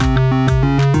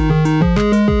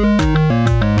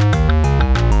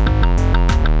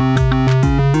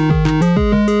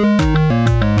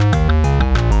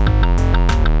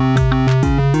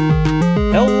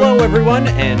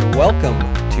everyone, and welcome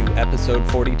to episode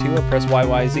 42 of Press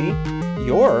YYZ.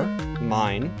 Your,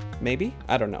 mine, maybe?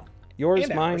 I don't know. Yours,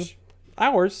 And mine, ours.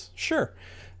 ours, sure.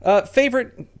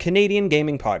 Favorite Canadian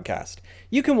gaming podcast.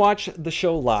 You can watch the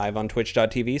show live on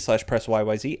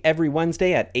twitch.tv/PressYYZ every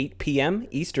Wednesday at 8 p.m.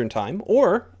 Eastern Time,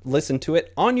 or listen to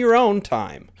it on your own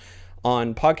time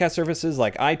on podcast services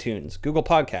like iTunes, Google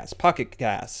Podcasts, Pocket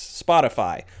Casts,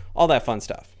 Spotify, all that fun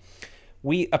stuff.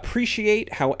 We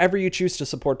appreciate however you choose to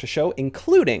support the show,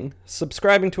 including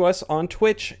subscribing to us on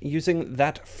Twitch using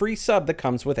that free sub that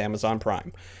comes with Amazon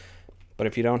Prime. But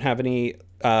if you don't have any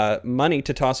money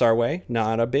to toss our way,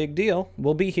 not a big deal.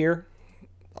 We'll be here.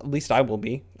 At least I will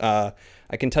be. I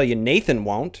can tell you Nathan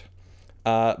won't.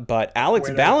 But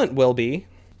Alex Ballant will be.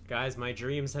 Guys, my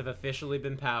dreams have officially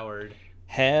been powered.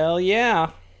 Hell yeah.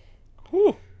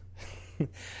 Whew.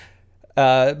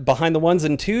 Behind the ones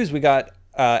and twos, we got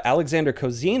Alexander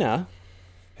Kozina.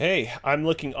 Hey, I'm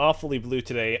looking awfully blue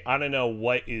today. I don't know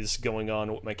what is going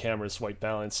on with my camera's white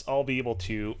balance. I'll be able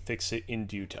to fix it in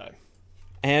due time.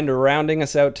 And rounding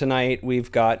us out tonight,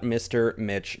 we've got Mr.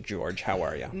 Mitch George. How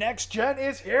are you? Next gen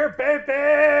is here,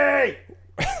 baby!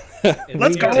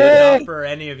 Let's go! Not for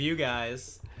any of you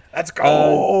guys. Let's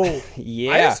go!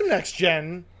 Yeah. I have some next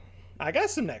gen. I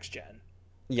got some next gen.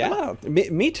 Yeah,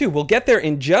 me too. We'll get there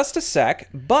in just a sec,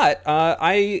 but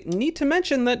I need to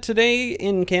mention that today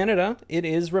in Canada, it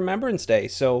is Remembrance Day.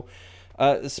 So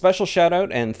a special shout out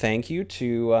and thank you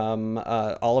to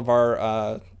all of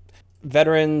our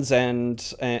veterans and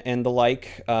the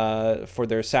like for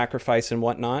their sacrifice and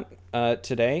whatnot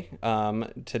today.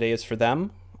 Today is for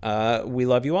them. We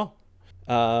love you all.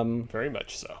 Very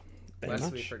much so.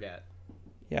 Lest we forget.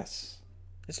 Yes.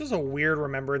 This is a weird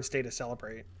Remembrance Day to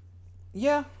celebrate.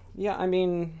 Yeah, I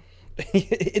mean,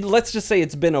 let's just say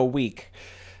it's been a week.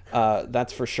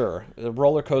 That's for sure. A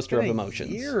roller coaster of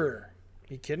emotions. Year. Are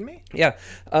you kidding me? Yeah.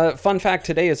 Fun fact,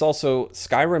 today is also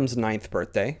Skyrim's 9th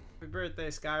birthday. Happy birthday,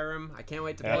 Skyrim. I can't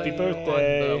wait to Happy play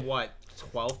birthday. on the,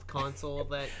 12th console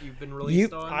that you've been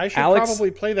released on? I should Alex-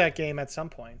 probably play that game at some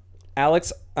point.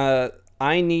 Alex,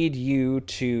 I need you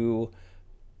to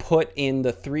put in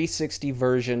the 360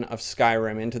 version of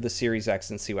Skyrim into the Series X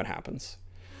and see what happens.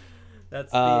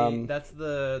 That's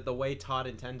the way Todd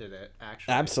intended it,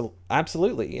 actually.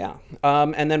 Absolutely, yeah.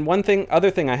 And then other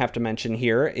thing I have to mention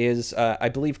here is, I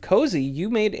believe, Cozy, you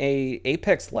made a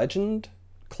Apex Legend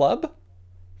club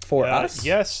for us?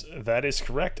 Yes, that is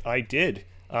correct. I did.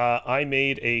 I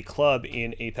made a club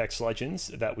in Apex Legends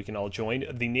that we can all join.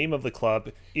 The name of the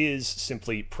club is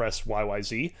simply Press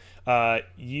YYZ.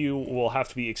 You will have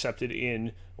to be accepted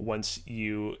in once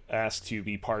you ask to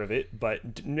be part of it,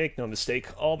 but make no mistake,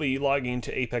 I'll be logging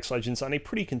into Apex Legends on a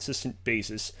pretty consistent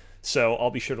basis, so I'll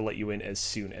be sure to let you in as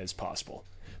soon as possible.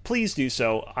 Please do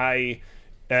so.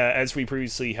 As we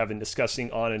previously have been discussing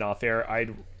on and off air, I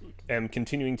am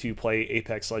continuing to play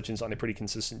Apex Legends on a pretty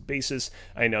consistent basis.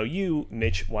 I know you,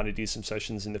 Mitch, want to do some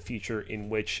sessions in the future in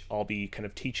which I'll be kind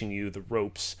of teaching you the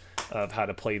ropes of how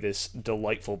to play this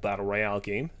delightful Battle Royale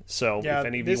game. So if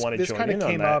any of you want to join in on that. This kind of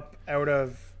came up out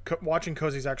of watching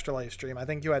Cozy's Extra Life stream. I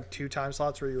think you had 2 time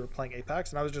slots where you were playing Apex,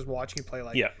 and I was just watching you play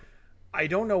I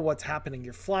don't know what's happening.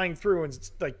 You're flying through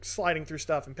and like sliding through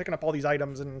stuff and picking up all these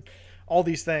items and all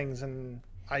these things, and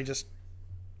I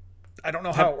don't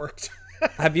know how it works.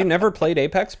 Have you never played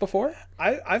Apex before?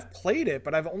 I've played it,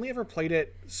 but I've only ever played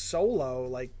it solo,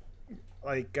 like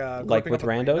with grouping up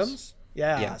randos?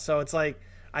 Yeah. So it's like,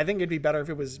 I think it'd be better if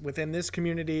it was within this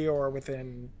community or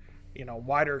within,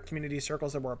 wider community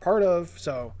circles that we're a part of.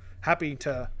 So happy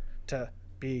to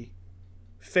be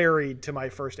ferried to my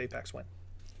first Apex win.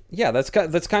 Yeah, that's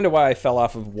kind of why I fell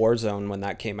off of Warzone when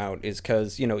that came out, is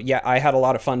because, I had a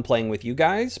lot of fun playing with you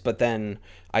guys, but then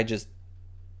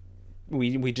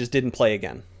we just didn't play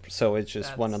again. So it's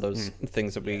just one of those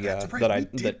things that we That's right. that I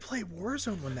we did play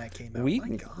Warzone when that came out. My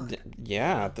God.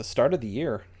 At the start of the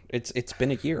year. It's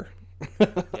been a year.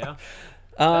 Yeah.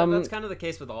 That's kind of the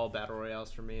case with all battle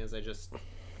royales for me. Is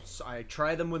I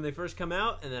try them when they first come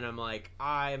out, and then I'm like,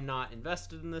 I am not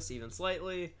invested in this even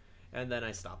slightly, and then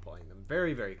I stop playing them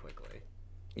very, very quickly.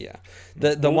 Yeah.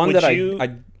 The one that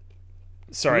I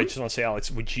Sorry, I just want to say, Alex,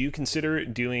 would you consider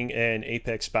doing an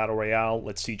Apex Battle Royale,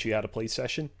 let's teach you how to play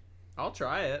session? I'll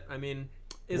try it. I mean,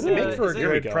 is it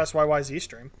good Press YYZ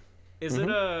stream? Is it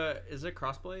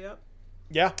crossplay yet?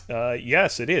 Yeah.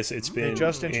 Yes, it is. It's been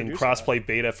just in introduced crossplay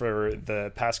beta for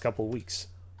the past couple of weeks.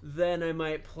 Then I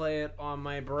might play it on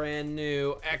my brand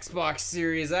new Xbox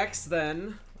Series X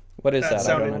then. What is that?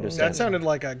 I don't understand. That sounded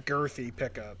like a girthy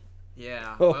pickup.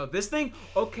 Yeah. Oh. Well, this thing,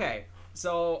 okay.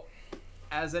 So,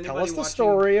 as anybody Tell us the watching,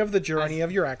 story of the journey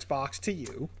of your Xbox to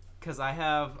you. because I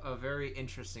have a very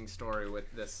interesting story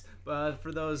with this. But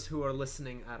for those who are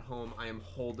listening at home, I am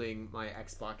holding my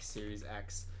Xbox Series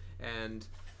X, and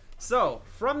so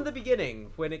from the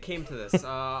beginning, when it came to this,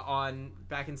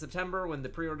 back in September when the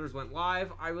pre-orders went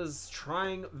live, I was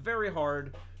trying very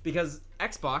hard because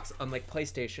Xbox, unlike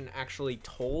PlayStation, actually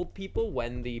told people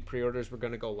when the pre-orders were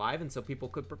going to go live, and so people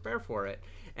could prepare for it.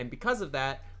 And because of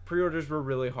that, pre-orders were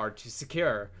really hard to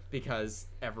secure because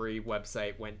every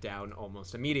website went down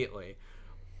almost immediately.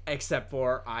 Except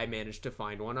for I managed to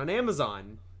find one on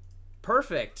Amazon.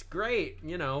 Perfect, great.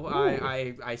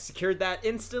 I secured that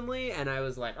instantly, and I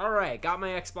was like, all right, got my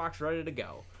Xbox ready to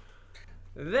go.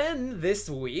 Then this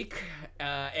week,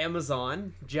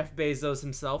 Amazon, Jeff Bezos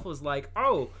himself, was like,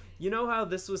 oh, you know how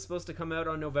this was supposed to come out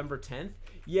on November 10th?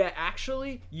 Yeah,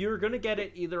 actually, you're going to get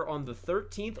it either on the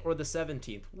 13th or the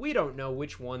 17th. We don't know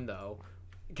which one, though,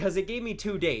 because it gave me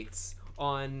 2 dates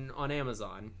on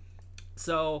Amazon.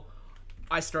 So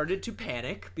I started to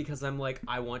panic because I'm like,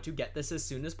 I want to get this as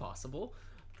soon as possible.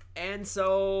 And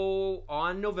so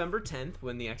on November 10th,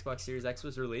 when the Xbox Series X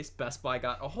was released, Best Buy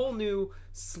got a whole new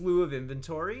slew of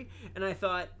inventory. And I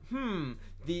thought,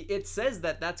 it says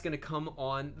that that's going to come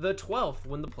on the 12th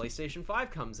when the PlayStation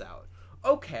 5 comes out.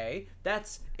 Okay,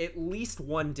 that's at least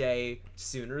 1 day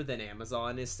sooner than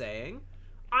Amazon is saying.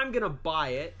 I'm going to buy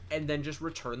it and then just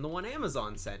return the one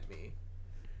Amazon sent me.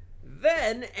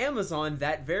 Then Amazon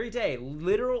that very day,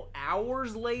 literal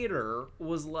hours later,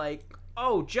 was like,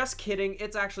 oh, just kidding,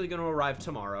 it's actually going to arrive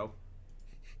tomorrow.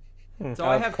 So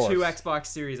I have 2 Xbox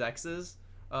Series X's.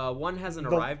 One hasn't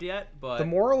arrived yet, but the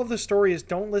moral of the story is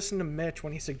don't listen to Mitch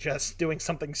when he suggests doing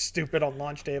something stupid on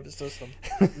launch day of the system.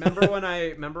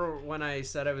 remember when I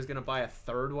said I was going to buy a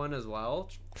 3rd one as well?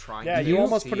 You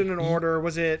almost put in an order.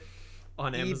 Was it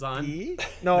on Amazon?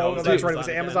 No, that's right. It was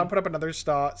Amazon put up another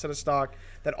set of stock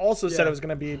that also said it was going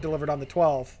to be delivered on the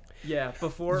 12th. Yeah,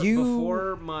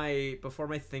 before my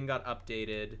thing got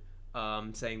updated,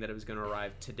 saying that it was going to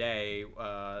arrive today,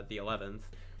 the 11th.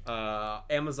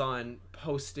 Amazon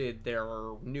posted their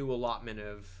new allotment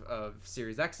of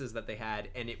Series X's that they had,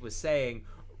 and it was saying,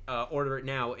 order it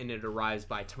now and it arrives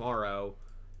by tomorrow.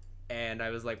 And I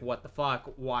was like, what the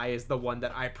fuck? Why is the one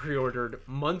that I pre-ordered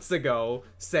months ago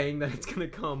saying that it's going to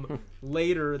come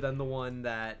later than the one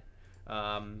that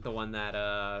are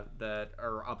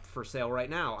up for sale right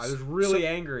now? I was really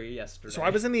angry yesterday. So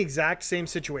I was in the exact same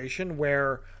situation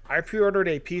where I pre-ordered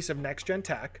a piece of next-gen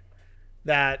tech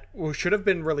that should have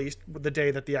been released the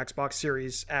day that the Xbox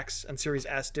Series X and Series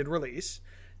S did release.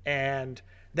 And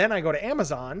then I go to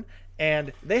Amazon,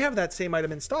 and they have that same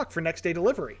item in stock for next day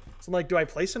delivery. So I'm like, do I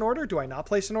place an order? Do I not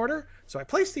place an order? So I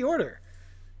placed the order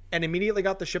and immediately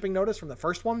got the shipping notice from the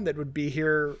first one that would be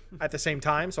here at the same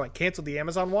time. So I canceled the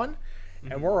Amazon one.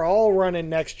 And we're all running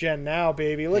next gen now,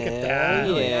 baby. Look at that.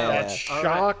 Yeah. That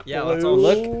shock right.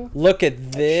 blue. Look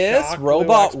at this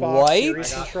robot white.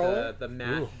 The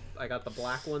matte. I got the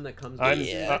black one that comes.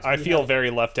 I feel very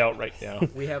left out right now.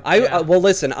 Well,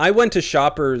 listen. I went to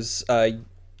Shoppers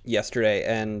yesterday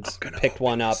and picked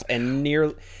one up,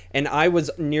 and I was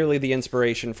nearly the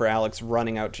inspiration for Alex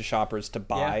running out to Shoppers to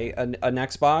buy an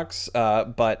Xbox,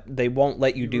 but they won't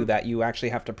let you do that. You actually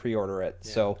have to pre-order it.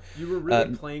 Yeah. So you were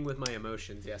really playing with my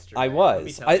emotions yesterday. I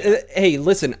was. Hey,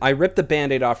 listen, I ripped the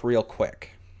Band-Aid off real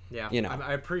quick. Yeah,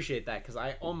 I appreciate that because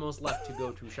I almost left to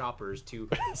go to Shoppers to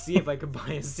see if I could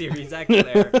buy a Series X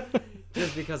there,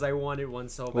 just because I wanted one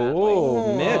so badly.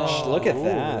 Oh, Mitch, look at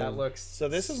that. That looks so.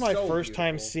 This is my first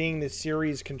time seeing the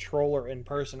Series controller in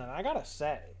person, and I gotta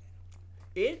say,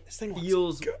 it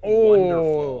feels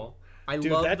wonderful. I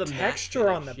love that the texture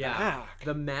on the back.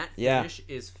 The matte finish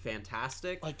is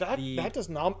fantastic. Like that does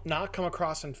not come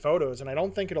across in photos, and I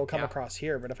don't think it'll come across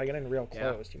here. But if I get in real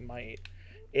close, you might.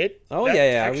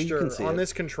 Texture on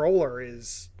this controller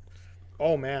is,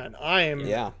 oh man, I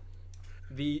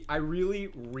really I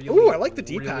like the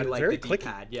D-pad. It's very clicky.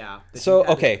 D-pad. Yeah.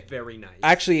 Okay, very nice.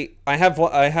 Actually, I have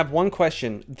one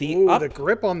question. The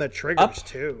grip on the triggers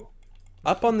too.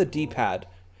 Up on the D-pad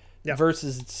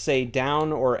versus say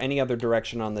down or any other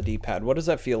direction on the D-pad. What does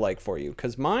that feel like for you?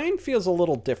 Because mine feels a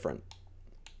little different.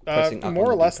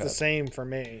 More or less the same for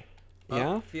me.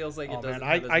 Yeah, feels like it doesn't.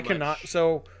 I cannot.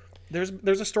 So.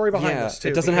 There's a story behind this too.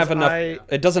 It doesn't have enough.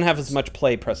 It doesn't have as much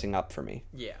play pressing up for me.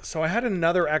 Yeah. So I had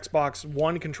another Xbox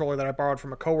One controller that I borrowed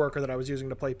from a coworker that I was using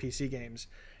to play PC games,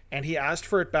 and he asked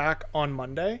for it back on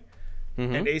Monday,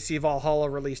 and AC Valhalla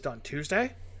released on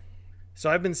Tuesday. So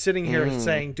I've been sitting here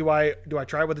saying, do I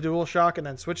try it with the DualShock and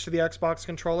then switch to the Xbox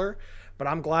controller? But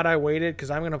I'm glad I waited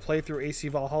because I'm going to play through AC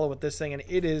Valhalla with this thing, and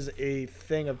it is a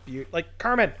thing of beauty. Like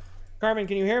Carmen, can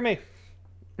you hear me?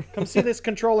 Come see this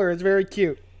controller. It's very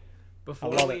cute.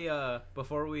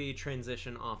 Before we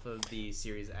transition off of the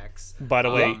Series X. By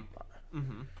the way,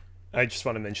 I just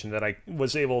want to mention that I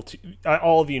was able to.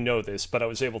 All of you know this, but I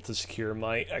was able to secure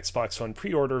my Xbox One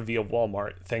pre-order via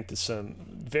Walmart, thanks to some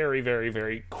very, very,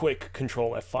 very quick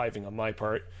Control F5ing on my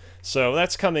part. So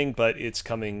that's coming, but it's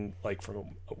coming like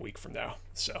from a week from now.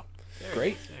 So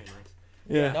great. Very nice.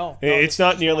 Yeah, No, it's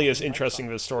not nearly as interesting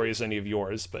of a story as any of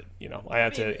yours, but I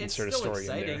had to insert a story in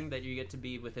there. It's exciting that you get to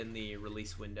be within the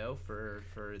release window for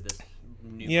this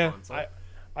new console.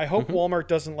 I hope Walmart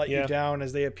doesn't let you down,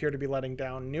 as they appear to be letting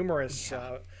down numerous.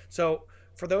 So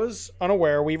for those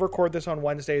unaware, we record this on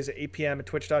Wednesdays at 8 p.m. at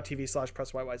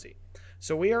twitch.tv/PressYYZ.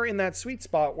 So we are in that sweet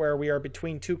spot where we are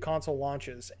between two console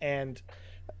launches, and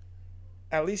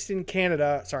at least in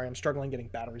Canada, sorry, I'm struggling getting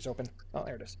batteries open. Oh,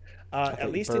 there it is.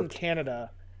 At least in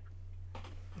Canada,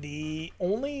 the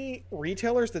only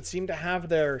retailers that seem to have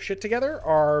their shit together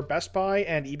are Best Buy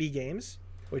and EB Games,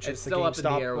 which is the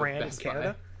GameStop brand in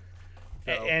Canada.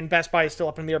 And Best Buy is still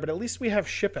up in the air, but at least we have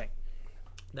shipping.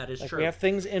 That is true. We have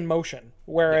things in motion,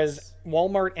 whereas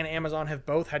Walmart and Amazon have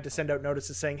both had to send out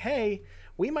notices saying, hey,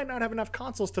 we might not have enough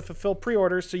consoles to fulfill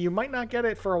pre-orders, so you might not get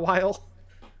it for a while.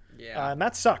 Yeah. And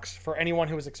that sucks for anyone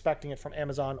who was expecting it from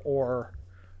Amazon or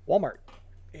Walmart.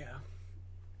 Yeah.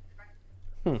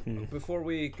 Before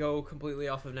we go completely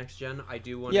off of next gen, I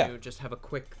do want to just have a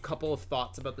quick couple of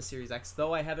thoughts about the Series X.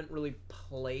 Though I haven't really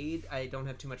played, I don't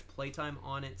have too much playtime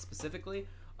on it specifically.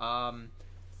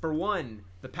 For one,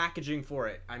 the packaging for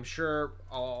it. I'm sure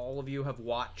all of you have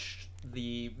watched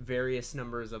the various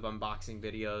numbers of unboxing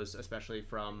videos, especially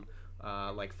from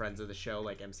like friends of the show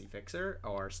like MC Fixer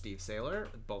or Steve Saylor.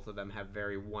 Both of them have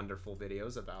very wonderful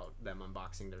videos about them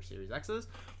unboxing their Series X's.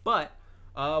 But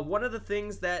one of the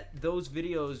things that those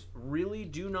videos really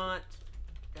do not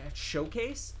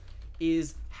showcase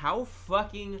is how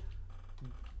fucking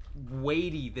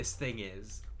weighty this thing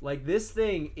is. Like, this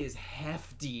thing is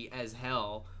hefty as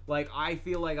hell. Like, I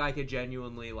feel like I could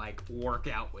genuinely, like, work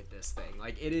out with this thing.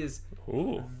 Like, it is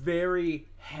very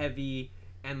heavy,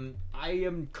 and I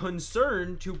am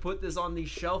concerned to put this on the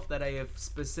shelf that I have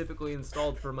specifically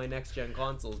installed for my next-gen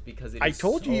consoles because it is I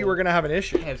told you were going to have an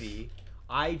issue. Heavy.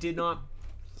 I did not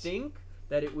think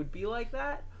that it would be like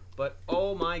that, but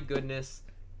oh my goodness,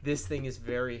 this thing is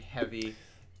very heavy,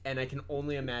 and I can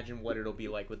only imagine what it'll be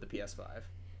like with the PS5.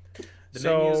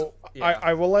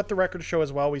 I will let the record show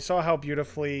as well. We saw how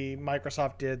beautifully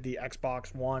Microsoft did the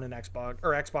Xbox One and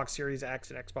Xbox Series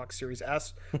X and Xbox Series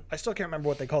S. I still can't remember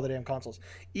what they call the damn consoles.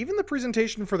 Even the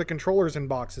presentation for the controllers in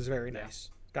box is very nice.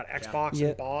 It's got Xbox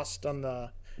embossed on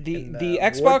the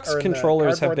Xbox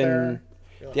controllers have been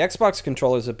the Xbox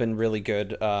controllers have been really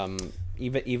good.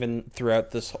 Even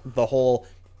throughout the whole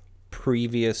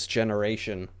previous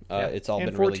generation, it's all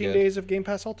been really good. 14 days of Game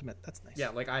Pass Ultimate. That's nice. Yeah,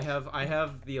 like I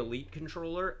have the Elite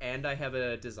controller and I have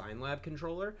a Design Lab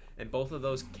controller, and both of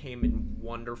those came in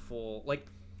wonderful. Like,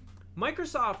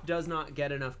 Microsoft does not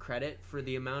get enough credit for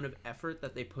the amount of effort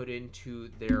that they put into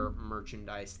their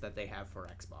merchandise that they have for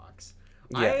Xbox.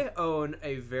 Yeah. I own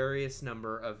a various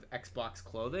number of Xbox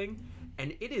clothing,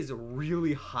 and it is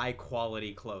really high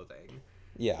quality clothing.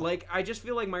 Yeah. Like, I just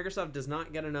feel like Microsoft does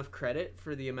not get enough credit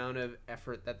for the amount of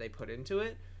effort that they put into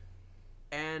it.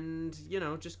 And,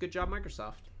 just good job,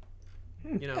 Microsoft.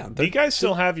 Do you guys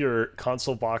still have your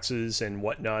console boxes and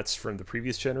whatnots from the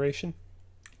previous generation?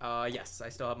 Yes, I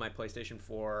still have my PlayStation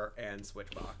 4 and Switch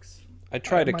box. I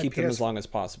try to keep them as long as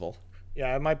possible. Yeah,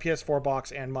 I have my PS4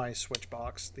 box and my Switch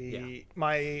box.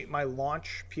 My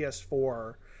launch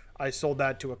PS4, I sold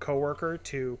that to a coworker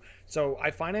so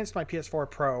I financed my PS4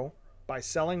 Pro by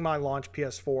selling my launch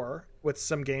PS4 with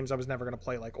some games I was never going to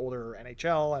play, like older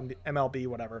NHL and MLB,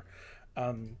 whatever,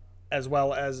 as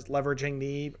well as leveraging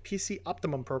the PC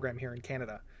Optimum program here in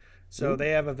Canada. So they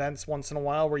have events once in a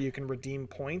while where you can redeem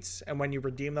points, and when you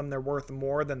redeem them, they're worth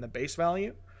more than the base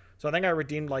value. So I think I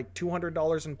redeemed like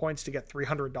 $200 in points to get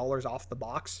 $300 off the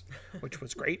box, which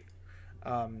was great.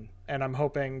 And I'm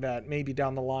hoping that maybe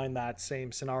down the line that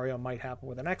same scenario might happen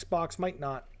with an Xbox, might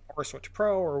not, or Switch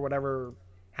Pro or whatever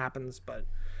happens. But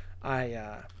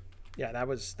that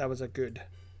was a good,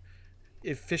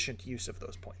 efficient use of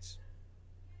those points.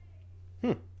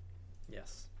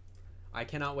 Yes. I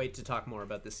cannot wait to talk more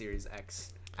about the Series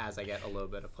X as I get a little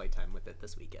bit of playtime with it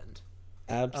this weekend.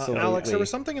 Absolutely. Alex, there was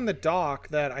something in the doc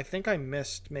that I think I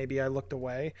missed. Maybe I looked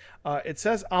away. It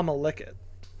says I'ma lick it.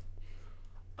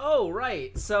 Oh,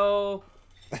 right. So,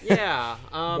 yeah.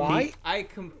 Why?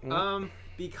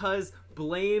 Because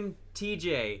blame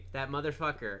TJ, that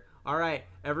motherfucker. All right,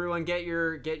 everyone, get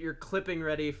your clipping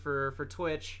ready for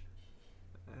Twitch.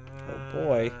 Oh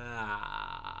boy.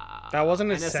 That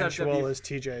wasn't as NSFW sensual as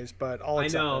TJ's, but I'll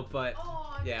accept know, it. but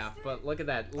yeah, but look at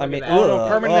that. Look I mean, at that. Oh, no,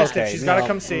 Carmen missed it. okay, She's no. got to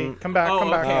come see. Come back, come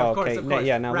back. Okay, Oh, of course, okay. of No, course.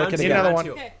 yeah, now Round look at two, it again. round Another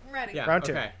two. one. Okay, I'm ready. Yeah, Round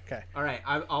two. okay. Okay. All right,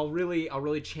 I'll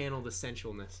really channel the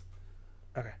sensualness.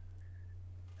 Okay.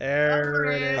 There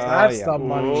it is. Oh, That's yeah. the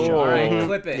money Ooh. shot. All right, Mhm.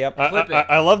 clip it. Yep. Clip it.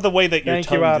 I love the way that your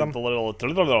Thank you, tongue Adam. did the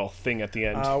little thing at the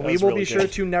end. That We was will really be sure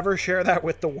good. to never share that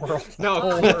with the world. No,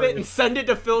 Don't clip worry. it and send it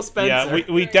to Phil Spencer.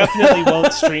 Yeah, we definitely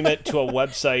won't stream it to a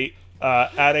website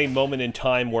at a moment in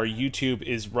time where YouTube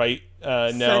is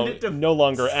now it to- no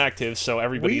longer active, so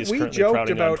everybody is We currently joked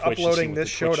crowding about on Twitch to see uploading what this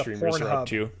the show Twitch to streamers are up Pornhub.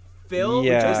 to. Phil,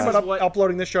 Yeah. this Talking is about what.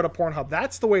 uploading this show to Pornhub.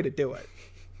 That's the way to do it.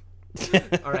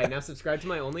 All right, now subscribe to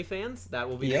my OnlyFans. That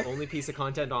will be Yep. the only piece of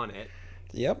content on it.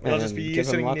 Yep. It'll and just be you give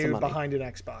him sitting lots of nude money. behind an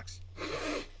Xbox.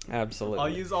 Absolutely. I'll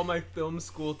use all my film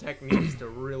school techniques to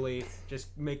really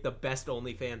just make the best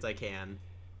OnlyFans I can.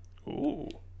 Ooh.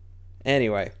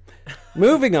 Anyway,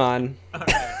 moving on.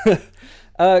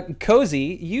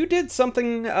 Cozy, you did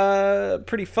something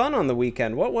pretty fun on the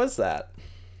weekend. What was that?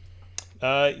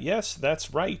 Yes,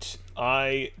 that's right.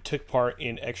 I took part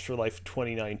in Extra Life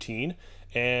 2019,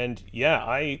 and yeah,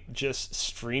 I just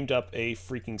streamed up a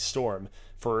freaking storm.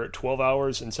 For 12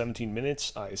 hours and 17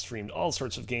 minutes, I streamed all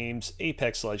sorts of games,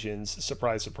 Apex Legends,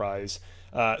 surprise, surprise,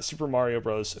 Super Mario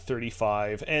Bros.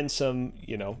 35, and some,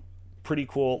 pretty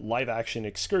cool live-action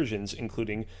excursions,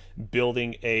 including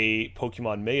building a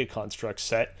Pokemon Mega Construct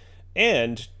set,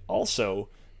 and also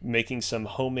making some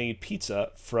homemade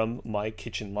pizza from my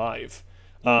kitchen live.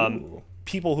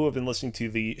 People who have been listening to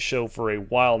the show for a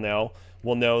while now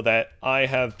will know that I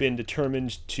have been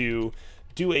determined to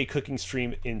do a cooking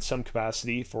stream in some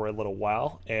capacity for a little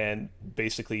while, and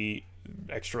basically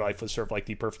Extra Life was sort of like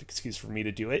the perfect excuse for me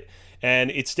to do it.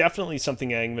 And it's definitely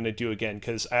something I'm going to do again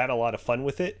because I had a lot of fun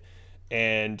with it.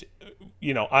 And,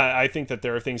 I think that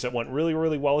there are things that went really,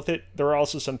 really well with it. There are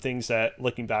also some things that,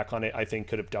 looking back on it, I think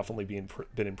could have definitely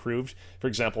been improved. For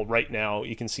example, right now,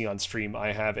 you can see on stream,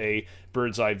 I have a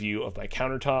bird's eye view of my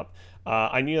countertop.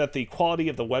 I knew that the quality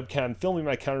of the webcam filming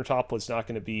my countertop was not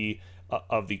going to be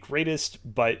of the greatest,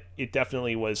 but it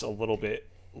definitely was a little bit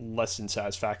less than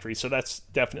satisfactory. So that's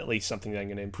definitely something that I'm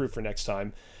going to improve for next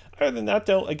time. Other than that,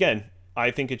 though, again,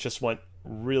 I think it just went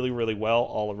really, really well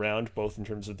all around, both in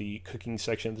terms of the cooking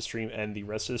section of the stream and the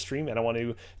rest of the stream. And I want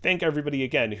to thank everybody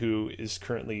again who is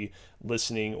currently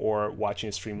listening or watching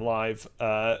a stream live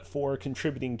for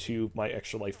contributing to my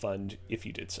Extra Life Fund if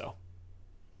you did so.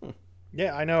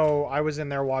 Yeah, I know. I was in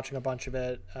there watching a bunch of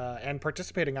it and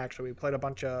participating. Actually, we played a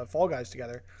bunch of Fall Guys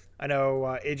together. I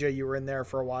know AJ, you were in there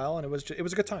for a while, and it was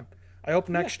a good time. I hope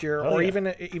next year, or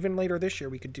even later this year,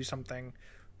 we could do something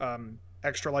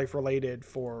Extra Life related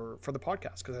for the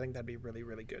podcast, because I think that'd be really,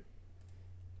 really good.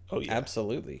 Oh yeah,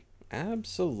 Absolutely.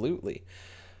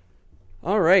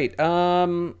 All right,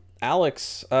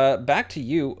 Alex, back to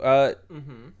you.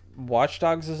 Watch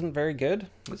Dogs isn't very good.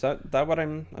 Is that what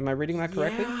am I reading that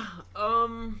correctly?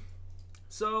 Yeah.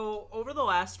 So over the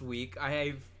last week,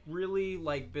 I've really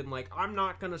been I'm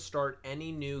not gonna start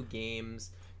any new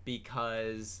games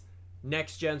because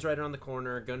next gen's right around the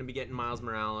corner. Gonna be getting Miles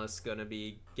Morales. Gonna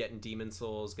be getting Demon's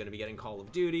Souls. Gonna be getting Call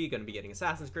of Duty. Gonna be getting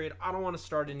Assassin's Creed. I don't want to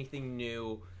start anything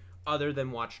new other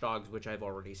than Watch Dogs, which I've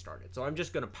already started. So I'm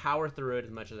just gonna power through it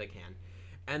as much as I can.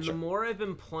 And the more I've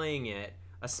been playing it,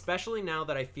 especially now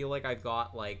that I feel like I've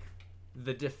got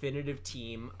the definitive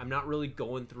team, I'm not really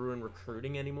going through and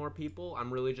recruiting any more people.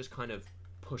 I'm really just kind of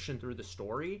pushing through the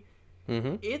story.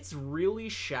 It's really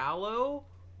shallow.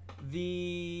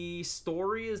 The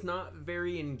story is not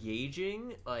very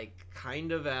engaging,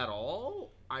 kind of at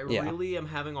all. I really am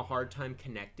having a hard time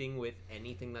connecting with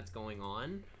anything that's going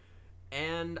on.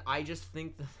 And I just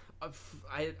think that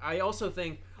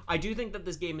I do think that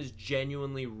this game is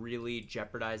genuinely really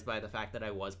jeopardized by the fact that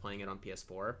I was playing it on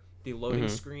PS4. The loading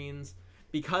screens,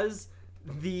 because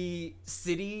the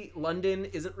city, London,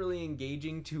 isn't really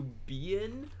engaging to be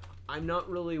in, I'm not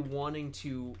really wanting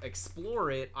to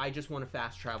explore it. I just want to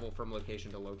fast travel from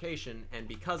location to location, and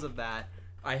because of that,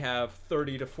 I have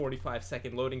 30 to 45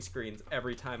 second loading screens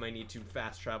every time I need to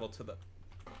fast travel to the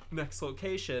next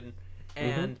location,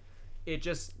 and it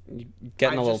just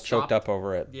Getting a little choked up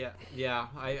over it. Yeah.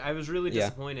 I was really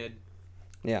disappointed.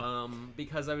 Yeah.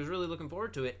 Because I was really looking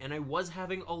forward to it, and I was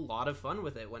having a lot of fun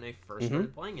with it when I first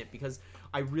started playing it, because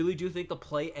I really do think the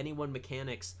play anyone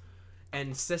mechanics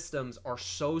and systems are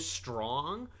so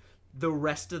strong. The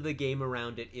rest of the game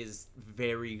around it is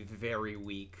very, very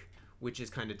weak, which is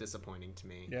kind of disappointing to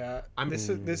me. Yeah, this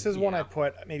is one I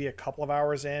put maybe a couple of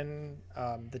hours in,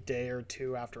 the day or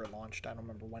two after it launched. I don't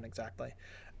remember when exactly.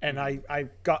 And I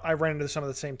ran into some of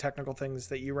the same technical things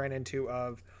that you ran into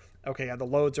of okay, yeah, the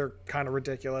loads are kind of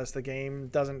ridiculous. The game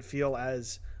doesn't feel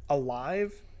as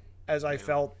alive as I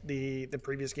felt the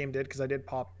previous game did, because I did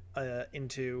pop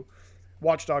into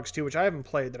Watch Dogs 2, which I haven't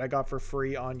played, that I got for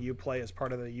free on Uplay as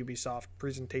part of the Ubisoft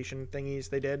presentation thingies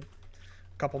they did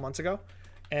a couple months ago.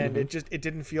 And it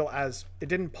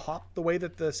didn't pop the way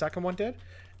that the second one did.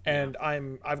 And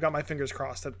I've got my fingers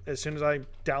crossed that as soon as I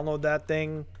download that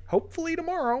thing, hopefully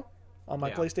tomorrow on my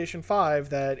PlayStation 5,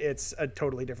 that it's a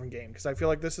totally different game, because I feel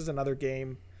like this is another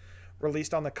game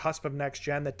released on the cusp of next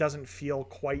gen that doesn't feel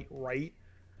quite right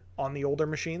on the older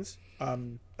machines.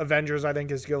 Avengers, I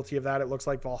think, is guilty of that. It looks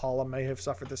like Valhalla may have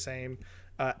suffered the same.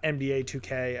 NBA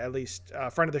 2K, at least a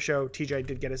friend of the show, TJ,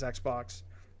 did get his Xbox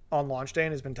on launch day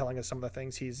and has been telling us some of the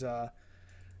things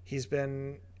he's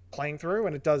been playing through,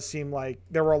 and it does seem like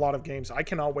there were a lot of games. I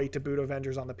cannot wait to boot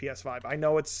Avengers on the PS5. I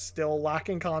know it's still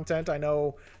lacking content. I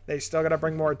know they still got to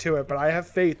bring more to it, but I have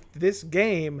faith this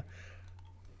game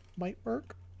might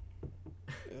work.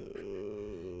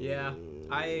 Yeah,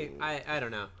 I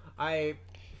don't know. I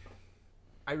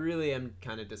really am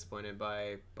kind of disappointed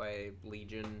by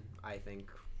Legion. I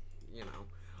think,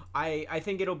 I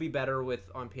think it'll be better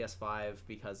on PS5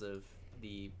 because of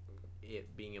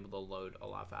it being able to load a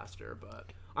lot faster,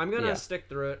 but I'm gonna stick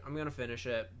through it. I'm gonna finish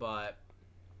it, but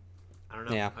I don't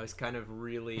know. Yeah. I was kind of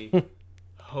really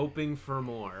hoping for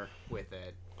more with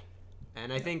it,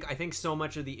 and I think so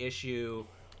much of the issue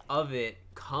of it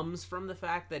comes from the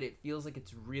fact that it feels like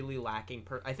it's really lacking.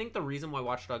 I think the reason why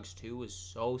Watch Dogs 2 was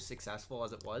so successful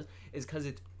as it was is because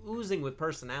it's oozing with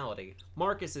personality.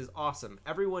 Marcus is awesome.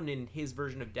 Everyone in his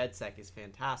version of DedSec is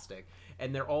fantastic,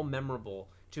 and they're all memorable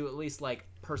to at least like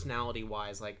personality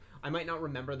wise. Like, I might not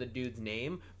remember the dude's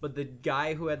name, but the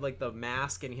guy who had like the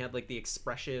mask and he had like the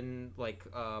expression like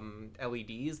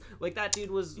LEDs, like that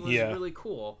dude was really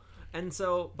cool. And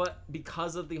so, but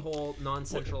because of the whole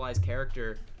non-centralized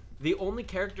character, the only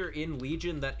character in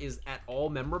Legion that is at all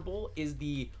memorable is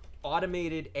the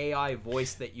automated AI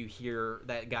voice that you hear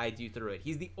that guides you through it.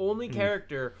 He's the only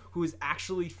character who is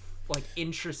actually like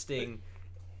interesting,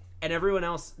 and everyone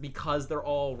else, because they're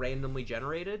all randomly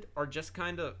generated, are just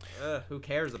kind of who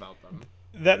cares about them.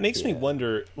 That makes me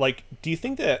wonder, like, do you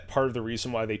think that part of the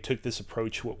reason why they took this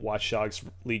approach with Watch Dogs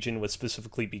Legion was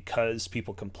specifically because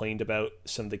people complained about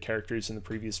some of the characters in the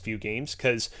previous few games?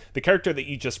 Because the character that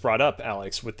you just brought up,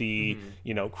 Alex, with the,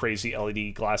 crazy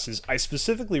LED glasses, I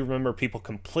specifically remember people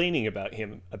complaining about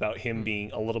him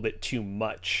being a little bit too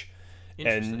much.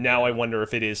 And now I wonder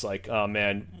if it is like, oh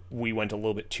man, we went a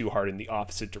little bit too hard in the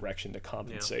opposite direction to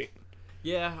compensate.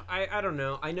 Yeah, I don't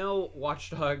know. I know Watch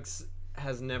Dogs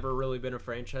has never really been a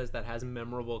franchise that has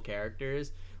memorable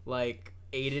characters. Like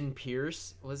Aiden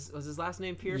Pierce, was his last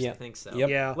name Pierce? I think so. Yep.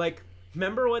 Yeah. Like,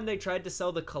 remember when they tried to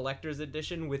sell the collector's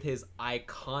edition with his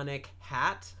iconic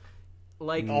hat?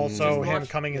 Like, also him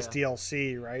coming as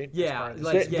DLC, right? Yeah,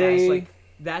 it's like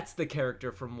that's the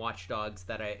character from Watch Dogs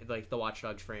that I like, the Watch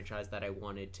Dogs franchise that I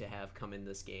wanted to have come in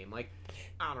this game. Like,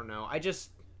 I don't know.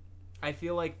 I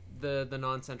feel like the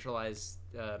non-centralized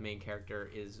main character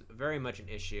is very much an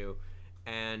issue.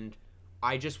 And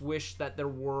I just wish that there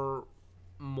were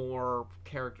more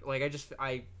character.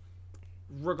 Like,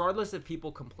 regardless if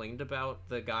people complained about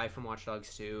the guy from Watch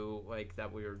Dogs 2, like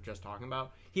that we were just talking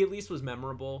about, he at least was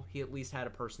memorable. He at least had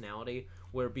a personality.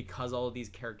 Where because all of these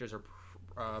characters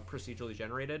are procedurally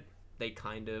generated, they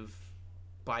kind of,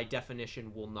 by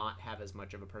definition, will not have as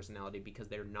much of a personality because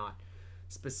they're not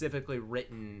specifically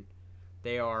written.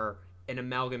 They are an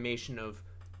amalgamation of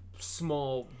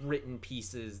small written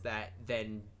pieces that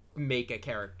then make a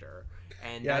character,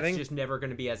 and that's just never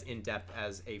going to be as in-depth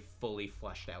as a fully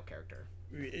fleshed out character.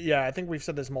 Yeah, I think we've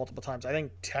said this multiple times. I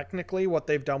think technically what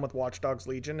they've done with Watch Dogs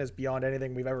Legion is beyond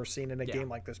anything we've ever seen in a game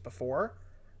like this before,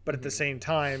 but at the same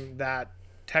time, that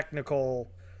technical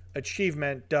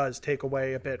achievement does take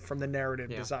away a bit from the narrative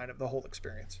design of the whole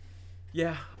experience.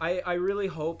 Yeah, I really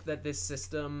hope that this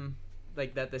system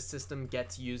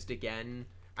gets used again.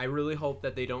 I really hope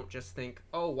that they don't just think,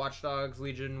 oh, Watch Dogs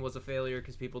Legion was a failure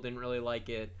because people didn't really like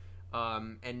it,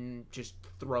 and just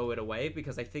throw it away,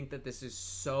 because I think that this is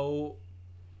so,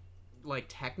 like,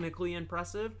 technically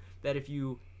impressive that if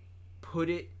you put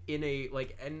it in a,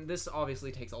 like, and this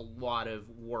obviously takes a lot of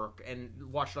work, and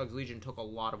Watch Dogs Legion took a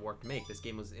lot of work to make. This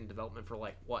game was in development for,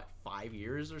 like, 5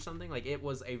 years or something? Like, it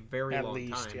was a very long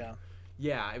time.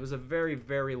 Yeah, it was a very,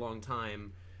 very long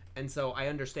time. And so I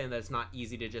understand that it's not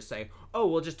easy to just say, oh,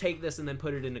 we'll just take this and then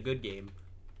put it in a good game.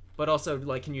 But also,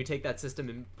 like, can you take that system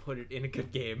and put it in a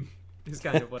good game? Is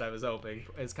kind of what I was hoping.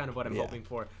 Is kind of what I'm hoping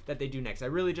for that they do next. I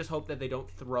really just hope that they don't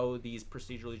throw these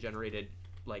procedurally generated,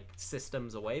 like,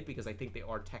 systems away, because I think they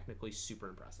are technically super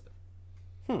impressive.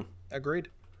 Agreed.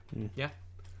 Yeah.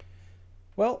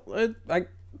 Well,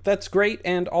 that's great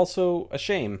and also a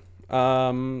shame.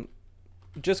 I'm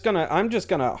just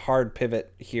gonna hard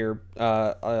pivot here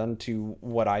onto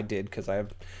what I did because I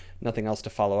have nothing else to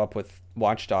follow up with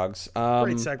Watch Dogs.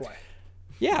 Great segue.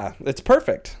 Yeah, it's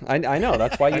perfect. I know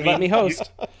that's why you let me host.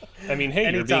 Hey,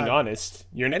 Anytime. you're being honest.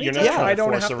 You're not Anytime trying I to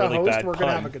don't force have a to really host, bad we're pun.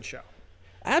 gonna have a good show.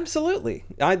 Absolutely.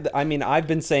 I mean, I've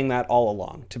been saying that all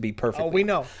along. To be perfect. Oh, we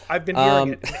know. I've been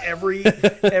hearing it in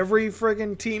every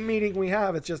friggin' team meeting we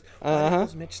have. It's just, why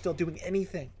is Mitch still doing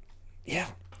anything? Yeah,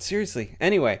 seriously.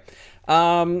 Anyway,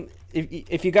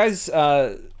 if you guys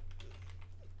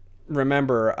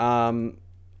remember,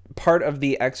 part of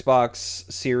the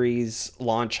Xbox Series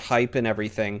launch hype and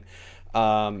everything,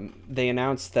 they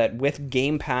announced that with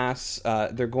Game Pass,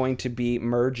 they're going to be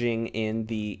merging in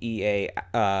the EA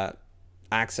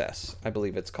Access, I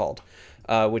believe it's called,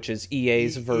 which is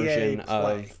EA's version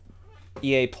of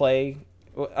EA Play.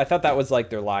 I thought that was like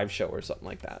their live show or something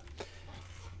like that.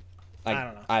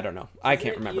 I don't know. I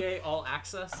can't remember. EA All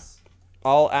Access?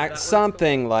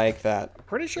 Something like that.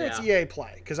 Pretty sure it's EA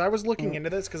Play, because I was looking into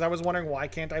this because I was wondering why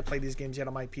can't I play these games yet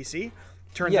on my PC.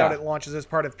 Turns out it launches as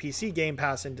part of PC Game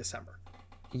Pass in December.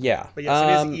 Yeah. But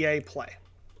yes, it is EA Play.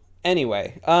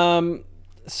 Anyway,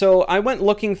 so I went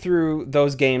looking through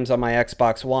those games on my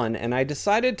Xbox One, and I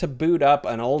decided to boot up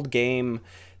an old game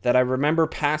that I remember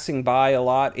passing by a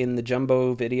lot in the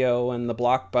Jumbo Video and the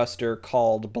Blockbuster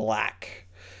called Black.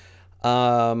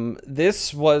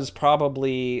 This was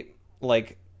probably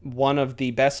like one of the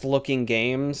best looking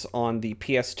games on the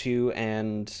PS2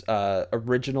 and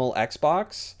original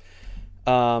Xbox.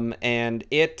 And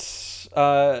it,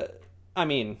 I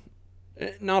mean,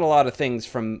 not a lot of things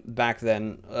from back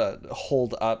then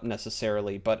hold up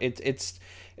necessarily, but it's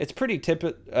pretty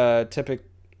typical.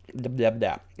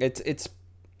 It's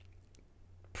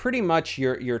pretty much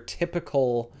your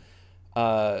typical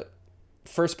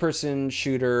first person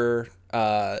shooter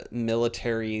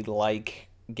military like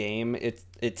game.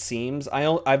 It seems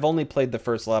I've only played the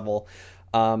first level,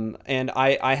 and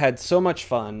I had so much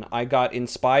fun. I got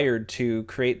inspired to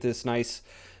create this nice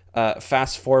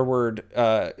fast forward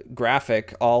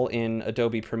graphic all in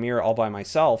Adobe Premiere all by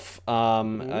myself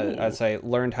as I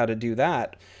learned how to do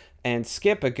that, and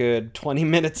skip a good 20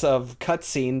 minutes of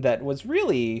cutscene that was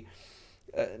really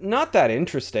not that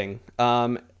interesting.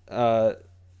 But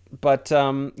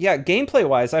gameplay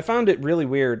wise, I found it really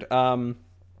weird. You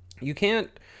can't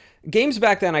games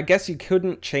back then, I guess you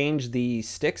couldn't change the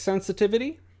stick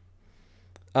sensitivity.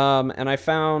 And I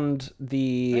found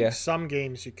some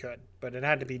games you could, but it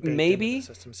had to be baked into the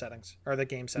system settings or the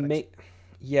game settings.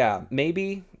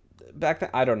 Maybe back then,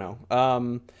 I don't know.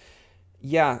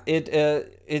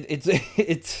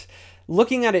 It's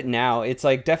looking at it now, it's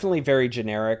like definitely very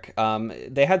generic.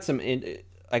 They had some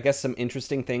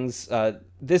interesting things.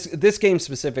 This game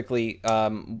specifically,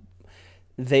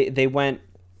 they went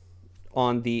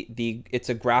on the it's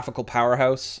a graphical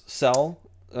powerhouse cell.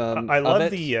 I love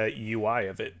the UI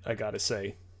of it, I gotta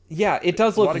say. Yeah, it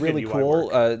does look really cool,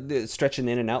 stretching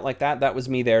in and out like that. That was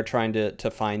me there trying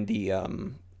to find the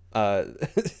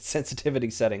sensitivity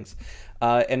settings.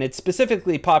 And it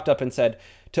specifically popped up and said,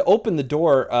 to open the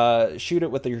door, shoot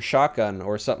it with your shotgun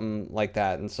or something like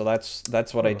that. And so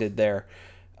that's what I did there.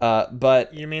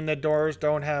 But you mean the doors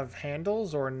don't have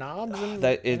handles or knobs in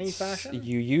any fashion?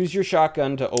 You use your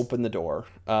shotgun to open the door.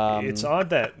 It's odd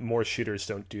that more shooters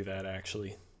don't do that,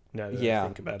 actually. Now that I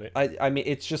think about it. I mean,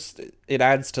 it's just, it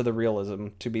adds to the realism,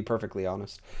 to be perfectly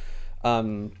honest.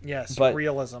 Yes, but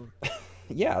realism.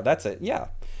 Yeah, that's it. Yeah.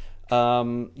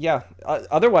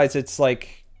 Otherwise, it's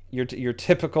like your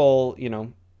typical,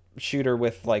 shooter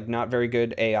with like not very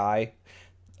good AI.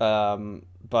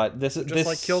 But this is just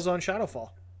like Killzone Shadowfall.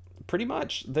 Pretty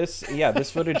much. This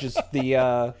footage is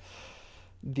the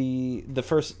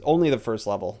first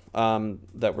level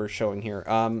that we're showing here.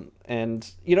 And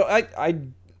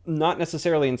I'm not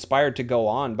necessarily inspired to go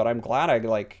on, but I'm glad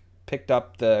I picked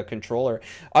up the controller.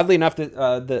 Oddly enough,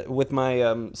 with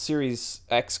my Series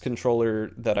X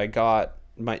controller that I got,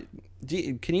 can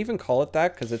you even call it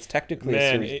that? Because it's technically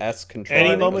a Series S controller.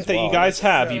 Any moment that you guys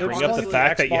have, you bring up the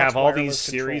fact that you have all these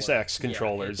Series X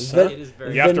controllers.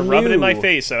 You have to rub it in my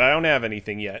face that I don't have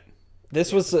anything yet.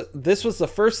 This was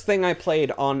the first thing I played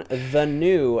on the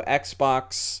new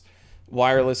Xbox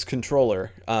wireless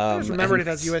controller. I just remembered it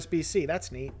has USB-C.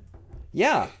 That's neat.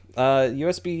 Yeah,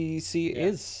 USB-C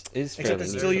is except it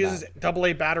still uses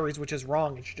AA batteries, which is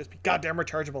wrong. It should just be goddamn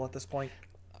rechargeable at this point.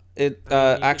 We're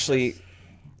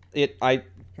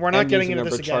not getting into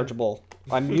this again.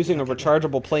 I'm using a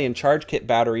rechargeable play and charge kit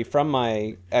battery from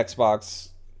my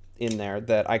Xbox in there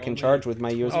that I can charge with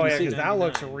my USB-C. Oh yeah, because that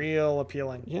looks real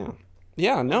appealing.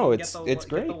 Yeah. No, it's great.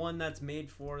 Get the one that's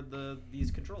made for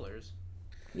these controllers.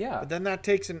 Yeah, but then that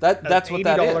takes that's an what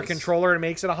that $80 is. controller and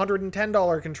makes it a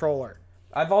 $110 controller.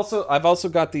 I've also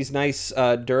got these nice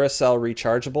Duracell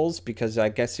rechargeables because I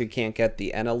guess you can't get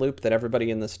the Eneloop that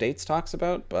everybody in the States talks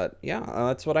about. But yeah,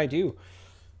 that's what I do.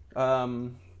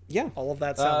 Yeah. All of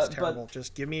that sounds terrible.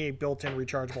 Just give me a built-in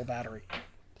rechargeable battery.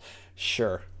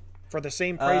 Sure. For the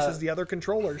same price as the other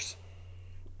controllers.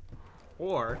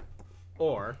 Or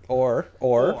you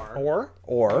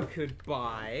could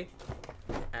buy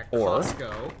at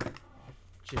Costco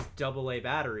just AA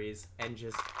batteries and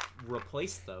just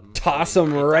replace them. Toss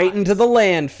them right into the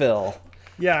landfill.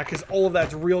 Yeah, because all of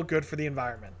that's real good for the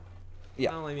environment.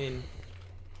 Yeah. Well, I mean...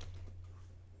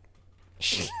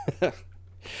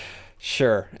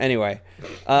 Sure. Anyway.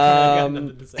 I got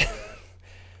nothing to say to that.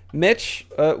 Mitch,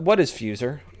 what is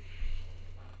Fuser?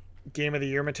 Game of the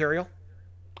year material.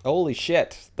 Holy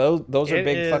shit. Those are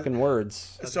big fucking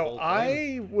words. So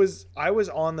I was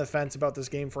on the fence about this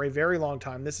game for a very long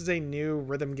time. This is a new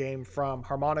rhythm game from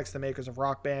Harmonix, the makers of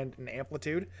Rock Band and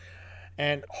Amplitude.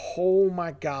 And oh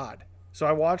my god. So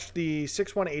I watched the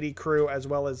 6180 crew as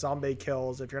well as Zombie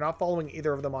Kills. If you're not following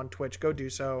either of them on Twitch, go do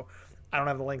so. I don't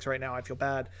have the links right now. I feel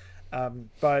bad.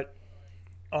 But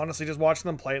honestly, just watching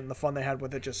them play it and the fun they had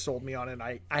with it just sold me on it.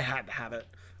 I had to have it.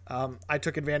 I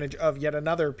took advantage of yet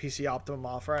another PC Optimum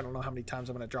offer. I don't know how many times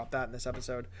I'm going to drop that in this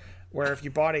episode, where if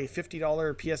you bought a $50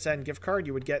 PSN gift card,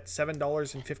 you would get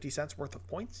 $7.50 worth of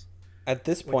points. At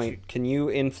this point, can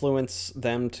you influence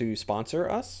them to sponsor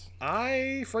us?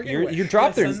 I friggin' wish. You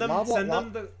dropped their...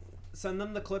 Send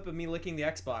them the clip of me licking the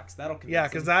Xbox. That'll convince Yeah,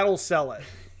 because that'll sell it.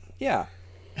 Yeah.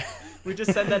 We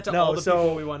just send that to all the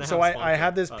people we want to have. So I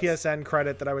had this PSN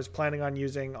credit that I was planning on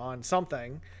using on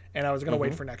something, and I was going to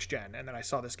wait for next gen. And then I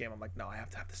saw this game. I'm like, no, I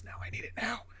have to have this now. I need it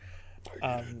now.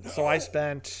 So I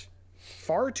spent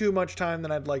far too much time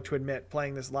than I'd like to admit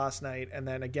playing this last night, and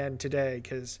then again today,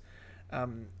 because,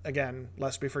 again,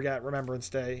 lest we forget Remembrance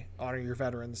Day, honor your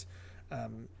veterans.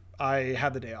 I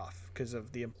had the day off because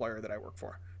of the employer that I work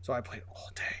for. So I played all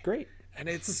day. Great. And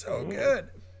it's so good.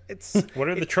 What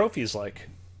are the trophies like?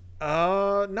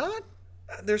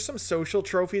 There's some social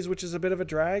trophies, which is a bit of a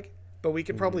drag, but we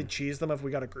could probably cheese them if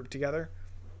we got a group together.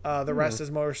 The rest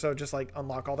is more so just like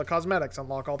unlock all the cosmetics,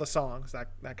 unlock all the songs,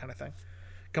 that kind of thing.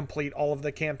 Complete all of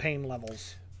the campaign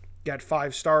levels. Get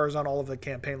 5 stars on all of the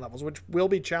campaign levels, which will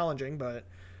be challenging, but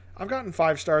I've gotten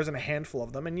 5 stars in a handful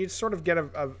of them, and you sort of get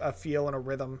a feel and a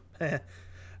rhythm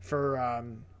for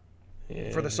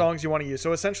the songs you want to use.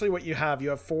 So essentially what you have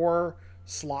 4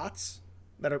 slots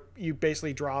that you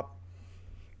basically drop.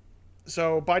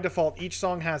 So by default, each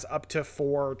song has up to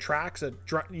 4 tracks,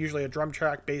 usually a drum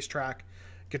track, bass track,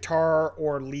 guitar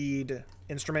or lead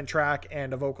instrument track,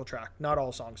 and a vocal track. Not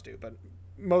all songs do, but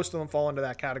most of them fall into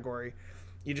that category.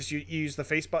 You just use the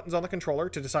face buttons on the controller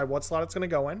to decide what slot it's going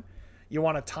to go in. You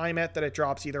want to time it that it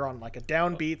drops either on like a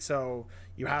downbeat, so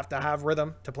you have to have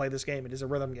rhythm to play this game. It is a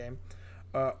rhythm game.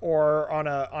 Or on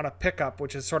a pickup,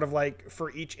 which is sort of like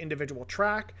for each individual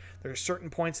track, there's certain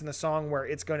points in the song where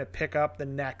it's going to pick up the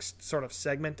next sort of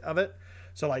segment of it.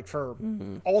 So like for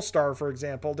All Star, for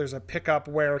example, there's a pickup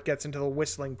where it gets into the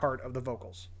whistling part of the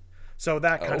vocals. So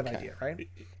that kind of idea, right?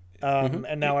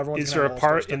 And now everyone's is there a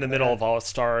part in the middle of All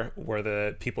Star where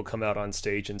the people come out on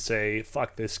stage and say,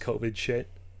 fuck this COVID shit?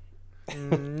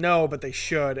 No, but they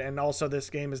should. And also this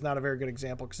game is not a very good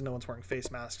example because no one's wearing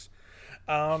face masks.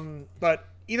 But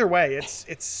either way,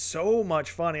 it's so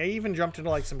much fun. I even jumped into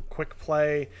like some quick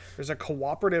play. There's a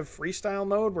cooperative freestyle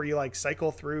mode where you like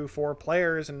cycle through 4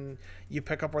 players and you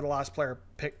pick up where the last player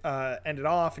ended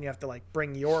off, and you have to like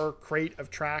bring your crate of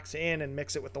tracks in and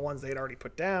mix it with the ones they had already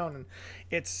put down. And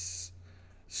it's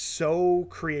so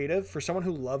creative for someone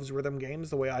who loves rhythm games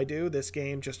the way I do. This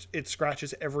game it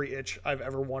scratches every itch I've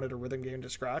ever wanted a rhythm game to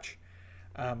scratch.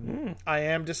 I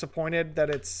am disappointed that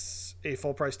it's a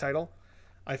full price title.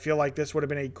 I feel like this would have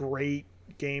been a great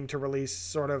game to release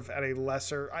sort of at a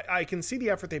lesser... I can see the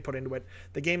effort they put into it.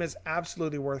 The game is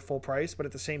absolutely worth full price, but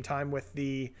at the same time with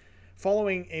the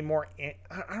following a more... I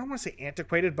don't want to say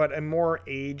antiquated, but a more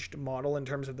aged model in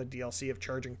terms of the DLC of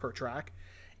charging per track.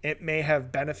 It may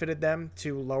have benefited them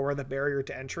to lower the barrier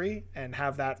to entry and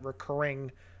have that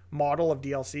recurring model of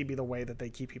DLC be the way that they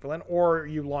keep people in. Or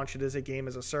you launch it as a game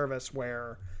as a service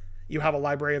where you have a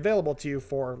library available to you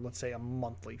for, let's say, a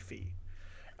monthly fee.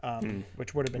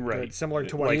 Which would have been good, similar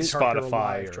to what like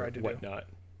Spotify Spotify tried to whatnot.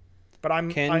 do. But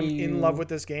I'm in love with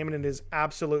this game, and it is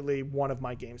absolutely one of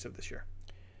my games of this year.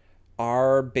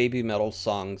 Are Baby Metal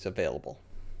songs available?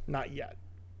 Not yet.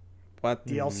 What?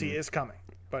 DLC is coming,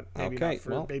 but maybe not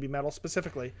for Baby Metal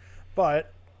specifically.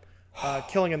 But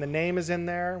Killing in the Name is in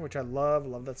there, which I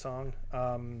love that song.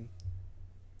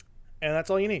 And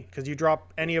that's all you need, because you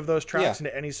drop any of those tracks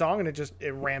into any song and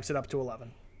it ramps it up to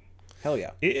 11. Hell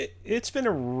yeah. It's been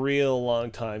a real long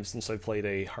time since I played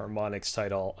a Harmonix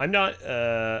title. I'm not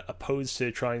opposed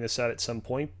to trying this out at some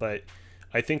point, but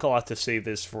I think I'll have to save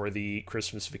this for the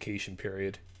Christmas vacation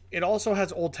period. It also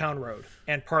has Old Town Road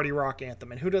and Party Rock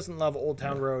Anthem. And who doesn't love Old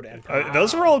Town Road and Party Rock?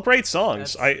 Those are all great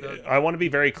songs. I want to be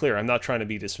very clear. I'm not trying to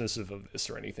be dismissive of this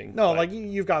or anything. No, like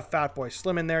you've got Fatboy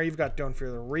Slim in there. You've got Don't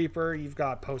Fear the Reaper. You've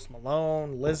got Post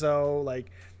Malone, Lizzo. Like,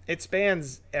 it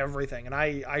spans everything. And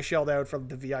I shelled out for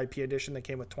the VIP edition that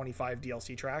came with 25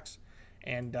 DLC tracks.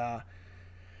 And yeah,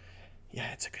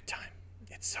 it's a good time.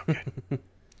 It's so good.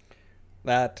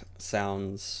 That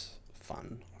sounds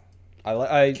fun.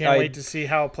 I can't wait to see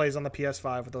how it plays on the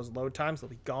PS5 with those load times. They'll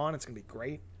be gone. It's gonna be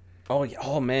great.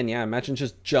 Oh man, yeah. Imagine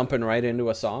just jumping right into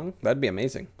a song. That'd be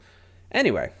amazing.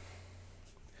 Anyway,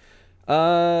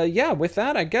 yeah. With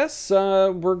that, I guess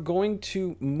we're going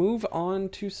to move on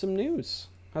to some news.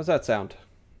 How's that sound?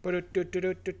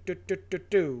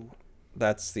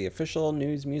 That's the official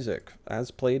news music,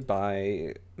 as played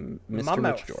by Mr.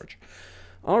 Mitch George.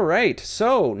 All right,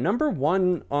 so number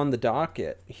 1 on the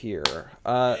docket here.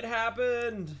 It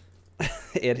happened.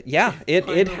 It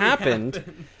happened.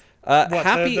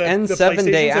 Happy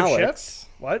N7 Day, Alex.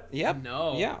 What? Yep.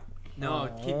 No. Yeah. No,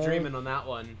 keep dreaming on that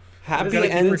one. Happy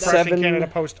N7 Canada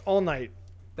Post all night.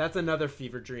 That's another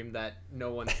fever dream that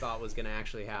no one thought was going to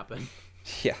actually happen.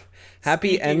 Yeah.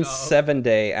 Happy N7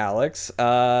 Day, Alex.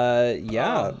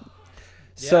 Yeah.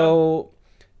 So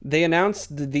they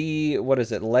announced the what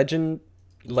is it? Legendary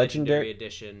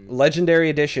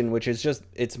Edition, which is just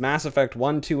it's Mass Effect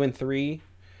 1, 2, and 3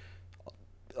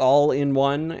 all in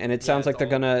one, and it sounds like they're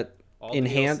gonna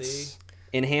enhance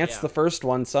the first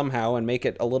one somehow and make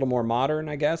it a little more modern,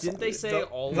 I guess. Didn't they say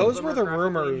those were the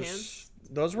rumors?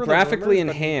 Those were graphically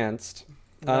enhanced.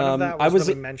 None of that was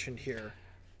really mentioned here.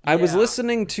 I was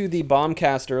listening to the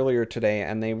Bombcast earlier today,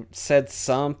 and they said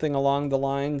something along the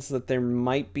lines that there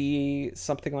might be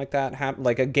something like that,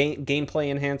 like a gameplay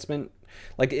enhancement.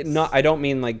 Like I don't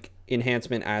mean like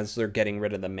enhancement as they're getting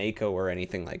rid of the Mako or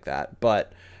anything like that,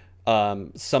 but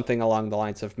something along the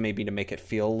lines of maybe to make it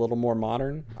feel a little more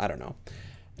modern. I don't know.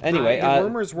 Anyway, the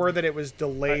rumors were that it was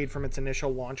delayed from its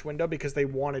initial launch window because they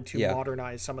wanted to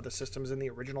modernize some of the systems in the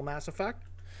original Mass Effect.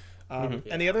 And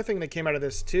the other thing that came out of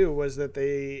this too was that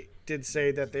they did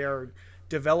say that they are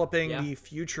developing the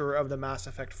future of the Mass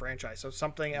Effect franchise. So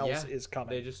something else is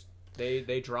coming.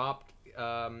 They dropped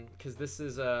because this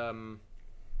is I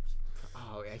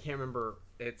can't remember.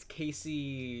 It's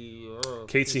Casey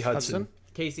Hudson.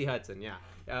 Casey Hudson, yeah.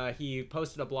 He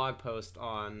posted a blog post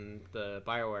on the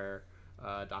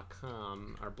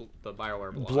BioWare.com or the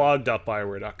BioWare blog.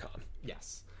 blog.bioware.com.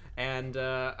 Yes, and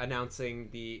announcing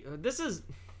this is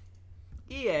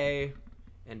EA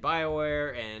and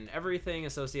BioWare and everything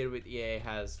associated with EA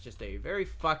has just a very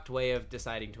fucked way of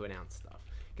deciding to announce stuff,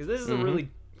 because this is a really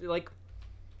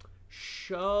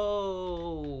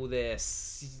show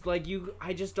this I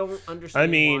just don't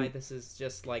understand why this is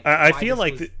just like I feel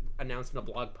like announced in a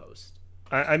blog post.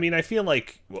 I mean, I feel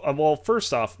like, well,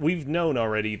 first off, we've known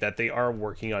already that they are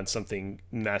working on something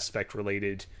Mass Effect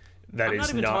related that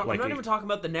is not like. I'm not even talking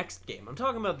about the next game. I'm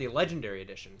talking about the Legendary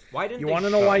Edition. Why didn't you want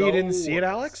to know why you didn't see it,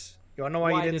 Alex? You want to know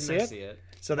why you didn't see it?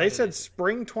 So they said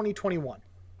spring 2021.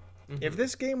 If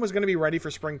this game was going to be ready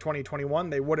for spring 2021,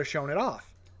 they would have shown it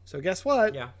off. So guess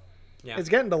what? Yeah. It's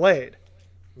getting delayed.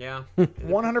 Yeah.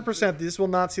 100%. This will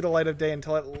not see the light of day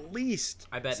until at least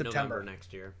I bet September November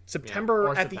next year.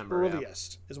 September at the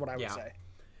earliest is what I would say.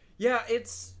 Yeah,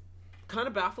 it's kind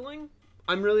of baffling.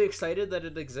 I'm really excited that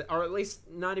it exists, or at least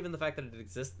not even the fact that it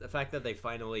exists, the fact that they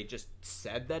finally just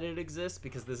said that it exists,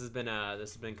 because this has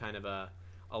been kind of a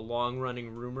long-running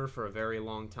rumor for a very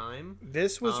long time.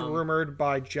 This was rumored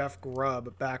by Jeff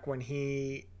Grubb back when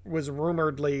he was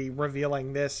rumoredly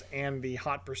revealing this and the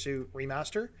Hot Pursuit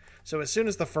remaster. So as soon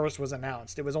as the first was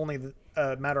announced, it was only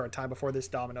a matter of time before this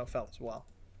domino fell as well.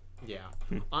 Yeah.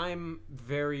 I'm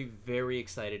very, very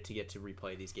excited to get to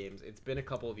replay these games. It's been a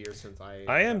couple of years since I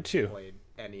am too. Played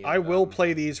any of I will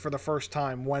play these for the first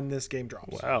time when this game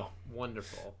drops. Wow.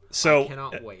 Wonderful. So I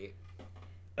cannot wait.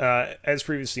 As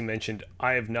previously mentioned,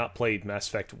 I have not played Mass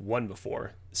Effect 1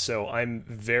 before, so I'm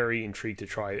very intrigued to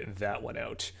try that one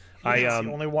out. That's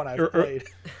the only one I've played.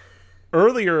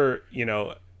 Earlier,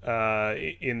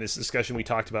 in this discussion, we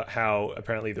talked about how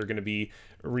apparently they're going to be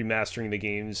remastering the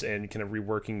games and kind of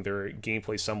reworking their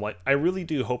gameplay somewhat. I really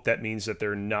do hope that means that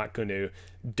they're not going to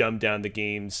dumb down the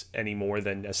games any more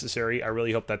than necessary. I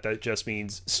really hope that that just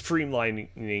means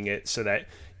streamlining it so that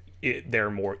they're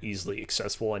more easily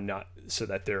accessible and not so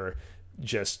that they're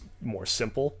just more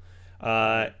simple.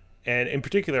 And in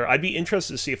particular, I'd be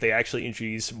interested to see if they actually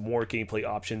introduce more gameplay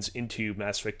options into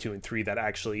Mass Effect 2 and 3 that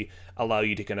actually allow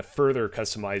you to kind of further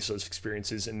customize those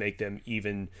experiences and make them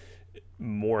even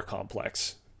more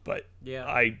complex. But yeah,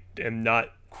 I am not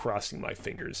crossing my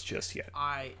fingers just yet.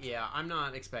 I'm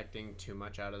not expecting too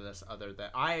much out of this other than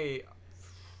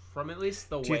from at least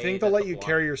the way. Do you think they'll let you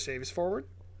carry your saves forward?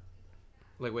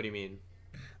 Like, what do you mean?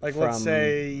 Like, let's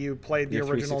say you played the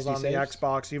originals on the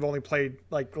Xbox. You've only played,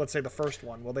 like, let's say the first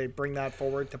one. Will they bring that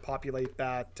forward to populate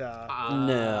that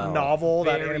novel,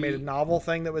 that animated novel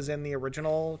thing that was in the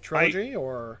original trilogy?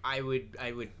 I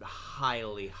would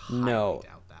highly doubt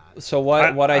that. So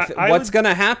what's going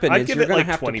to happen is you're going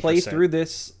to have 20%. To play through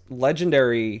this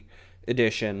Legendary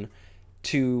Edition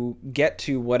to get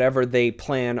to whatever they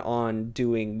plan on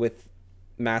doing with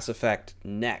Mass Effect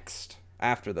next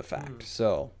after the fact.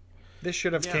 So this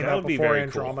should have came out before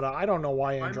Andromeda. Cool. I don't know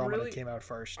why Andromeda came out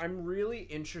first. I'm really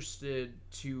interested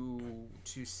to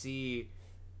see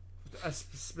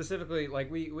specifically,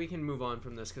 like, we can move on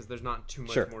from this because there's not too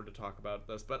much more to talk about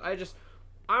this. But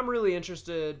I'm really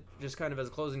interested, just kind of as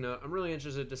a closing note, I'm really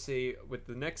interested to see with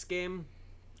the next game,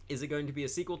 is it going to be a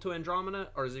sequel to Andromeda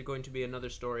or is it going to be another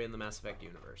story in the Mass Effect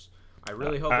universe? I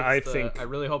really hope I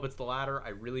really hope it's the latter. I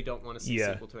really don't want to see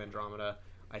a sequel to Andromeda.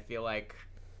 I feel like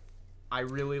I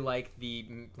really like the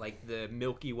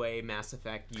Milky Way Mass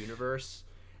Effect universe,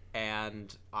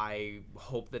 and I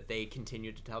hope that they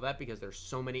continue to tell that because there's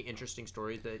so many interesting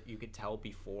stories that you could tell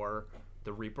before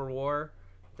the Reaper War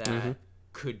that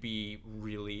could be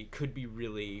really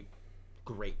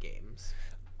great games.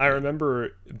 I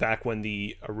remember back when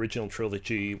the original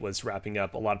trilogy was wrapping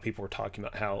up, a lot of people were talking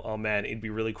about how, oh man, it'd be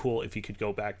really cool if you could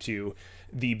go back to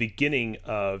the beginning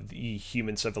of the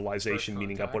human civilization,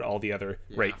 meeting up with all the other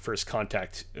first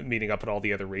contact, meeting up with all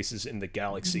the other races in the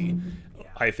galaxy.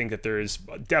 I think that there's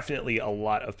definitely a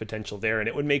lot of potential there, and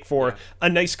it would make for a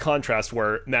nice contrast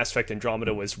where Mass Effect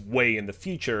Andromeda was way in the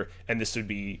future and this would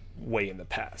be way in the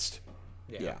past.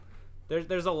 Yeah.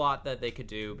 There's a lot that they could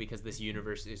do because this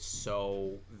universe is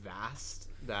so vast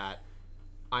that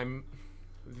I'm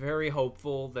very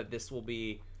hopeful that this will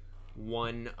be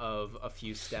one of a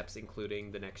few steps,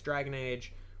 including the next Dragon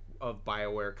Age, of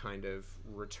BioWare kind of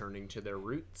returning to their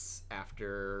roots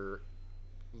after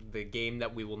the game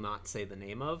that we will not say the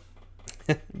name of.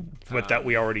 But that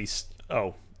we already...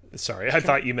 Oh, sorry. I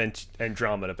thought you meant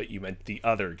Andromeda, but you meant the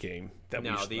other game.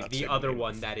 The other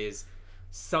one that is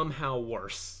somehow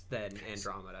worse than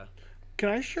Andromeda. Can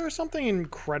I share something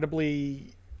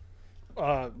incredibly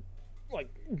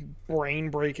brain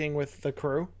breaking with the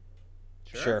crew?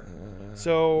 Sure.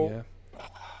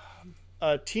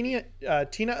 Tina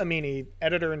Amini,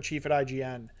 editor-in-chief at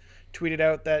IGN, tweeted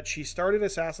out that she started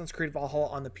Assassin's Creed Valhalla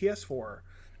on the PS4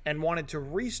 and wanted to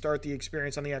restart the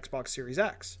experience on the Xbox Series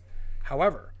X.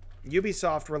 However,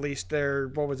 Ubisoft released their,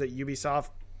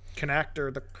 Ubisoft Connect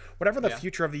or whatever the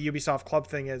future of the Ubisoft Club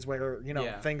thing is, where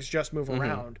things just move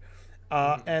around.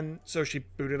 And so she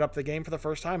booted up the game for the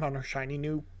first time on her shiny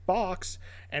new box,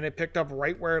 and it picked up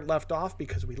right where it left off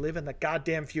because we live in the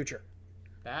goddamn future.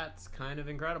 That's kind of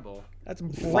incredible. That's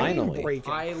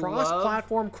brain-breaking.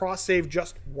 Cross-platform, cross-save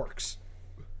just works.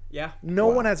 Yeah. No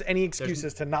one has any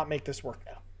excuses to not make this work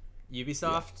now.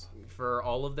 Ubisoft, for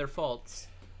all of their faults,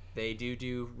 they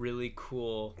do really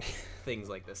cool things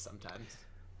like this sometimes.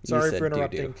 Sorry for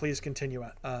interrupting. Please continue,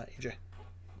 EJ.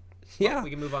 Yeah. Well, we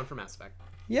can move on from Mass Effect.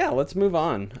 Yeah, let's move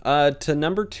on to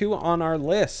number 2 on our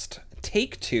list.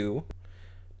 Take-Two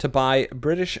to buy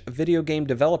British video game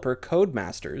developer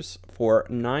Codemasters for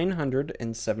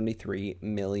 $973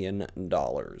 million.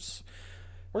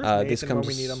 Where's Nathan when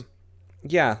we need him?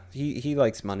 Yeah, he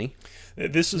likes money.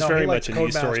 This is very much a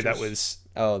news story that was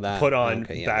put on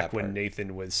back when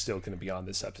Nathan was still going to be on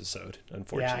this episode,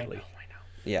 unfortunately. Yeah,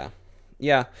 I know.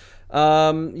 Yeah.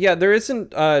 There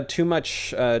isn't too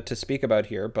much to speak about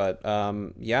here, but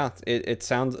it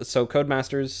sounds so.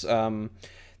 Codemasters,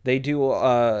 they do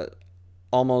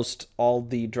almost all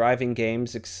the driving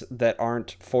games that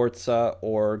aren't Forza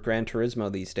or Gran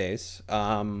Turismo these days.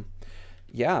 It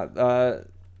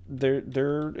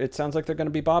sounds like they're going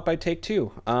to be bought by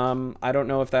Take-Two. I don't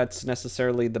know if that's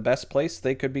necessarily the best place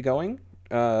they could be going.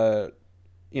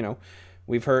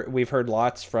 We've heard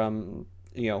lots from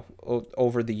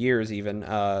over the years even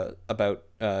about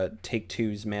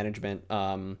Take-Two's management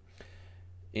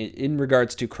in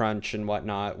regards to crunch and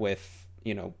whatnot with,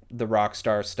 you know, the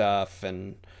Rockstar stuff,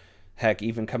 and heck,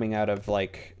 even coming out of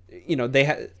like, you know,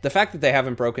 the fact that they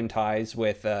haven't broken ties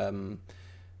with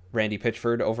Randy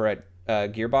Pitchford over at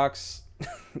Gearbox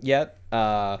yet.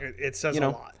 It says a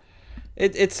lot.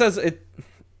 It says it,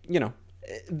 you know,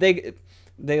 they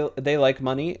like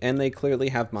money, and they clearly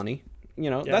have money. You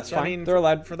know, that's fine. I mean, they're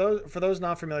allowed. For those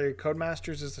not familiar,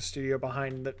 Codemasters is the studio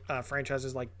behind the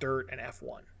franchises like Dirt and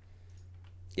F1.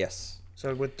 Yes.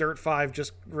 So with Dirt 5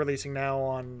 just releasing now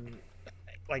on,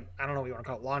 like, I don't know what you want to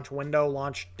call it, launch window,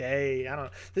 launch day. I don't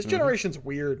know. This generation's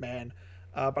weird, man.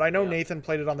 But I know Nathan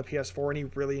played it on the PS4 and he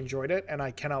really enjoyed it, and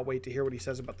I cannot wait to hear what he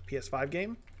says about the PS5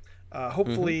 game.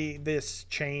 Hopefully this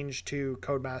change to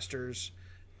Codemasters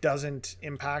doesn't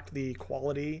impact the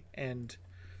quality and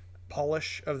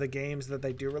polish of the games that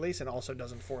they do release, and also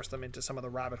doesn't force them into some of the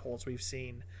rabbit holes we've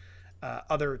seen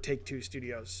other Take-Two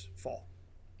studios fall.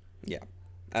 Yeah.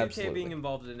 2K Absolutely. being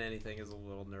involved in anything is a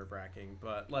little nerve-wracking,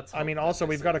 but let's. I mean, also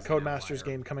we've got a Codemasters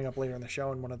game coming up later in the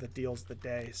show, and one of the deals of the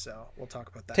day, so we'll talk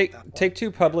about that.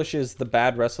 Take-Two publishes the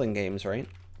bad wrestling games, right?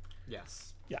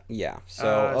 Yes. Yeah. Yeah.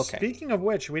 So okay. Speaking of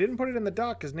which, we didn't put it in the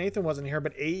doc because Nathan wasn't here,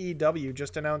 but AEW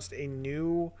just announced a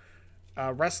new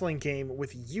wrestling game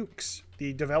with Yuke's,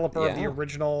 the developer of the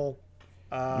original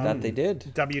that they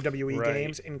did WWE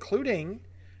games, including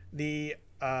the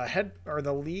head or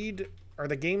the lead. Or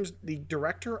the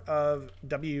director of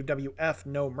WWF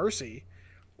No Mercy,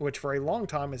 which for a long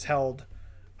time has held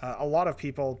a lot of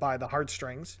people by the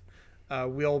heartstrings,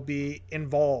 will be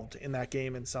involved in that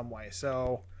game in some way.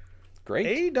 So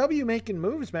great. AEW making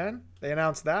moves, man. They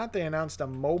announced that. They announced a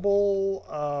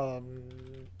mobile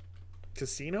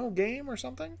casino game or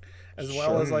something, as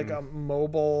well as like a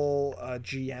mobile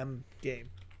GM game.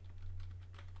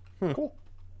 Cool.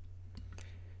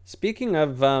 Speaking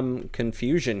of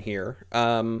confusion here,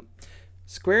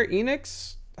 Square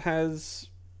Enix has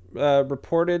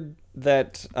reported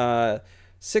that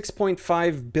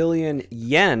 6.5 billion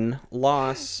yen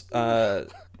loss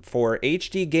for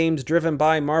HD games driven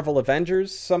by Marvel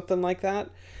Avengers, something like that.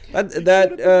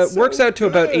 That works out to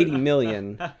about 80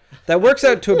 million. That works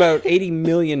out to about $80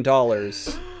 million.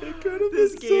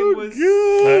 This game was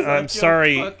I'm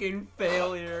sorry, fucking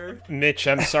failure. Mitch.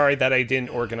 I'm sorry that I didn't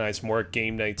organize more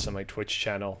game nights on my Twitch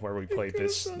channel where we played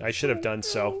this. I should have done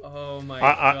so. Oh my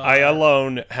god! I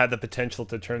alone had the potential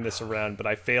to turn this around, but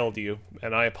I failed you,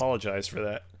 and I apologize for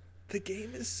that. The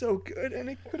game is so good, and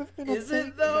it could have been. Is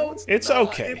it though? It's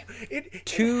okay. It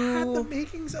had the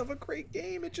makings of a great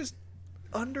game. It just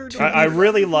I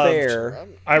really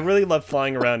loved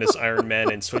flying around as Iron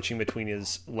Man and switching between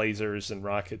his lasers and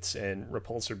rockets and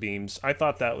repulsor beams. I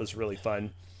thought that was really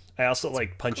fun. I also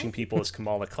like punching people as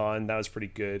Kamala Khan. That was pretty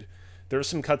good. There were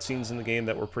some cutscenes in the game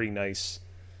that were pretty nice.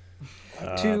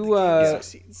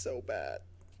 Succeed so bad.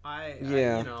 I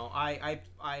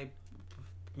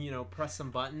pressed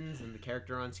some buttons and the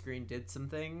character on screen did some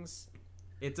things.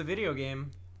 It's a video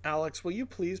game. Alex, will you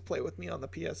please play with me on the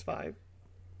PS5?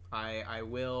 I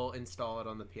will install it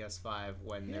on the PS5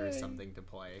 when there's something to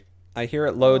play. I hear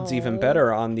it loads even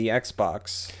better on the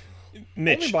Xbox.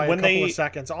 Mitch, only by a couple of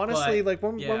seconds. Honestly,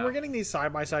 when we're getting these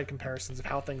side-by-side comparisons of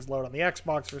how things load on the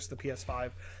Xbox versus the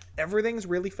PS5, everything's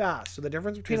really fast. So the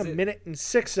difference between a minute and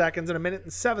 6 seconds and a minute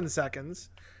and 7 seconds,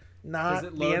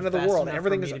 not the end of the world.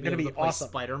 Everything is going to be awesome.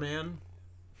 Spider-Man.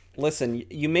 Listen,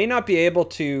 you may not be able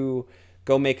to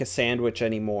go make a sandwich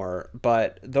anymore,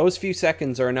 but those few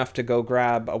seconds are enough to go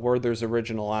grab a Werther's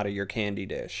Original out of your candy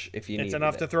dish if you need it. It's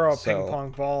enough to throw a ping pong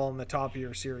ball on the top of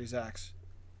your Series X.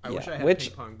 I wish I had a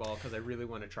ping pong ball because I really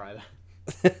want to try that.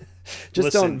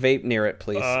 Just don't vape near it,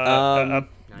 please.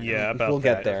 We'll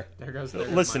get there.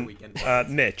 Listen,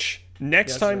 Mitch,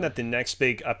 next time that the next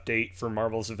big update for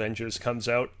Marvel's Avengers comes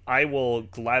out, I will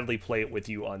gladly play it with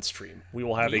you on stream. We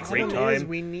will have a great time.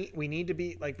 We need to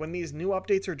be like, when these new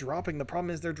updates are dropping, the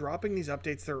problem is they're dropping these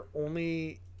updates. They're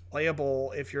only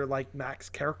playable if you're like max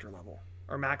character level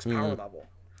or max power level.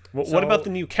 Well, what about the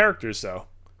new characters though?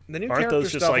 The new character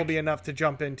stuff will be enough to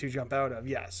jump out of,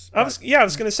 yes. I was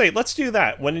going to say, let's do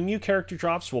that. When a new character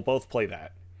drops, we'll both play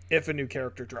that. If a new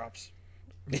character drops.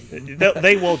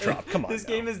 They will drop. Come on. This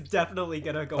game is definitely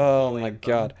going to go. Oh my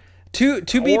god. To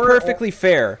be perfectly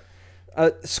fair,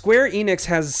 Square Enix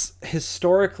has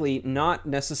historically not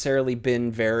necessarily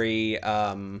been very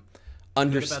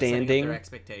understanding their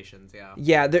expectations.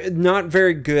 They're not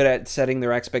very good at setting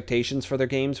their expectations for their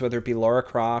games, whether it be Lara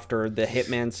Croft or the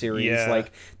Hitman series.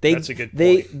 That's a good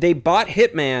point. They bought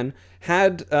Hitman,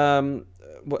 had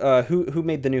who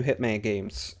made the new Hitman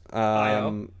games?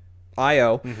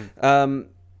 IO.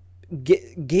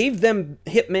 Gave them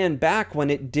Hitman back when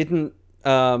it didn't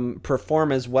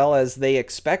perform as well as they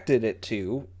expected it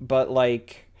to, but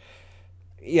like,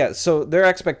 yeah, so their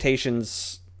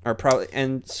expectations are probably,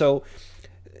 and so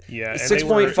yeah,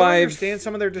 6.5. I understand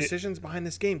some of their decisions behind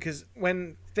this game, because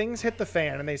when things hit the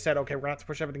fan and they said, okay, we're gonna have to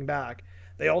push everything back,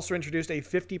 they also introduced a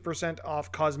 50%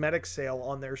 off cosmetics sale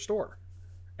on their store,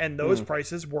 and those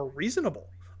prices were reasonable.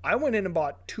 I went in and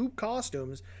bought 2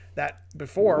 costumes that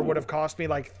before would have cost me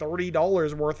like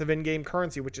 $30 worth of in-game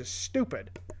currency, which is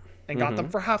stupid, and got them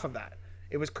for half of that.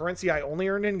 It was currency I only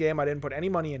earned in-game. I didn't put any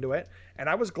money into it, and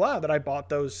I was glad that I bought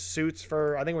those suits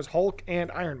for, I think it was Hulk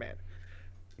and Iron Man.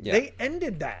 Yeah. They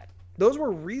ended that. Those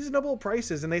were reasonable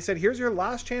prices, and they said, here's your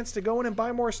last chance to go in and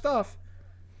buy more stuff.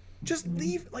 Just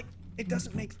leave. Like, it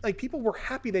doesn't make, like, people were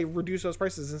happy they reduced those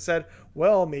prices and said,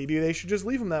 well, maybe they should just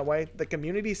leave them that way. The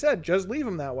community said, just leave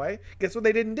them that way. Guess what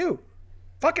they didn't do?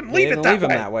 Fucking leave it that way. Leave them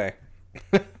that way.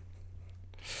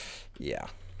 Yeah.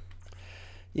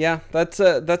 Yeah, that's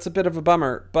a bit of a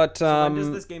bummer. But so when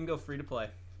does this game go free to play?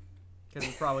 Because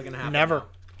it's probably gonna happen. Never. Now.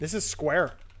 This is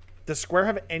Square. Does Square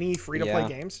have any free to play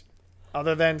games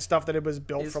other than stuff that it was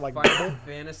built for, like Final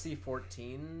Fantasy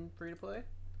 14 free to play?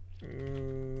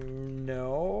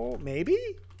 No, maybe.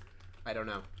 I don't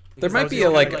know. There might be a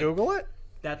like Google it.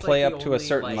 That's play like up to a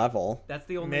certain level. That's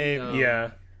the only. Maybe.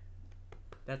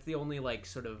 That's the only like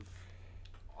sort of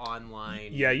online.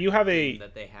 Yeah, you have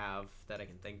that they have that I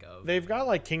can think of. They've got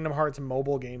like Kingdom Hearts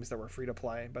mobile games that were free to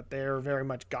play, but they're very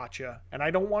much gotcha. And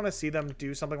I don't want to see them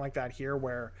do something like that here,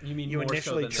 where you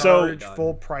initially charge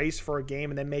full price for a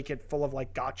game and then make it full of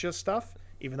like gotcha stuff,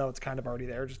 even though it's kind of already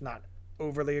there, just not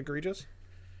overly egregious.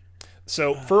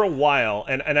 So for a while,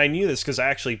 and I knew this because I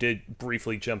actually did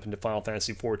briefly jump into Final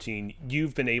Fantasy 14,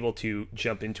 you've been able to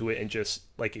jump into it and just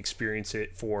like experience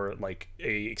it for like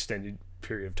a extended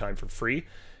period of time for free.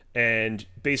 And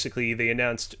basically they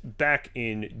announced back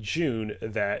in June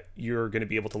that you're going to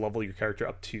be able to level your character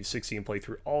up to 60 and play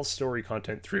through all story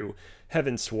content through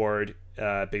Heavensward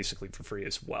basically for free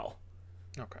as well.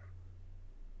 Okay.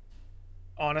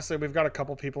 Honestly, we've got a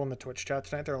couple people in the Twitch chat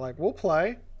tonight. They're like, we'll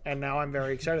play. And now I'm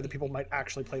very excited that people might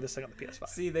actually play this thing on the PS5.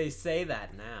 See, they say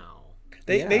that now.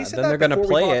 They said then that they're going to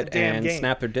play it and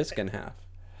snap their disc in half.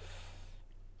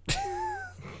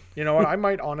 You know what? I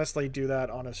might honestly do that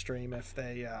on a stream if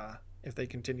they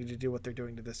continue to do what they're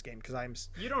doing to this game, because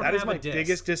that is my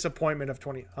biggest disappointment of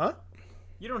 20. Huh?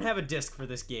 You don't have a disc for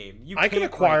this game. I can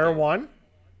acquire one.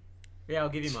 Yeah, I'll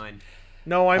give you mine.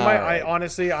 No, I might. Right. I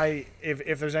honestly,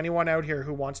 if there's anyone out here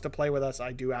who wants to play with us,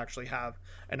 I do actually have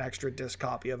an extra disc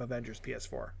copy of Avengers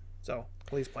PS4. So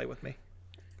please play with me.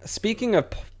 Speaking of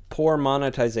poor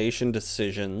monetization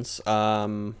decisions,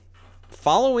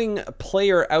 following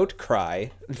player outcry,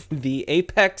 the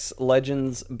Apex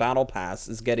Legends Battle Pass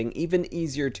is getting even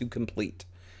easier to complete.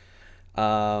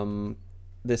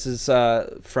 This is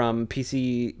from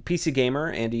PC Gamer,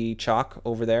 Andy Chalk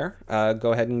over there.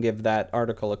 Go ahead and give that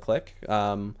article a click.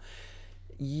 So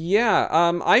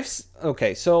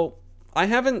I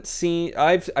haven't seen.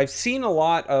 I've seen a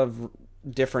lot of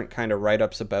different kind of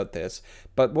write-ups about this,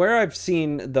 but where I've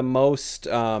seen the most,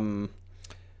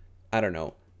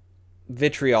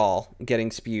 vitriol getting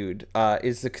spewed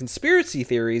is the conspiracy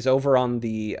theories over on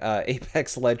the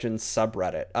Apex Legends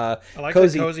subreddit. I like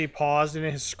that Cozy paused in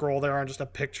his scroll there on just a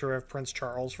picture of Prince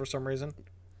Charles for some reason.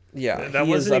 Yeah, that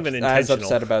wasn't even intentional. As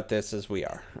upset about this as we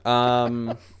are.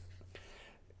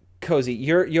 Cozy,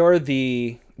 you're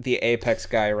the Apex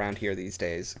guy around here these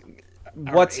days.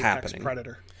 What's happening?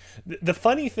 Predator. The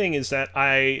funny thing is that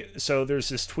there's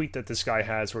this tweet that this guy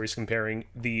has where he's comparing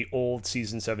the old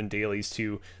Season 7 dailies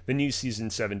to the new Season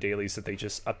 7 dailies that they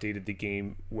just updated the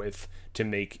game with to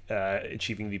make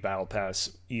achieving the Battle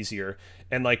Pass easier.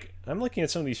 And like, I'm looking at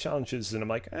some of these challenges and I'm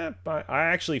like, I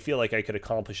actually feel like I could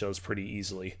accomplish those pretty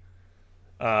easily.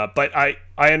 But I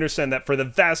understand that for the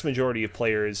vast majority of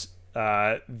players,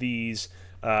 these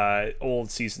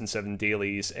old Season 7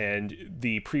 dailies and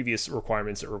the previous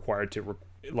requirements that were required to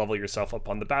level yourself up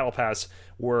on the Battle Pass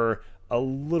were a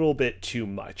little bit too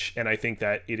much. And I think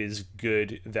that it is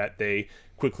good that they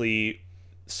quickly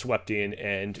swept in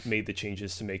and made the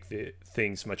changes to make the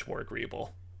things much more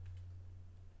agreeable.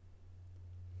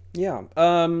 Yeah.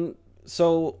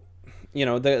 So,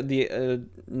 the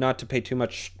not to pay too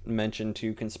much mention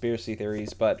to conspiracy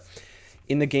theories, but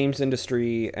in the games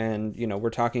industry, and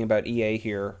we're talking about EA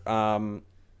here,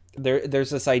 there's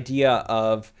this idea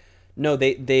of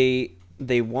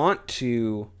they want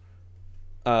to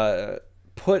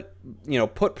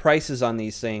put prices on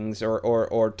these things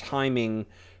or timing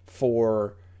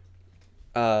for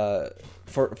the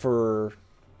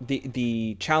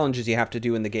challenges you have to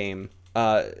do in the game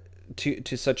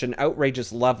to such an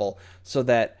outrageous level, so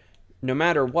that no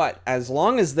matter what, as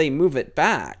long as they move it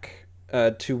back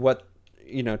to what,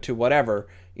 to whatever,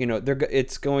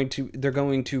 they're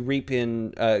going to reap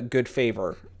in good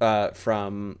favor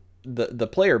from the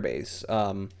player base.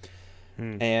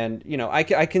 And I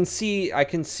can see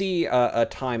a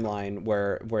timeline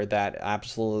where that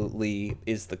absolutely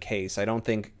is the case. I don't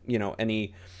think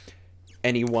any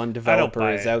one developer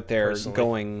is out there personally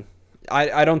going.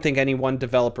 I don't think any one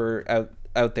developer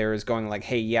out there is going like,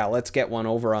 hey, yeah, let's get one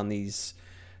over on these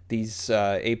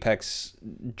Apex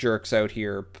jerks out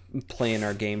here playing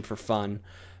our game for fun.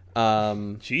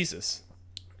 Jesus.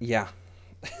 Yeah.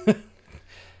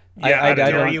 Yeah, how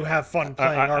dare you have fun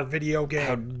playing our video game?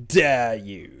 How dare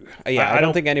you? Yeah, I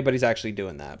don't think anybody's actually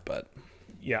doing that, but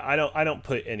yeah, I don't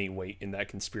put any weight in that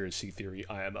conspiracy theory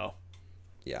IMO.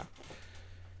 Yeah.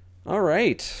 All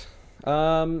right.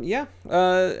 And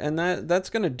that's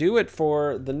gonna do it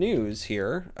for the news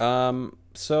here.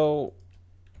 So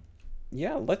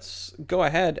yeah, let's go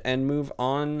ahead and move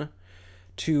on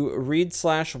to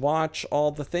read/watch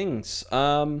all the things.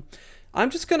 I'm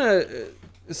just gonna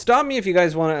stop me if you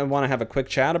guys want to have a quick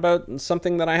chat about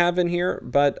something that I have in here,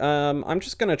 but I'm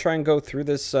just gonna try and go through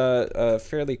this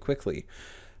fairly quickly.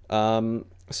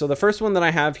 So the first one that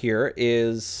I have here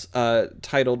is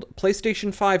titled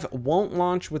 "PlayStation 5 won't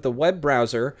launch with a web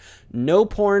browser. No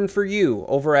porn for you."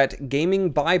 Over at Gaming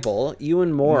Bible,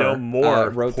 Ewan Moore no more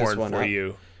wrote porn this one for up.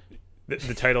 you.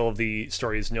 The title of the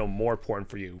story is "No More Porn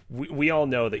for You." We all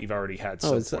know that you've already had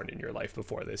some porn in your life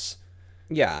before this.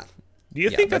 Yeah. Do you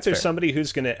think that there's somebody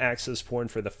who's going to access porn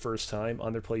for the first time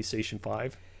on their PlayStation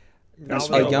 5?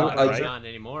 Not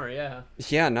anymore, yeah.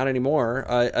 Yeah, not anymore.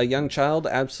 A young child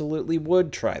absolutely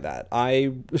would try that.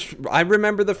 I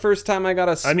remember the first time I got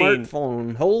a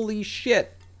smartphone. Holy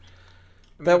shit.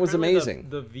 That was amazing.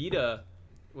 The Vita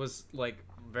was like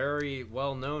very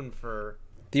well known for...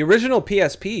 The original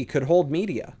PSP could hold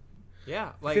media.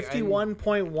 Yeah, like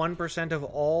 51.1% of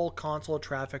all console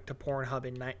traffic to Pornhub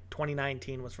in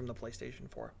 2019 was from the PlayStation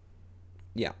 4.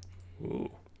 Yeah.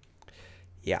 Ooh.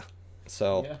 Yeah.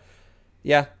 So,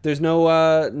 yeah, there's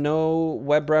no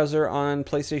web browser on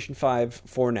PlayStation 5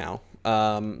 for now.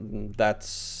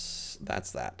 That's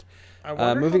that. I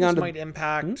wonder moving how this might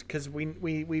impact, because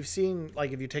we've seen,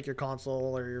 like, if you take your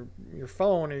console or your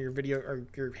phone or your video or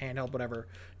your handheld, whatever,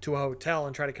 to a hotel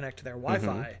and try to connect to their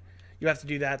Wi-Fi, you have to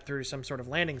do that through some sort of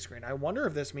landing screen. I wonder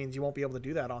if this means you won't be able to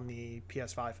do that on the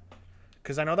PS5.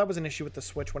 Because I know that was an issue with the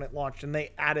Switch when it launched, and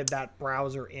they added that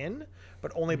browser in,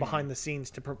 but only behind the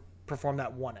scenes to perform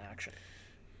that one action.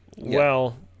 Yeah.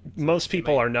 Well, most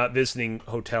people are not visiting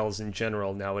hotels in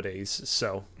general nowadays,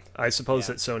 so I suppose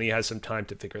that Sony has some time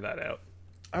to figure that out.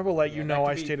 I will let you know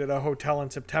I stayed at a hotel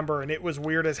in September, and it was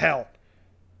weird as hell.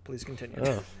 Please continue.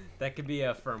 Oh. That could be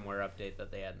a firmware update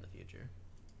that they add in the future.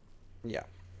 Yeah,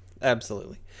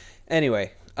 absolutely.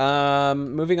 Anyway,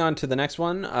 moving on to the next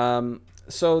one.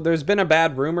 So there's been a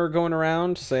bad rumor going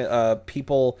around,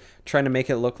 people trying to make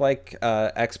it look like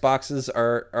Xboxes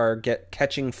are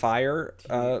catching fire.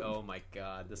 Oh my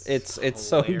god, this is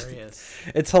hilarious.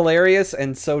 It's hilarious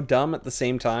and so dumb at the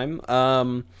same time.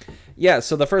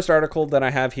 So the first article that I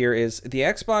have here is the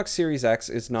Xbox Series X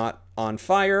is not on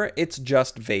fire, it's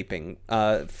just vaping,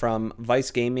 from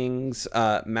Vice Gaming's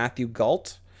Matthew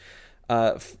Galt.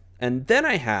 And then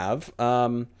I have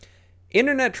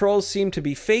internet trolls seem to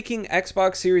be faking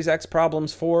Xbox Series X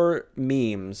problems for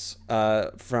memes,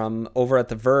 from over at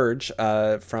The Verge,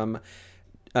 from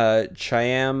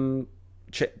Chaim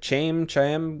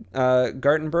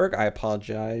Gartenberg. I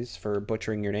apologize for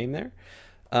butchering your name there.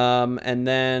 And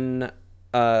then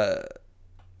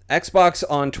Xbox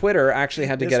on Twitter actually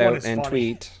had to get out and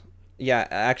tweet. Yeah,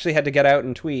 actually had to get out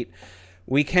and tweet.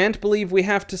 "We can't believe we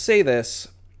have to say this,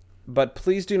 but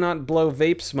please do not blow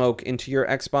vape smoke into your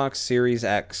Xbox Series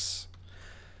X."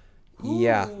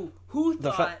 Who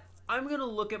thought, I'm going to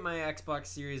look at my Xbox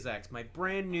Series X, my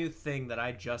brand new thing that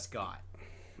I just got.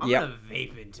 I'm going to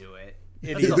vape into it.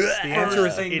 Idiots. The answer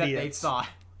is idiots. That they thought.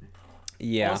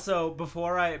 Yeah. Also,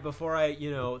 before I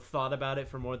thought about it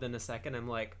for more than a second, I'm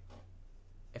like,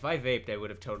 if I vaped, I would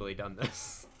have totally done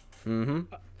this. Mm-hmm.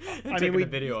 Taken a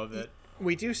video of it.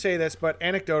 We do say this, but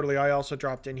anecdotally, I also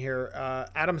dropped in here.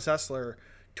 Adam Sessler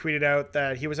tweeted out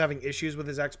that he was having issues with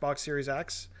his Xbox Series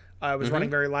X. It was running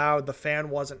very loud. The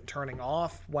fan wasn't turning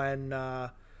off when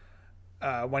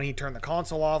he turned the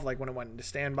console off, like when it went into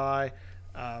standby,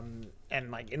 and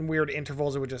like in weird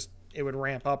intervals, it would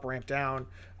ramp up, ramp down.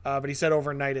 But he said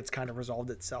overnight it's kind of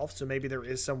resolved itself. So maybe there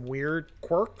is some weird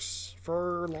quirks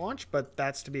for launch, but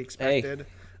that's to be expected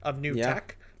of new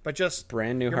tech. But just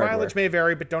brand new hardware. Mileage may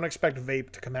vary, but don't expect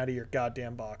vape to come out of your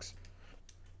goddamn box.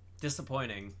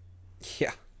 Disappointing.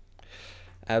 Yeah.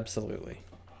 Absolutely.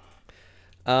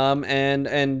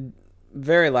 And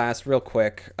very last, real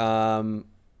quick.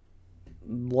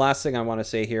 Last thing I want to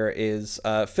say here is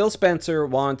Phil Spencer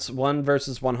wants 1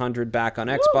 versus 100 back on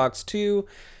Xbox 2,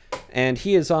 and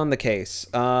he is on the case.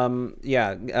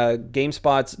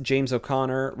 GameSpot's James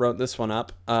O'Connor wrote this one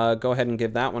up. Go ahead and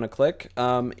give that one a click.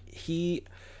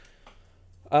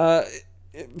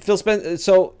 Phil Spencer.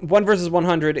 So 1 versus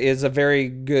 100 is a very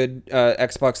good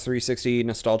Xbox 360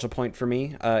 nostalgia point for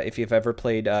me. If you've ever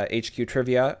played HQ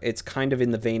Trivia, it's kind of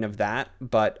in the vein of that,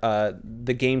 but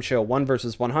the game show 1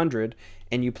 versus 100,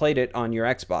 and you played it on your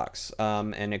Xbox,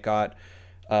 and it got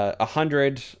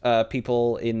 100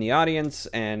 people in the audience,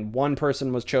 and one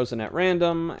person was chosen at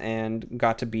random and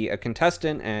got to be a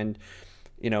contestant. And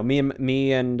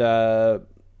me and a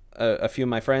few of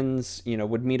my friends,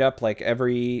 would meet up like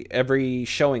every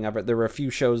showing of it. There were a few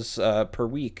shows per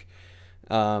week.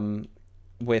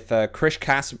 With Chris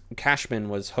Cashman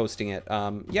was hosting it.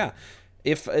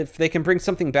 If they can bring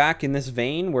something back in this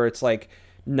vein where it's like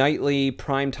nightly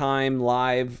primetime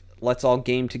live, let's all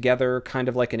game together, kind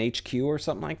of like an HQ or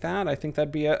something like that, I think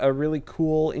that'd be a really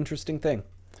cool, interesting thing.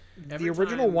 The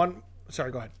original one.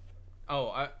 Sorry, go ahead.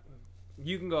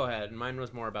 You can go ahead. Mine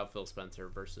was more about Phil Spencer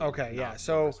versus. Okay, yeah.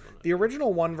 So the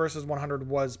original 1 versus 100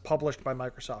 was published by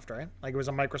Microsoft, right? Like it was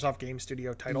a Microsoft Game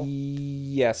Studio title.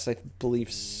 Yes, I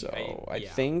believe so. I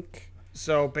think.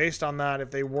 So based on that,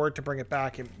 if they were to bring it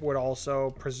back, it would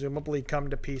also presumably come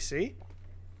to PC.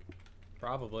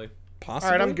 Probably. Possibly.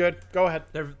 All right, I'm good. Go ahead.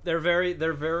 They're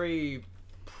very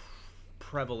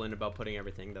prevalent about putting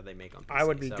everything that they make on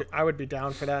PC. I would be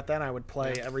down for that. Then I would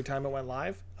play every time it went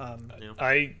live. Yeah.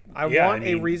 I want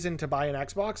a reason to buy an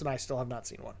Xbox, and I still have not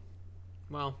seen one.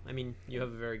 Well, I mean, you have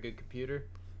a very good computer.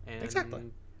 And exactly.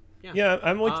 Yeah,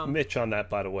 I'm with Mitch on that,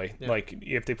 by the way. Yeah. Like,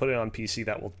 if they put it on PC,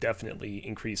 that will definitely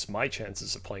increase my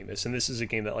chances of playing this. And this is a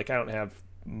game that, like, I don't have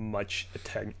much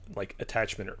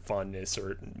attachment or fondness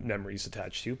or memories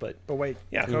attached to. But wait,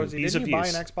 yeah, Cozy, didn't you buy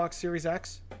an Xbox Series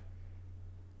X?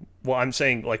 Well, I'm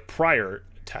saying like prior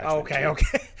attachment. Okay.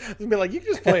 I'd be like, you can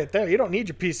just play it there. You don't need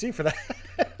your PC for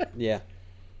that. Yeah.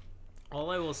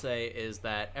 All I will say is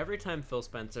that every time Phil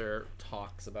Spencer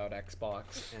talks about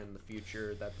Xbox and the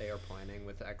future that they are planning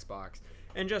with Xbox,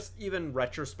 and just even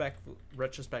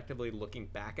retrospectively looking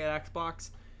back at Xbox,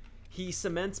 he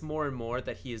cements more and more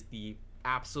that he is the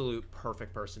absolute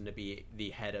perfect person to be the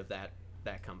head of that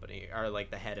company, or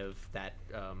like the head of that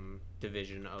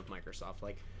division of Microsoft.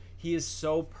 Like, he is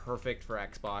so perfect for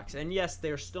Xbox. And yes,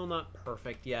 they're still not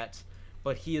perfect yet,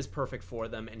 but he is perfect for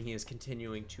them, and he is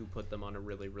continuing to put them on a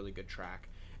really, really good track.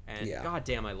 And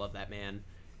goddamn, I love that man.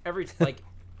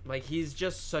 Like he's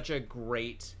just such a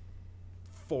great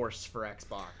force for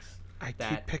Xbox. I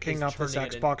keep picking up this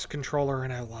Xbox controller,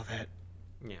 and I love it.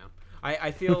 Yeah. I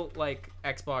feel like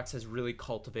Xbox has really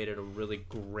cultivated a really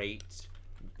great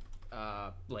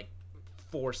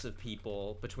force of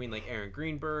people between like Aaron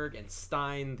Greenberg and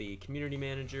Stein, the community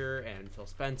manager, and Phil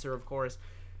Spencer, of course.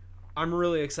 I'm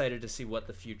really excited to see what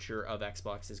the future of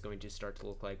Xbox is going to start to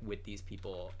look like with these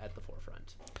people at the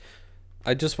forefront.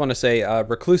 I just want to say,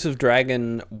 Reclusive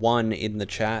Dragon 1 in the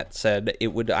chat said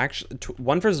it would actually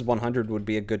 1 versus 100 would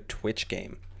be a good Twitch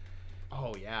game.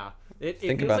 Oh yeah, it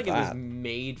feels like it was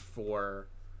made for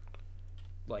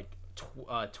like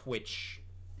Twitch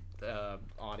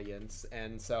audience,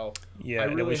 and so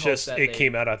and it was just it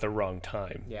came out at the wrong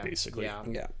time, basically.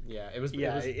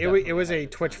 It was a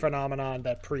Twitch phenomenon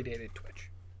that predated Twitch.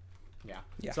 Yeah.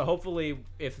 So hopefully,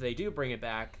 if they do bring it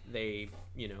back, they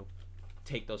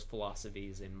take those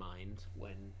philosophies in mind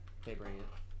when they bring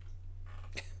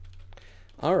it.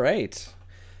 All right.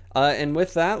 And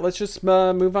with that, let's just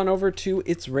move on over to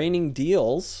It's Raining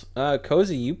Deals.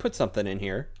 Cozy, you put something in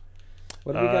here.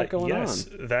 What do we got going on? Yes,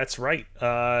 that's right.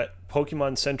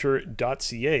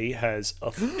 PokemonCenter.ca has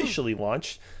officially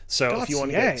launched. So if you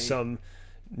want to get some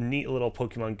neat little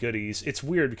Pokemon goodies, it's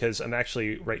weird because I'm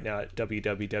actually right now at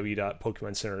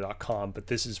www.pokemoncenter.com, but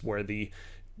this is where the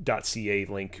 .ca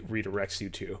link redirects you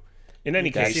to. In any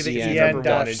case, if you've ever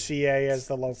wanted .ca as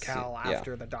the locale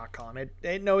after the .com.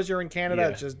 It knows you're in Canada.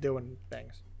 It's just doing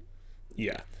things.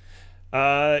 Yeah.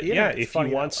 If you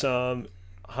want some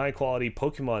high quality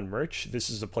Pokemon merch, this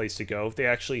is the place to go. They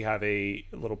actually have a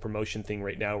little promotion thing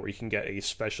right now where you can get a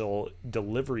special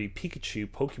delivery Pikachu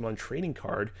Pokemon trading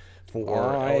card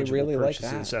for eligible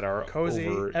purchases that are Cozy,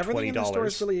 over $20. Everything in the store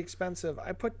is really expensive.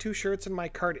 I put 2 shirts in my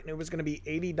cart and it was going to be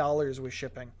 $80 with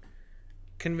shipping.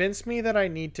 Convince me that I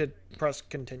need to press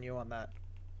continue on that.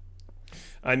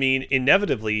 I mean,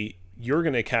 inevitably, you're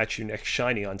going to catch your next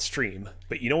shiny on stream,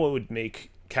 but you know what would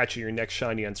make catching your next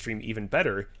shiny on stream even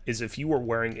better is if you were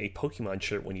wearing a Pokemon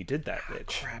shirt when you did that,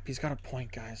 Mitch. Crap, he's got a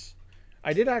point, guys.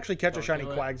 I did actually catch a shiny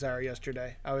Quagsire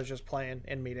yesterday. I was just playing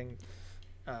in meeting,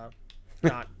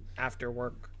 not after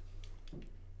work.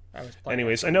 I was playing.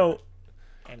 Anyways, I know.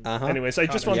 Anyways, I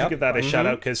just wanted to give that a shout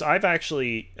out because I've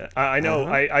actually, I know,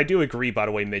 I do agree, by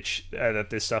the way, Mitch, that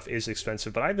this stuff is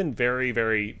expensive, but I've been very,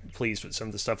 very pleased with some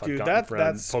of the stuff I've gotten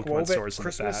from Pokemon stores in the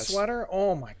Christmas past. sweater,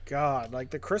 oh my god! Like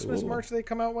the Christmas merch they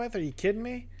come out with. Are you kidding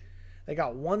me? They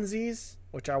got onesies,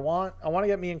 which I want. I want to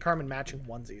get me and Carmen matching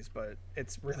onesies, but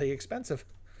it's really expensive.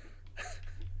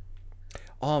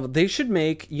 They should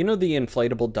make, the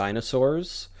inflatable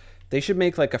dinosaurs. They should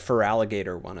make like a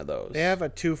Feraligatr one of those. They have a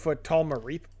 2-foot tall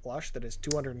Mareep plush that is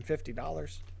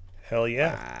 $250. Hell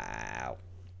yeah!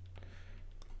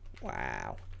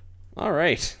 Wow. All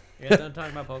right. You guys done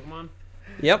talking about Pokemon?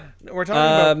 Yep. We're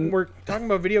talking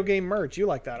about video game merch. You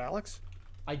like that, Alex?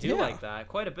 I do like that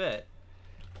quite a bit.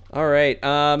 All right.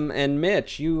 And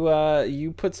Mitch,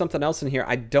 you put something else in here.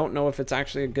 I don't know if it's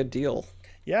actually a good deal.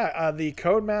 Yeah, the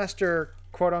Codemaster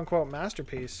quote unquote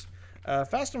masterpiece.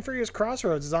 Fast and Furious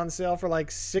Crossroads is on sale for like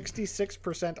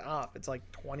 66% off. It's like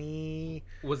 $20.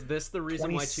 Was this the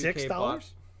reason why 2K bought?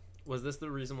 Was this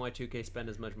the reason why 2K spent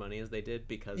as much money as they did?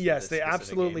 Because yes, they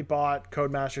absolutely bought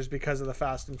Codemasters because of the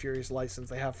Fast and Furious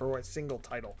license they have for a single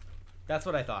title. That's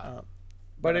what I thought.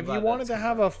 But if you wanted to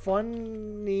have a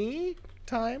funny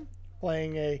time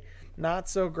playing a not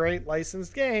so great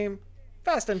licensed game,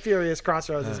 Fast and Furious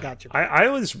Crossroads has got you. I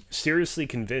was seriously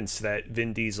convinced that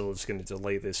Vin Diesel is going to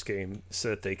delay this game so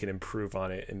that they can improve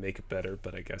on it and make it better,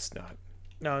 but I guess not.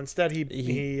 No, instead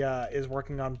he is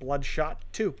working on Bloodshot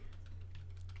 2.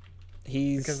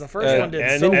 Because the first one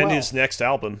did so well. And his next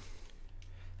album.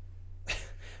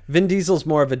 Vin Diesel's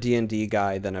more of a D&D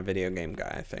guy than a video game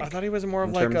guy, I think. I thought he was more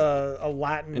of like a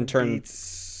Latin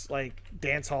beats like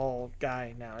dance hall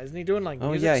guy now. Isn't he doing like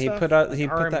music stuff? He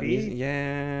put that music.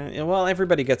 Yeah. Well,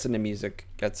 everybody gets into music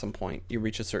at some point. You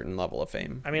reach a certain level of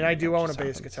fame. I mean, I do own a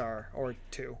bass guitar or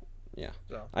two. Yeah.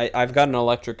 So. I've got an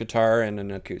electric guitar and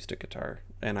an acoustic guitar,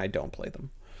 and I don't play them.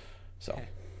 So.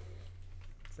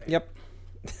 Yep.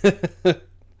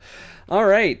 All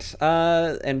right.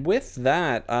 And with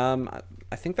that,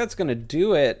 I think that's going to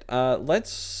do it.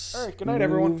 Let's. All right. Good night,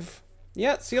 everyone.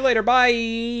 Yeah. See you later.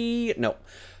 Bye. No.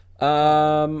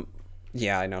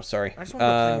 Yeah, I know. Sorry. I just want to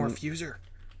play more Fuser.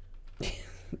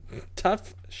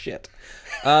 Tough shit.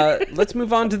 Let's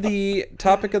move on to the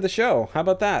topic of the show. How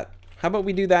about that? How about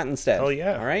we do that instead? Oh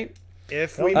yeah. All right.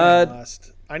 If we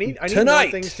must. I need more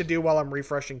things to do while I'm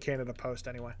refreshing Canada Post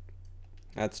anyway.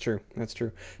 That's true.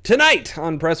 Tonight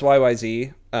on Press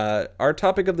YYZ, our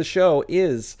topic of the show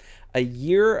is a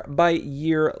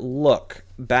year-by-year look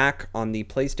back on the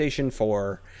PlayStation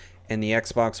 4 and the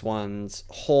Xbox One's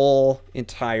whole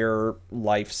entire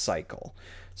life cycle.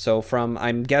 So from,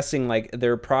 I'm guessing, like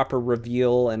their proper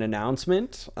reveal and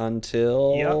announcement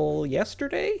until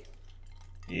yesterday?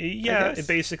 Yeah,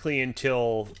 basically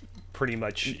until pretty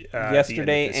much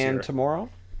yesterday and tomorrow?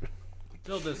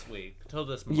 Till this week. Till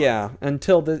this month. Yeah,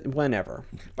 until whenever.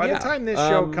 By the time this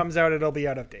show comes out, it'll be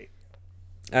out of date.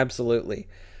 Absolutely.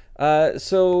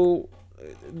 So,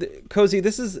 Cozy,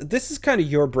 this is kind of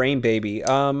your brain baby.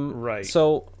 Right.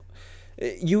 So,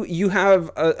 you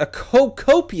have a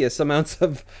copious amounts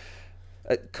of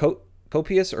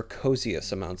copious or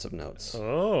cozious amounts of notes.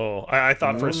 Oh, I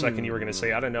thought for a second you were going to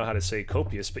say I don't know how to say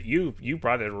copious, but you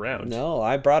brought it around. No,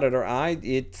 I brought it around.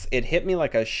 It hit me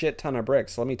like a shit ton of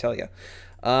bricks. Let me tell you.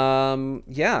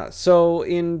 Yeah. So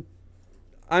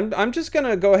I'm just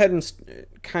gonna go ahead and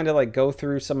kind of like go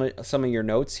through some of your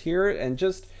notes here, and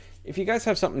just if you guys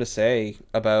have something to say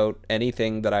about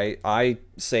anything that I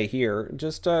say here,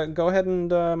 just go ahead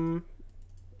and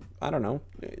I don't know,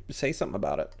 say something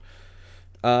about it.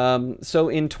 So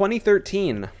in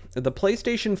 2013, the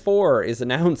PlayStation 4 is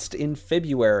announced in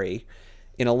February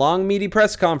in a long, meaty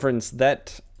press conference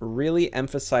that really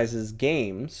emphasizes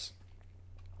games.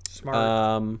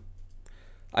 Smart.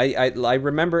 I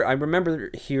remember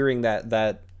hearing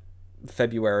that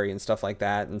February and stuff like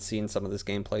that, and seeing some of this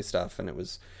gameplay stuff, and it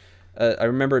was I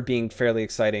remember it being fairly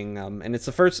exciting. And it's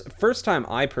the first time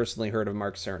I personally heard of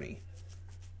Mark Cerny.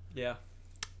 Yeah.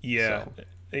 So.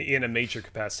 In a major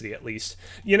capacity, at least.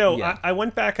 You know, yeah. I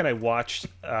went back and I watched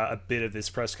a bit of this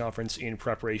press conference in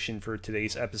preparation for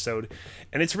today's episode,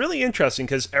 and it's really interesting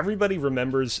because everybody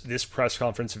remembers this press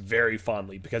conference very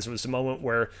fondly because it was the moment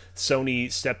where Sony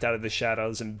stepped out of the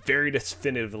shadows and very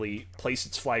definitively placed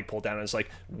its flagpole down and was like,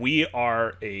 we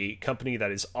are a company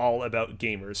that is all about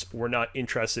gamers. We're not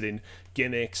interested in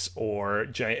gimmicks or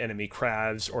giant enemy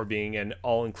crabs or being an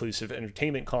all-inclusive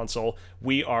entertainment console.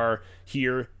 We are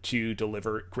here to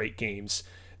deliver great games.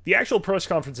 The actual press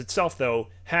conference itself, though,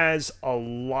 has a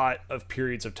lot of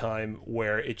periods of time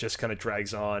where it just kind of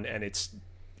drags on, and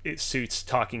it suits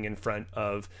talking in front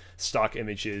of stock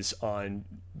images on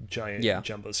giant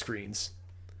jumbo screens.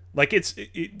 Like,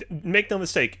 make no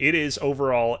mistake, it is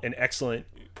overall an excellent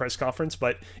press conference,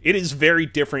 but it is very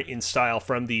different in style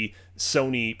from the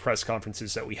Sony press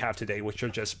conferences that we have today, which are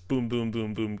just boom, boom,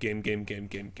 boom, boom, game, game, game,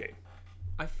 game, game.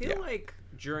 I feel like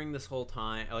during this whole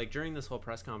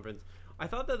press conference, I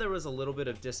thought that there was a little bit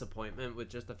of disappointment with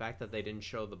just the fact that they didn't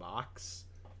show the box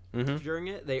during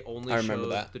it. They only showed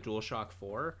the DualShock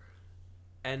 4.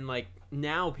 And, like,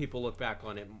 now people look back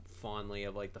on it fondly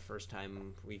of, like, the first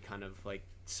time we kind of, like,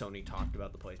 Sony talked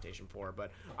about the PlayStation 4.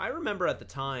 But I remember at the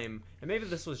time, and maybe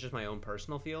this was just my own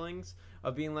personal feelings,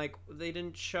 of being like, they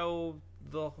didn't show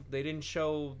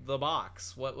the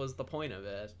box. What was the point of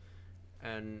it?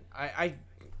 And I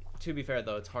to be fair,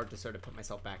 though, it's hard to sort of put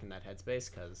myself back in that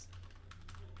headspace because,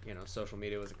 you know, social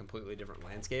media was a completely different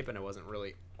landscape, and I wasn't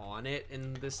really on it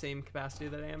in the same capacity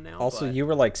that I am now. Also, you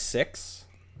were like 6?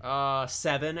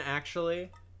 7, actually.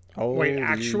 Oh, wait,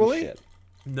 actually? Shit.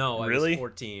 No, I was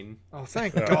 14. Oh,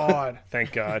 thank God.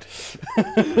 Thank God. See,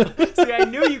 I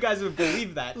knew you guys would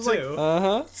believe that,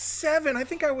 too. 7? I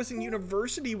think I was in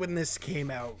university when this came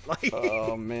out. Like,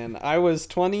 oh, man. I was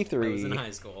 23. I was in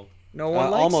high school. No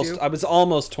one likes you. I was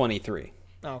almost 23.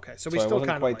 Oh, okay, so we still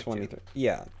kind of quite 23.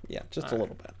 Yeah, just a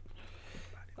little bit.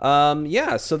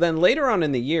 So then later on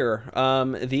in the year,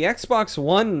 the Xbox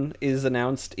One is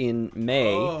announced in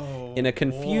May in a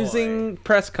confusing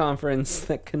press conference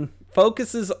that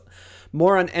focuses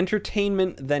more on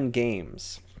entertainment than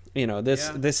games. You know,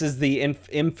 this is the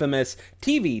infamous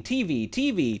TV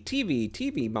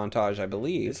montage, I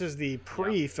believe. This is the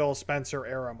pre-Phil Spencer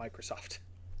era Microsoft.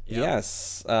 Yep.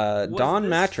 Yes, Don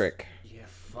Matrick.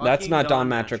 That's not Don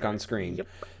Matrick on screen. Yep.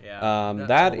 Yeah,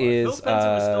 that is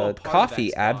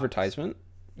coffee advertisement.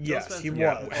 Yes, he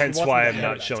was. Hence why I'm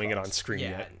not showing it on screen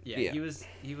yet. Yeah,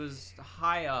 he was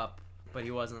high up, but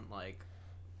he wasn't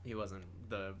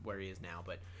where he is now.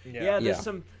 But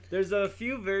there's a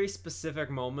few very specific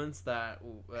moments that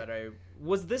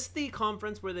was this the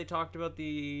conference where they talked about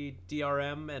the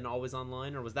DRM and Always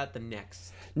Online, or was that the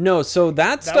next? No, so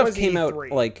that stuff came out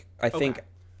like I think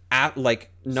at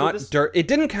like it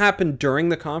didn't happen during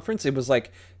the conference. It was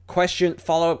like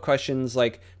follow-up questions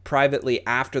like privately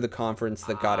after the conference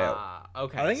that got out.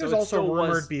 Okay. I think it was also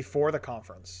rumored before the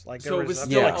conference. Like there was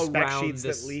still like spec sheets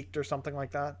that leaked or something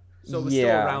like that. So it was still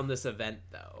around this event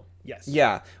though. Yes.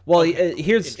 Yeah. Well,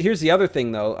 here's the other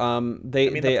thing though. I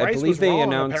believe they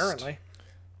announced. Apparently.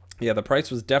 Yeah, the price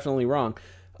was definitely wrong.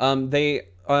 They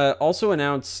also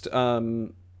announced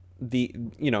the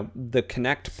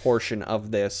Kinect portion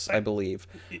of this, I believe.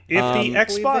 If the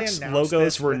Xbox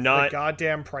logos were not, the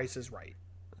goddamn Price is Right.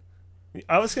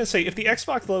 I was gonna say if the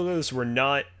Xbox logos were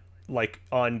not like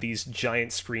on these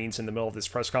giant screens in the middle of this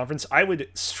press conference, I would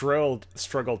struggle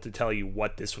to tell you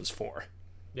what this was for.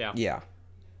 Yeah,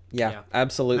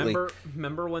 absolutely.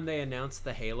 Remember when they announced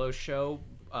the Halo show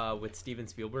with Steven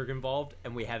Spielberg involved,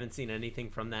 and we haven't seen anything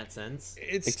from that since?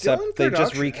 Except they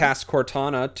just recast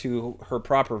Cortana to her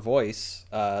proper voice.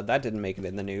 That didn't make it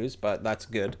in the news, but that's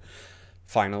good.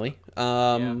 Finally.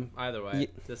 Either way,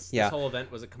 this whole event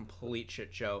was a complete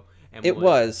shit show. And it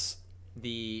was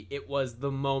the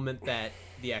moment that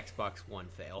the Xbox One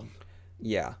failed.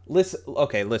 Yeah.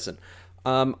 Listen.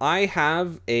 I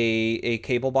have a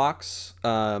cable box,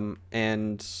 and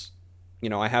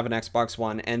I have an Xbox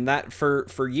One, and that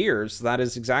for years that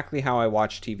is exactly how I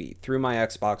watch TV, through my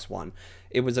Xbox One.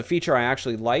 It was a feature I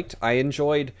actually liked. I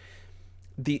enjoyed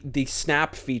the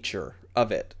snap feature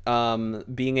of it,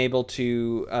 being able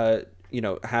to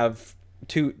have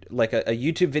like a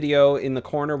YouTube video in the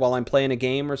corner while I'm playing a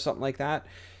game or something like that.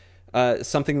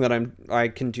 Something that I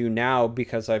can do now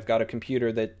because I've got a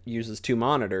computer that uses 2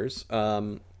 monitors.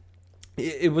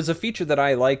 It was a feature that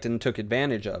I liked and took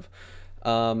advantage of,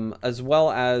 as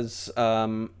well as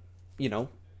when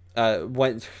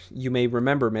you may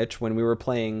remember, Mitch, when we were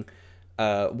playing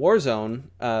Warzone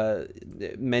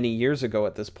many years ago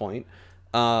at this point,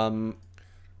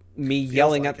 me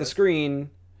yelling at the screen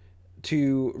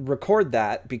to record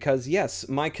that because yes,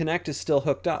 my Kinect is still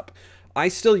hooked up. I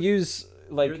still use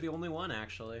you're the only one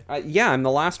actually. I'm the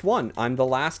last one. I'm the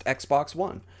last Xbox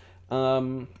One.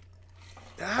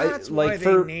 That's why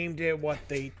they named it what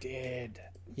they did.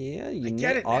 Yeah, I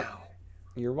get it now.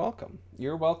 You're welcome.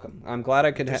 You're welcome. I'm glad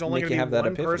I could There's only make going you to be have that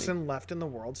one epiphany. person left in the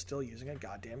world still using a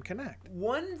goddamn Kinect.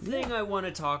 One thing I want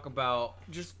to talk about,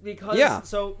 just because,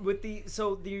 so the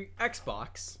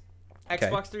Xbox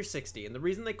 360, and the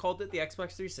reason they called it the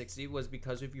Xbox 360 was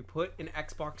because if you put an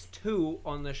Xbox 2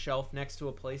 on the shelf next to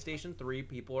a PlayStation 3,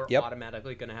 people are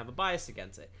automatically going to have a bias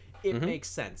against it. It makes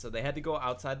sense. So they had to go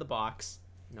outside the box,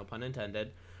 no pun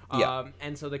intended.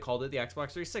 And so they called it the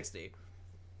Xbox 360.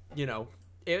 You know,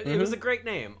 it was a great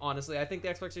name, honestly. I think the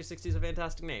Xbox 360 is a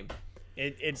fantastic name.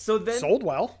 It sold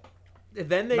well.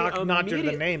 Then they not due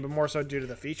to the name, but more so due to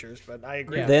the features. But I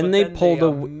agree. Yeah, then they pulled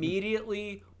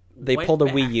immediately. They pulled a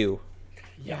Wii U.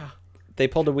 Yeah. They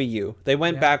pulled a Wii U. They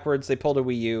went backwards. They pulled a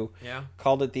Wii U. Yeah.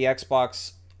 Called it the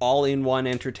Xbox All-in-One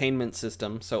Entertainment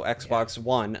System. So Xbox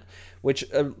One, which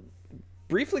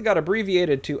briefly got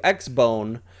abbreviated to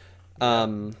Xbone.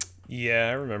 Yeah,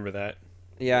 I remember that.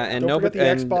 Yeah, and Don't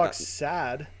forget the Xbox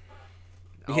SAD.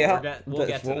 Oh, Yeah, we'll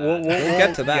get to that. We'll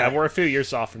get to that. Yeah, we're a few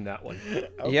years off from that one.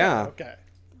 Okay.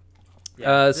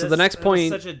 So the next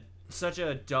point. Such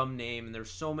a dumb name, and there's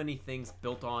so many things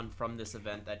built on from this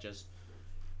event that just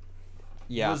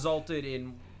resulted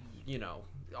in,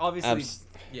 obviously,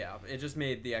 it just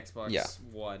made the Xbox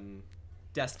One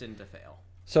destined to fail.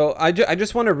 So I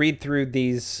just want to read through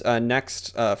these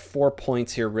next 4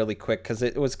 points here really quick, because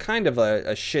it was kind of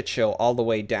a shit show all the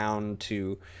way down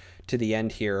to the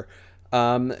end here.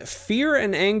 Fear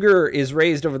and anger is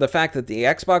raised over the fact that the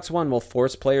Xbox One will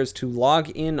force players to log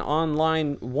in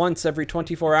online once every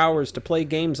 24 hours to play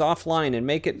games offline and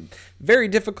make it very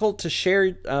difficult to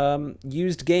share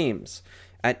used games.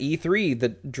 At E3, the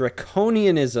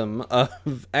draconianism of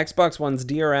Xbox One's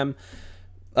DRM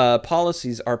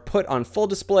policies are put on full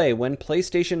display when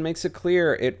PlayStation makes it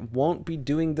clear it won't be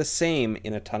doing the same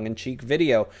in a tongue-in-cheek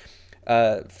video.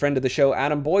 Friend of the show,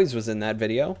 Adam Boyes, was in that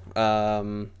video.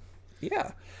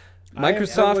 Yeah,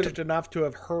 Microsoft. I am privileged enough to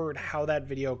have heard how that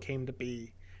video came to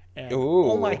be, and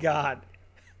oh my god,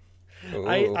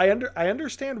 I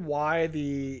understand why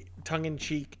the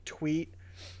tongue-in-cheek tweet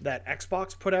that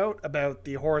Xbox put out about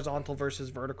the horizontal versus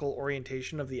vertical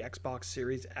orientation of the Xbox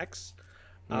Series X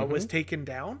was taken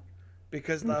down,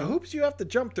 because the hoops you have to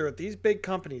jump through at these big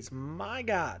companies, my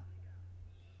god.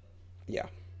 Yeah.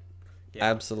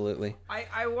 Absolutely.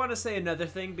 I want to say another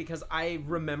thing, because I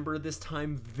remember this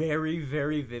time very,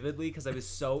 very vividly, because I was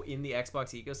so in the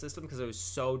Xbox ecosystem, because I was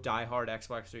so diehard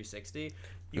Xbox 360.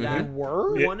 You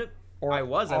were? I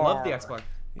was. I loved the Xbox.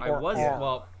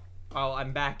 Well,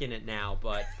 I'm back in it now,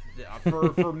 but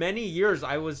for many years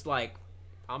I was like,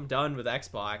 I'm done with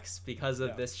Xbox because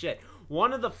of this shit.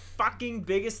 One of the fucking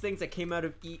biggest things that came out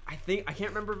of I can't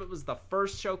remember if it was the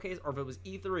first showcase or if it was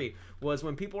E3, was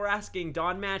when people were asking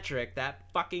Don Matrick, that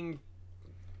fucking,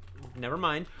 never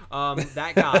mind,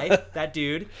 that guy, that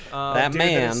dude, that dude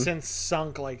man that has since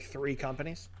sunk like 3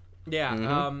 companies.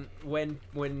 Yeah,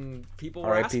 when people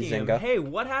were asking him, hey,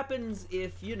 what happens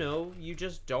if, you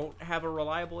just don't have a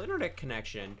reliable internet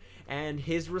connection? And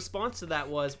his response to that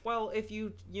was, well, if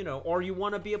you or you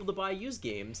want to be able to buy used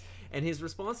games. And his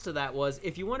response to that was,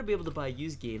 if you want to be able to buy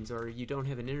used games or you don't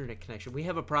have an internet connection, we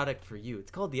have a product for you.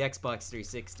 It's called the Xbox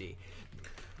 360.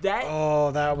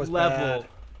 That was bad.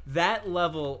 That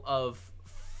level of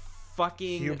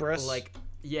fucking hubris.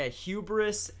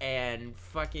 Hubris and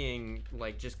fucking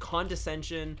just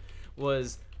condescension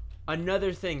was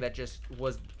another thing that just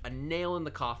was a nail in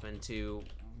the coffin to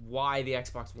why the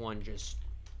Xbox One just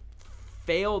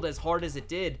failed as hard as it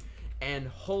did. And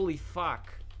holy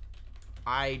fuck,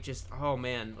 there's just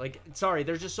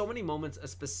so many moments,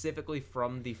 specifically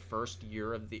from the first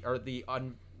year of the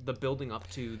building up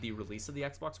to the release of the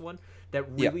Xbox One,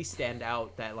 that really stand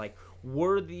out, that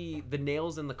were the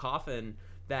nails in the coffin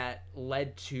that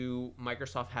led to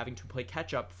Microsoft having to play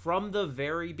catch up from the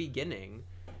very beginning.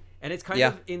 And it's kind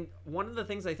of in one of the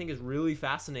things I think is really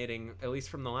fascinating, at least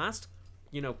from the last,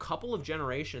 couple of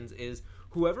generations, is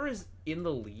whoever is in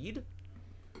the lead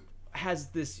has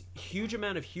this huge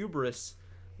amount of hubris.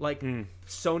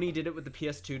 Sony did it with the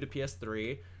PS2 to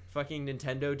PS3. Fucking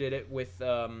Nintendo did it with did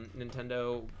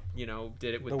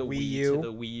it with the Wii U to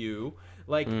the Wii U.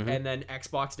 And then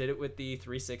Xbox did it with the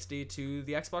 360 to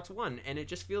the Xbox One. And it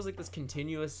just feels like this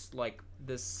continuous,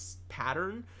 this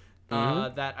pattern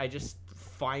that I just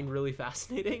find really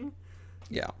fascinating.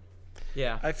 Yeah.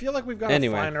 I feel like we've got a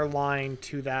finer line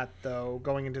to that, though,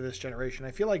 going into this generation.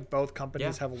 I feel like both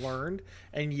companies have learned,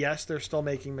 and yes, they're still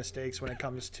making mistakes when it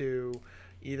comes to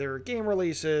either game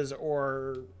releases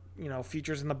or,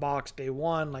 features in the box day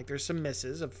one. There's some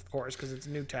misses, of course, because it's a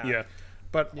new tab. Yeah.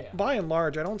 But by and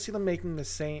large, I don't see them making the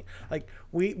same. Like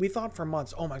we thought for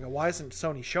months, oh my god, why isn't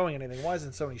Sony showing anything? Why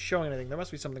isn't Sony showing anything? There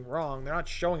must be something wrong. They're not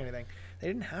showing anything. They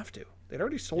didn't have to. They'd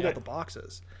already sold out the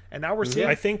boxes, and now we're seeing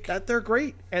I think that they're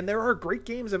great, and there are great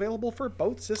games available for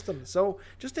both systems. So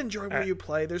just enjoy where you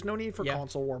play. There's no need for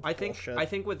console war bullshit. I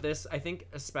think with this,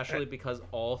 especially because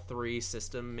all three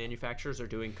system manufacturers are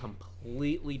doing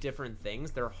completely different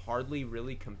things, they're hardly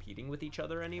really competing with each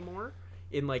other anymore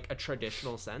in like a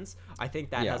traditional sense. I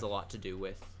think that has a lot to do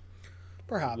with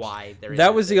perhaps why they're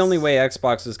that was the only way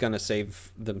Xbox is going to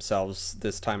save themselves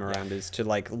this time around is to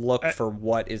like look for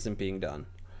what isn't being done.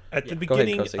 At the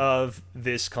beginning of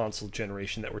this console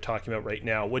generation that we're talking about right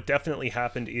now, what definitely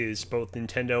happened is both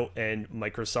Nintendo and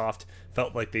Microsoft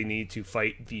felt like they needed to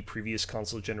fight the previous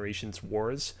console generation's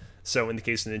wars. So in the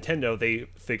case of Nintendo, they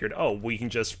figured, oh, we can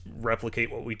just replicate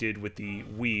what we did with the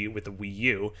Wii, with the Wii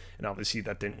U, and obviously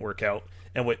that didn't work out.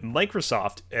 And with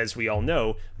Microsoft, as we all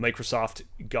know, Microsoft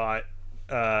got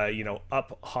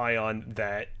up high on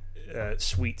that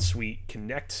sweet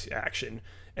Kinect action.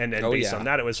 And then based on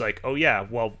that, it was like, oh yeah,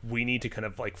 well, we need to kind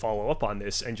of like follow up on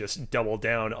this and just double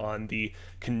down on the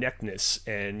connectness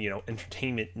and,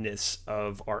 entertainmentness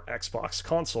of our Xbox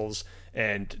consoles.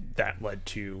 And that led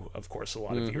to, of course, a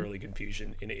lot of the early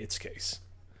confusion in its case.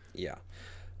 Yeah.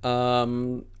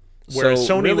 Whereas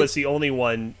Sony was the only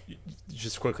one,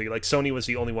 just quickly, like Sony was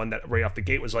the only one that right off the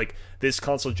gate was like, this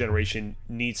console generation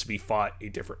needs to be fought a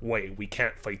different way. We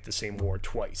can't fight the same war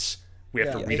twice. We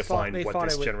have to redefine what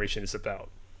this generation is about.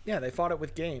 Yeah, they fought it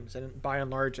with games, and by and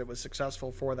large, it was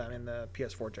successful for them in the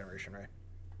PS4 generation, right?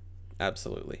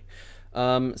 Absolutely.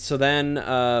 So then,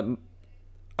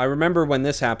 I remember when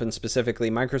this happened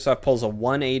specifically, Microsoft pulls a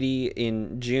 180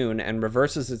 in June and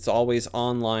reverses its always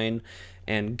online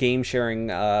and game sharing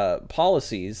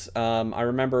policies. I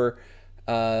remember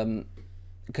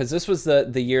because this was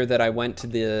the year that I went to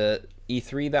the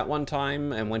E3 that one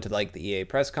time and went to like the EA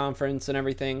press conference and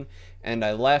everything, and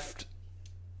I left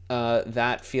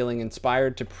that feeling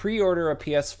inspired to pre-order a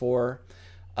PS4,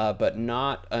 but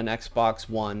not an Xbox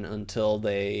One until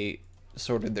they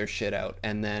sorted their shit out.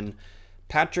 And then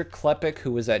Patrick Klepek,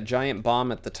 who was at Giant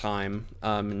Bomb at the time,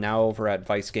 now over at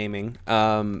Vice Gaming,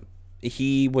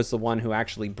 he was the one who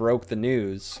actually broke the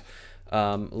news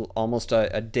almost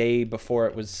a day before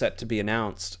it was set to be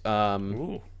announced.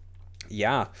 Ooh.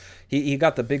 Yeah, he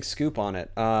got the big scoop on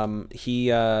it. He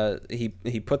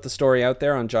put the story out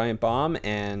there on Giant Bomb,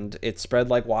 and it spread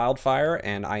like wildfire.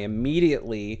 And I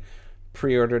immediately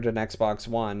pre-ordered an Xbox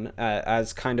One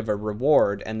as kind of a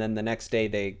reward. And then the next day,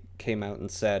 they came out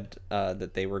and said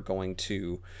that they were going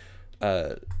to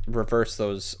reverse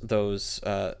those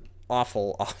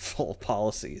awful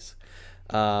policies.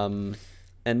 And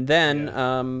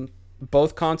then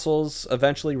both consoles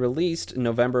eventually released in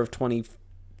November of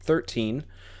 2013,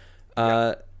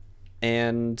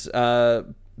 and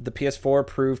the PS4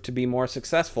 proved to be more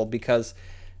successful because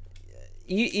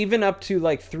even up to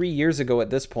like 3 years ago at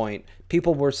this point,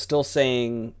 people were still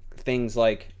saying things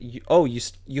like, you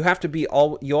always have to be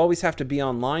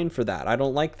online for that. I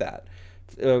don't like that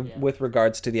with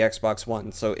regards to the Xbox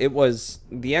One. So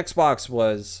the Xbox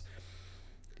was,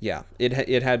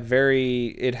 it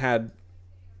had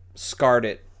scarred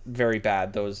it very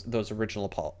bad, those original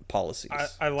policies.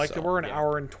 I like that we're an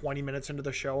hour and 20 minutes into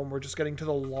the show and we're just getting to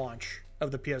the launch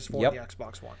of the PS4 and the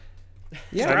Xbox One.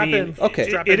 Yeah,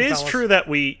 it is true that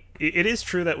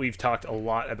we've talked a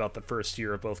lot about the first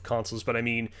year of both consoles, but I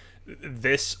mean,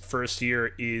 this first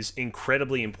year is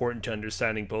incredibly important to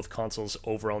understanding both consoles'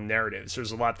 overall narratives.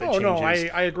 There's a lot that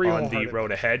changes I agree on the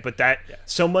road ahead, but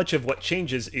so much of what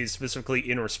changes is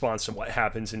specifically in response to what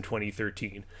happens in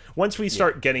 2013. Once we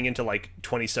start getting into like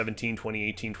 2017,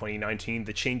 2018, 2019,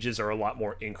 the changes are a lot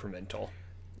more incremental.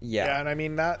 Yeah, and I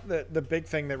mean that the big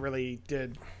thing that really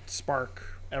did spark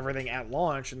everything at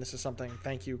launch, and this is something,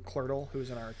 thank you Clerdle,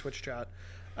 who's in our Twitch chat,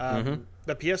 the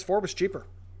PS4 was cheaper.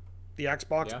 The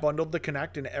Xbox bundled the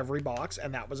Kinect in every box,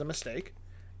 and that was a mistake,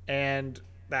 and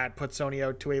that put Sony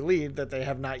out to a lead that they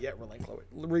have not yet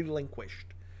relinquished.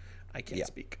 I can't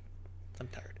speak. I'm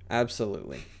tired.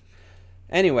 Absolutely.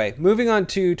 Anyway, moving on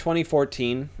to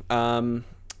 2014.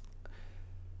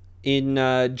 In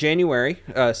January,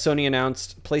 Sony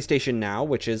announced PlayStation Now,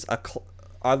 which is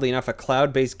oddly enough a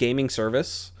cloud-based gaming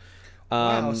service.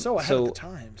 Wow, so ahead of the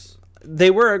times.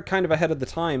 They were kind of ahead of the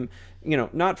time,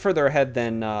 not further ahead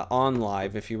than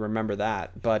OnLive, if you remember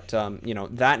that. But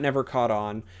that never caught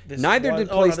on. Neither did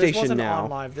PlayStation this wasn't Now.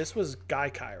 OnLive. This was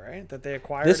Gaikai, right? That they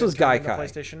acquired. This was Gaikai.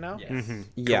 PlayStation Now. Yes.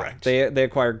 Yeah, Correct. they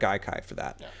acquired Gaikai for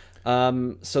that.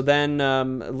 So then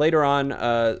later on,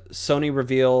 Sony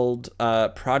revealed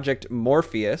Project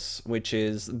Morpheus, which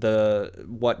is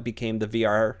what became the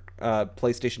VR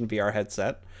PlayStation VR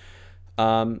headset.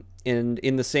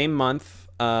 In the same month,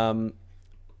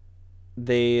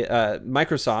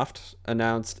 Microsoft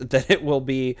announced that it will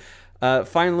be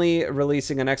finally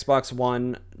releasing an Xbox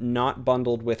One not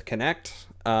bundled with Kinect.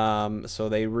 So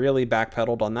they really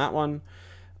backpedaled on that one.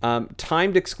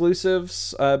 Timed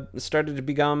exclusives started to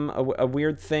become a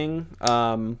weird thing.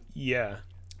 Yeah,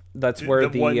 that's where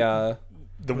the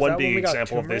one big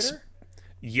example of this.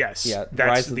 Yes, yeah,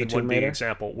 that's the one big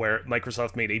example where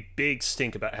Microsoft made a big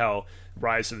stink about how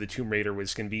Rise of the Tomb Raider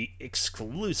was going to be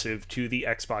exclusive to the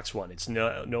Xbox One. It's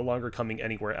no longer coming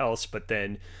anywhere else, but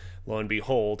then, lo and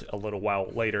behold, a little while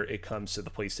later, it comes to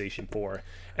the PlayStation 4.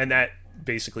 And that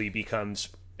basically becomes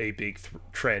a big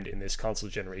trend in this console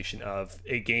generation of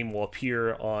a game will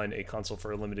appear on a console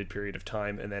for a limited period of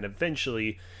time, and then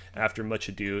eventually, after much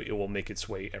ado, it will make its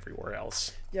way everywhere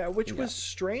else. Yeah, which was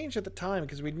strange at the time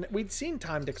because we'd seen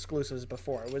timed exclusives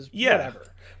before. It was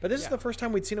whatever. But this is the first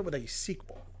time we'd seen it with a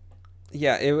sequel.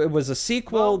 Yeah, it was a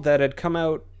sequel that had come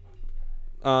out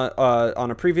on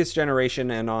a previous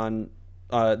generation, and on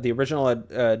the original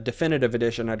definitive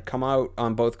edition had come out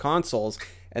on both consoles.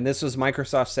 And this was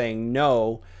Microsoft saying,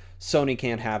 no, Sony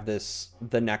can't have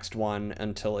the next one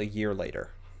until a year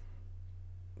later.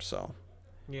 So.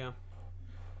 Yeah.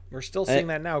 We're still seeing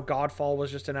that now. Godfall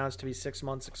was just announced to be 6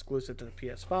 months exclusive to the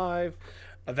PS5.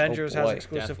 Avengers has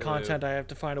exclusive content. I have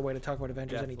to find a way to talk about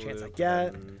Avengers any chance I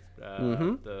get.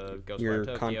 The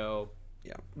Ghostwire Tokyo.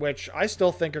 Yeah. Which I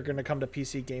still think are going to come to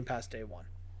PC Game Pass day one.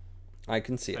 I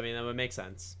can see it. I mean, that would make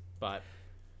sense. But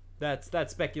that's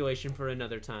speculation for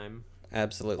another time.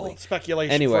 Absolutely. Well,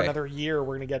 speculation for another year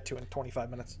we're going to get to in 25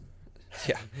 minutes.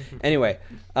 Yeah. Anyway,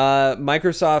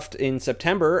 Microsoft in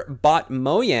September bought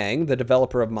Mojang, the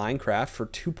developer of Minecraft, for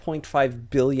 $2.5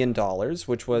 billion,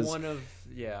 which was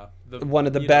one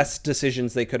of the best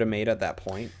decisions they could have made at that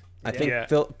point. I think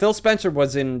Phil Spencer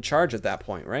was in charge at that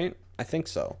point, right? I think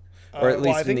so. Or at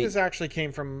least I think this actually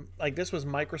came from, this was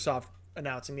Microsoft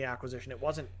announcing the acquisition. It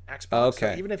wasn't Xbox.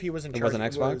 Okay. So even if he was in charge, it wasn't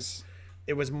Xbox?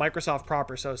 It was Microsoft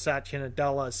proper. So Satya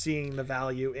Nadella seeing the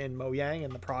value in Mojang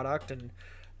and the product and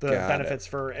the benefits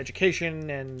for education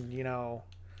and,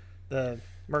 the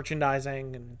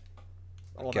merchandising and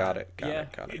all that. Got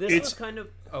it. This was kind of...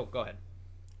 Oh, go ahead.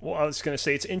 Well, I was going to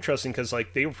say it's interesting because,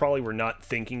 they probably were not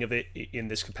thinking of it in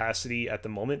this capacity at the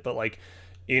moment, but,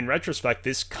 in retrospect,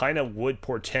 this kind of would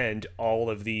portend all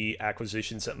of the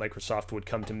acquisitions that Microsoft would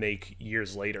come to make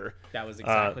years later. That was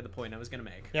exactly the point I was going to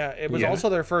make. Yeah, it was also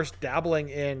their first dabbling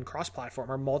in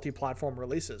cross-platform or multi-platform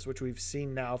releases, which we've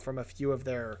seen now from a few of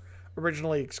their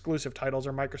originally exclusive titles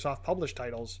or Microsoft published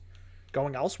titles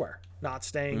going elsewhere, not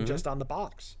staying just on the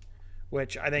box.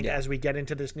 Which I think as we get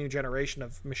into this new generation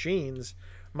of machines,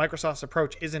 Microsoft's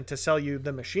approach isn't to sell you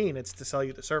the machine, it's to sell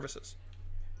you the services.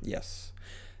 Yes.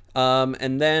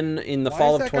 And then in the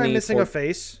fall of 2014, guy missing a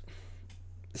face?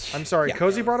 I'm sorry,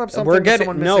 Cozy brought up something. We're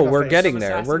getting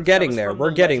there. We're getting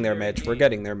there, Mitch. We're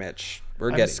getting there, Mitch.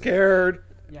 I'm scared.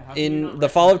 In the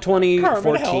fall of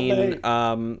 2014,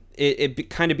 it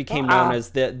kind of became known as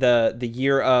the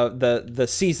year of the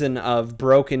season of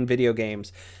broken video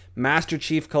games. Master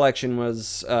Chief Collection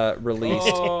was released.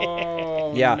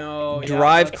 No,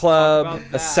 Drive Club,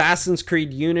 Assassin's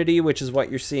Creed Unity, which is what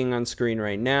you're seeing on screen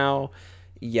right now.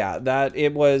 Yeah, that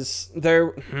it was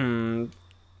there.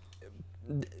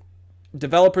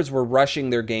 Developers were rushing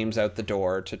their games out the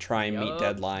door to try and meet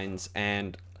deadlines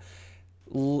and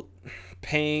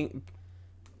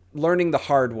learning the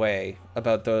hard way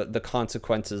about the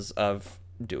consequences of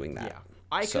doing that. Yeah,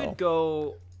 I could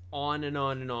go on and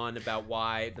on and on about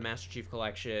why the Master Chief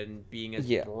Collection, being as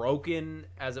broken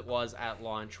as it was at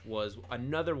launch, was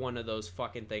another one of those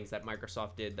fucking things that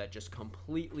Microsoft did that just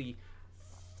completely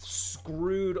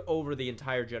screwed over the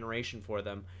entire generation for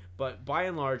them. But by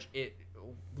and large, it,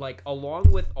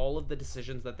 along with all of the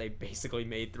decisions that they basically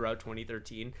made throughout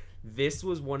 2013, this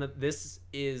is one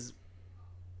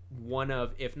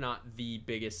of, if not the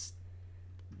biggest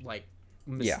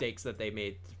mistakes that they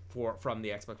made from the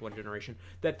Xbox One generation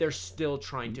that they're still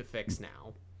trying to fix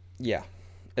now. Yeah.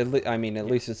 At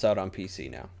least it's out on PC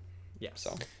now. Yes.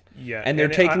 So. Yeah. And they're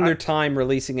taking their time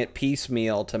releasing it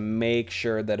piecemeal to make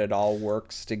sure that it all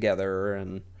works together,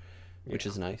 and which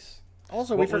is nice.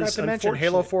 Also, we forgot to mention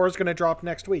Halo 4 is going to drop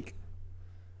next week.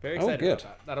 Very excited about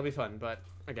that. That'll be fun, but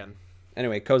again.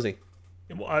 Anyway, Cozy.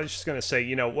 Well, I was just going to say,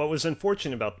 you know, what was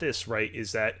unfortunate about this, right,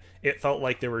 is that it felt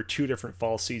like there were 2 different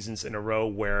fall seasons in a row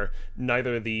where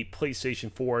neither the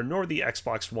PlayStation 4 nor the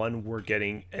Xbox One were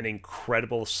getting an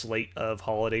incredible slate of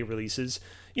holiday releases.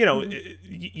 You know,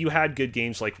 you had good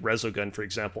games like Resogun, for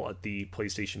example, at the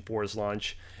PlayStation 4's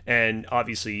launch. And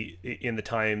obviously, in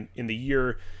the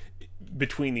year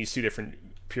between these 2 different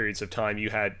periods of time, you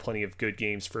had plenty of good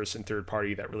games, first and third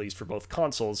party, that released for both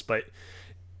consoles. But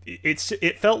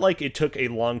it felt like it took a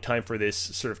long time for this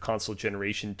sort of console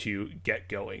generation to get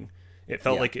going. It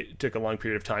felt like it took a long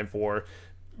period of time for,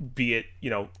 be it,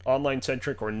 you know, online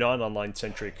centric or non-online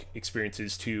centric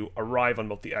experiences to arrive on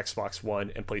both the Xbox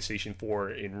One and PlayStation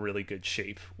 4 in really good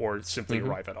shape, or simply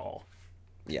arrive at all.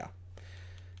 Yeah.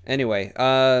 Anyway,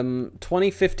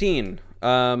 2015.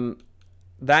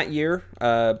 That year,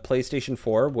 PlayStation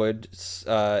 4 would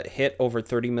hit over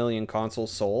 30 million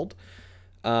consoles sold.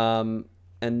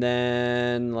 And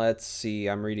then, let's see,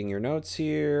 I'm reading your notes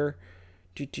here.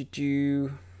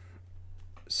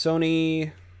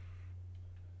 Sony,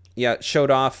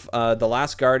 showed off The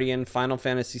Last Guardian, Final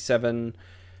Fantasy VII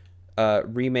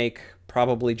remake,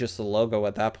 probably just the logo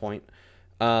at that point.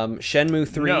 Shenmue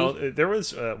 3. No, there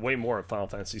was way more of Final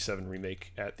Fantasy VII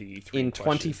remake at the E3 in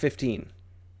 2015.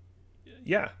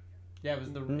 Yeah. Yeah,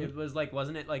 it was like,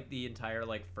 wasn't it like the entire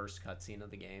like first cutscene of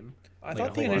the game? I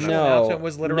thought the initial announcement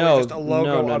was literally just a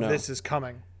logo of this is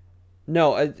coming.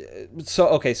 No,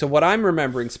 so what I'm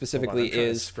remembering specifically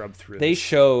is they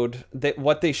showed that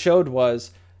what they showed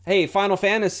was, hey, Final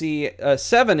Fantasy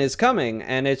 7 is coming,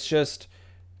 and it's just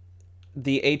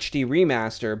the HD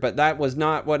remaster, but that was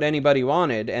not what anybody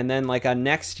wanted. And then like a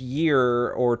next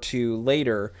year or 2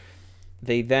 later,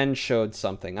 they then showed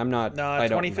something. I don't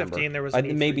 2015 remember. there was an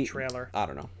E3 trailer. I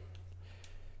don't know.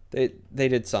 They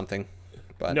did something.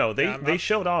 But no, they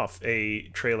showed off a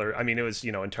trailer. I mean, it was,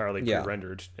 you know, entirely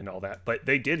pre-rendered and all that, but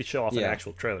they did show off an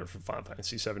actual trailer for Final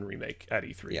Fantasy VII Remake at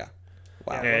E3. Yeah.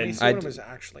 Wow. And when it was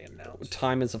actually announced.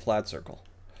 Time is a flat circle.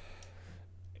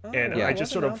 I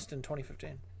just sort of announced in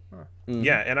 2015. Huh. Mm-hmm.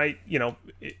 Yeah, and I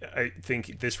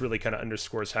think this really kind of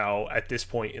underscores how, at this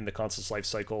point in the console's life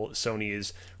cycle, Sony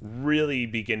is really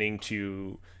beginning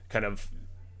to kind of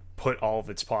put all of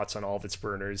its pots on all of its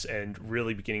burners and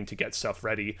really beginning to get stuff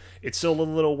ready. It's still a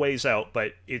little ways out,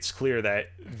 but it's clear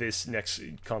that this next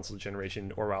console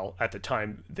generation, or well, at the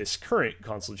time, this current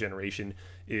console generation,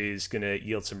 is going to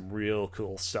yield some real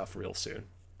cool stuff real soon.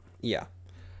 Yeah.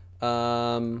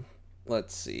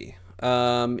 Let's see.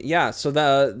 So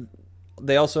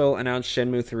they also announced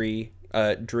Shenmue 3,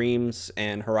 Dreams,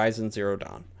 and Horizon Zero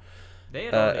Dawn. They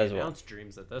had already announced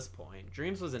Dreams at this point.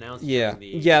 Dreams was announced during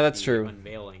the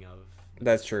unveiling of...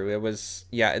 That's true. It was...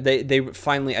 Yeah, they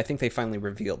finally... I think they finally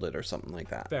revealed it or something like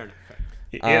that. Fair enough.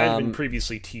 It had been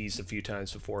previously teased a few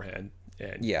times beforehand,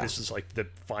 and this is like the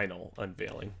final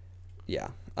unveiling.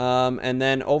 Yeah. And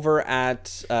then over at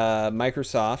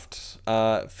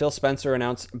Microsoft, Phil Spencer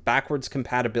announced backwards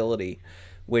compatibility,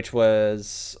 which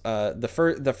was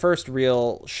the first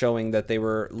real showing that they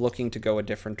were looking to go a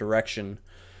different direction.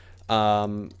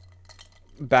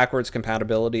 Backwards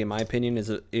compatibility, in my opinion,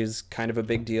 is kind of a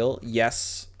big deal.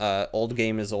 Yes, old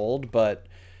game is old, but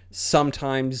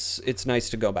sometimes it's nice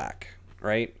to go back,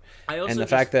 right?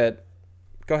 Fact that...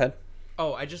 Go ahead.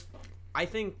 I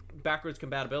think backwards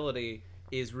compatibility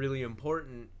is really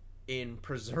important in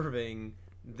preserving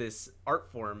this art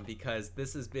form, because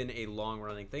this has been a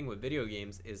long-running thing with video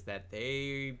games, is that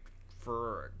they,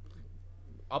 for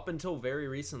up until very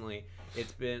recently,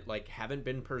 it's been like haven't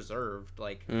been preserved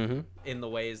like in the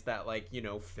ways that, like, you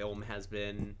know, film has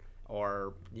been,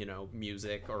 or, you know,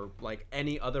 music, or like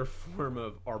any other form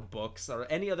of, or books, or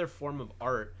any other form of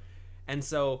art. And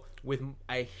so with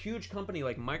a huge company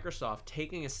like Microsoft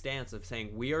taking a stance of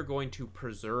saying we are going to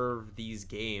preserve these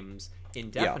games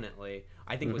indefinitely,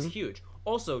 I think was huge.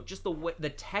 Also, just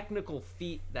the technical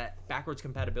feat that backwards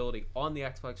compatibility on the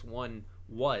Xbox One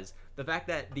was, the fact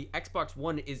that the Xbox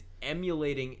One is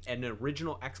emulating an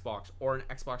original Xbox or an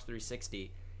Xbox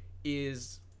 360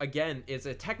 is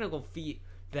a technical feat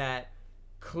that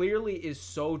clearly is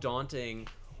so daunting.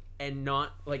 And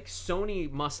not like,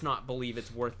 Sony must not believe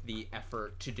it's worth the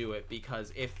effort to do it,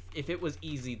 because if it was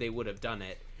easy, they would have done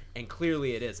it, and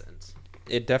clearly it isn't.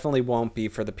 It definitely won't be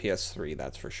for the PS3,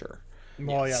 that's for sure.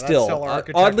 Well, yeah, still, that's still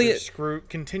architecture oddly,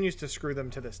 continues to screw them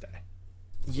to this day.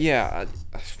 Yeah,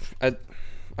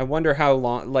 I wonder how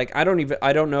long. Like, I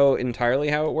don't know entirely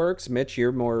how it works. Mitch,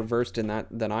 you're more versed in that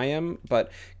than I am.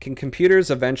 But can computers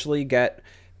eventually get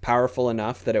powerful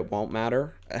enough that it won't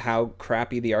matter how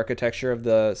crappy the architecture of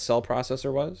the cell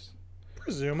processor was?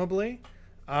 Presumably.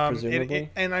 presumably.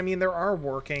 And I mean, there are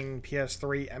working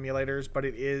PS3 emulators, but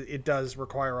it does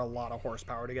require a lot of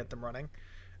horsepower to get them running.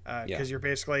 Because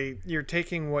you're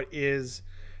taking what is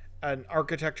an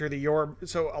architecture that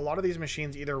so a lot of these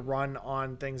machines either run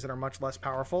on things that are much less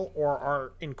powerful or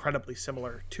are incredibly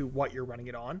similar to what you're running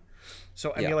it on. So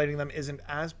emulating them isn't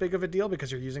as big of a deal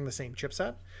because you're using the same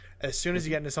chipset. As soon as you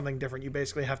get into something different, you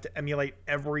basically have to emulate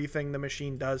everything the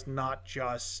machine does, not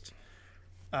just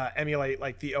emulate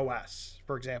like the OS,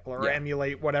 for example, or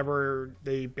emulate whatever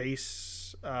the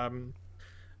base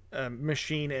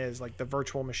machine is, like the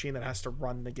virtual machine that has to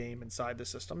run the game inside the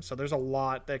system. So there's a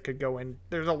lot that could go in.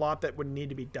 There's a lot that would need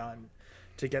to be done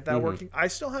to get that working. I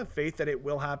still have faith that it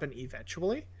will happen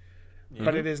eventually,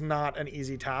 but it is not an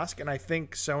easy task. And I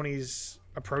think Sony's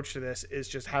approach to this is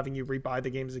just having you rebuy the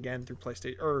games again through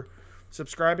PlayStation, or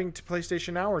subscribing to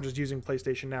PlayStation Now, or just using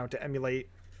PlayStation Now to emulate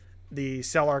the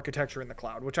cell architecture in the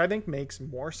cloud, which I think makes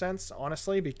more sense,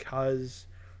 honestly, because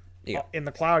in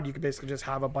the cloud you could basically just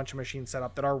have a bunch of machines set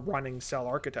up that are running cell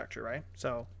architecture, right?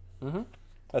 So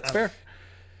that's fair.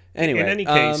 Anyway, in any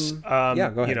case, go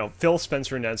ahead. Phil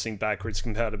Spencer announcing backwards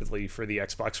compatibility for the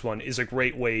Xbox One is a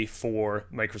great way for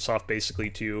Microsoft basically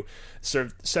to sort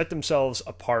of set themselves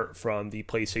apart from the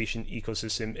PlayStation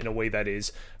ecosystem in a way that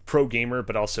is pro-gamer,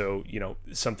 but also,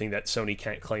 something that Sony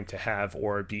can't claim to have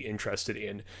or be interested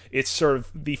in. It's sort of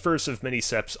the first of many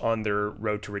steps on their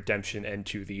road to redemption and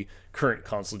to the current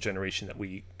console generation that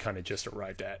we kind of just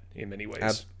arrived at in many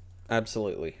ways.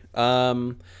 Absolutely.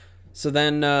 So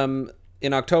then...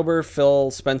 in October,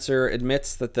 Phil Spencer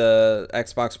admits that the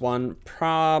Xbox One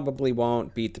probably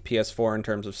won't beat the PS4 in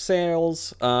terms of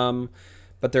sales,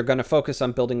 but they're going to focus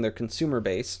on building their consumer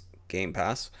base, Game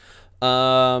Pass,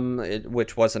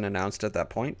 which wasn't announced at that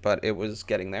point, but it was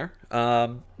getting there.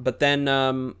 But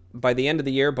then by the end of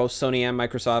the year, both Sony and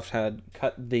Microsoft had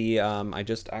cut the... I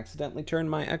just accidentally turned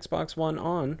my Xbox One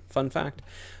on. Fun fact.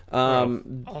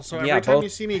 Also, every time you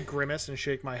see me grimace and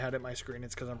shake my head at my screen,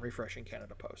 it's because I'm refreshing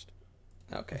Canada Post.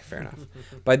 Okay, fair enough.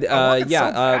 But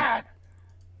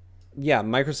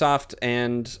Microsoft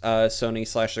and Sony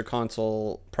slashed their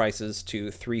console prices to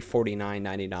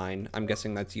 $349.99. I'm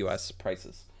guessing that's US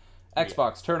prices.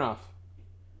 Xbox, turn off.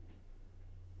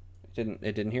 It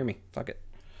didn't hear me. Fuck it.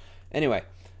 Anyway,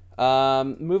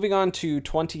 moving on to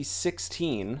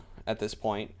 2016 at this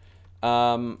point.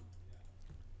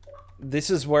 This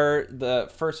is where the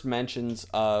first mentions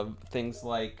of things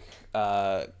like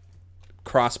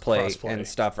crossplay and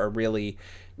stuff are really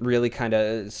kind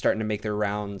of starting to make their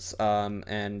rounds,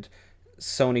 and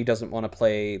Sony doesn't want to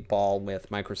play ball with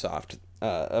Microsoft.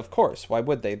 Of course, why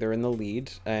would they? They're in the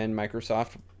lead, and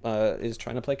Microsoft is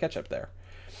trying to play catch up there.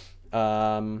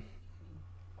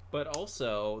 But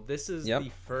also, this is the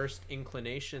first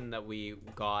inclination that we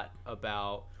got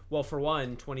about... Well, for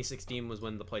one, 2016 was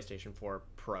when the PlayStation 4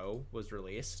 Pro was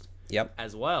released. Yep.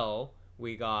 As well,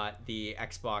 we got the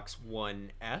Xbox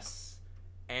One S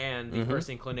and the first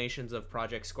inclinations of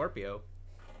Project Scorpio.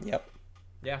 Yep.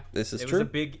 Yeah. This is true.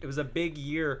 It was a big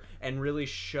year and really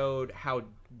showed how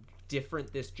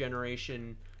different this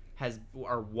generation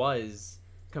was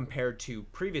compared to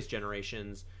previous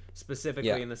generations,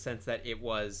 specifically in the sense that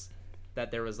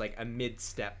there was like a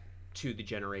mid-step to the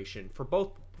generation for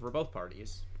both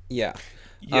parties. Yeah.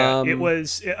 It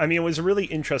was a really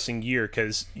interesting year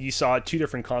because you saw two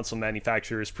different console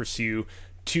manufacturers pursue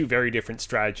two very different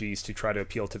strategies to try to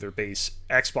appeal to their base.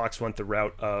 Xbox went the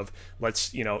route of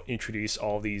let's, introduce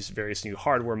all these various new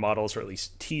hardware models, or at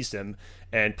least tease them,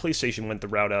 and PlayStation went the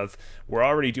route of we're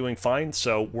already doing fine,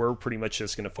 so we're pretty much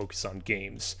just going to focus on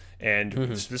games.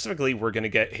 And specifically, we're going to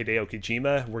get Hideo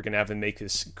Kojima. We're going to have him make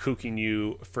this kooky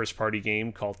new first-party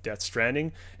game called Death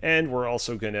Stranding, and we're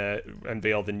also going to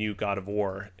unveil the new God of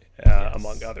War,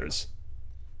 among others.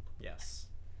 Yes.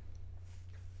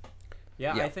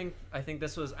 Yeah, I think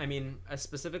this was,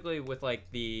 specifically with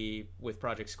with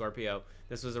Project Scorpio,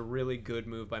 this was a really good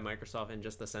move by Microsoft in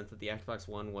just the sense that the Xbox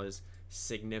One was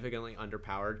significantly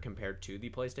underpowered compared to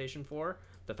the PlayStation 4.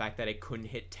 The fact that it couldn't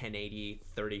hit 1080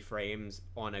 30 frames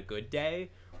on a good day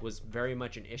was very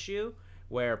much an issue,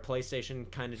 where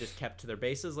PlayStation kind of just kept to their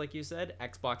bases, like you said.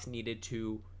 Xbox needed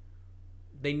to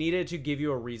give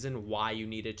you a reason why you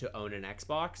needed to own an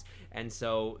Xbox, and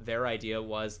so their idea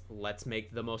was, let's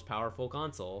make the most powerful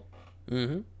console.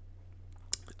 And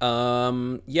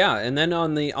then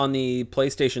on the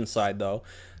PlayStation side, though,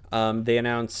 they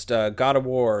announced God of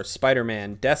War,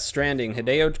 Spider-Man, Death Stranding,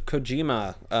 Hideo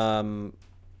Kojima,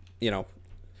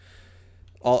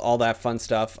 all that fun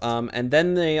stuff. And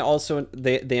then they also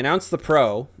they announced the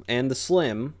Pro and the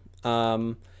Slim.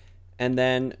 And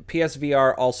then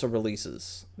PSVR also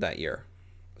releases that year.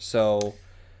 So,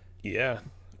 yeah.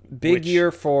 big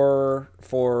year for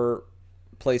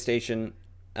PlayStation,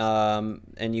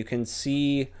 and you can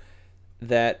see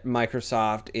that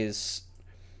Microsoft is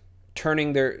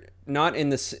turning their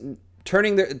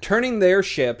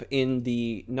ship in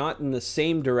the not in the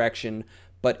same direction,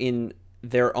 but in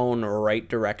their own right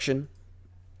direction.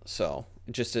 So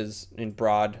just as in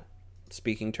broad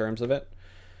speaking terms of it.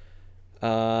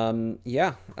 Then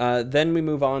we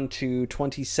move on to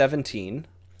 2017,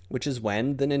 which is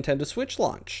when the Nintendo Switch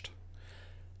launched.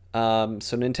 So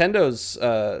Nintendo's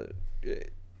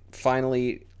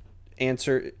finally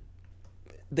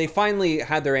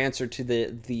had their answer to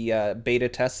the beta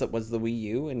test that was the Wii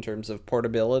U in terms of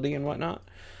portability and whatnot.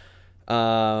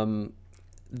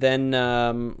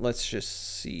 Let's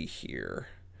just see here.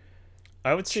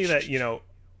 I would say that,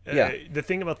 the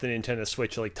thing about the Nintendo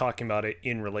Switch, like talking about it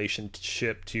in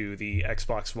relationship to the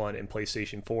Xbox One and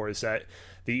PlayStation 4, is that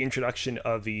the introduction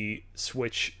of the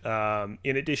Switch,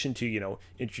 in addition to,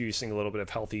 introducing a little bit of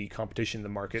healthy competition in the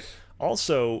market,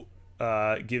 also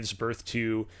gives birth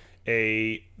to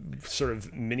a sort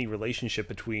of mini relationship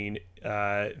between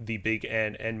the Big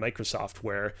N and Microsoft,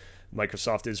 where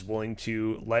Microsoft is willing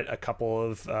to let a couple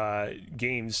of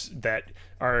games that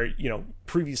are,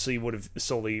 previously would have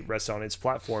solely rested on its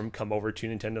platform come over to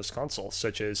Nintendo's console,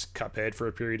 such as Cuphead for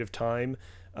a period of time,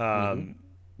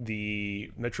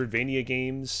 the Metroidvania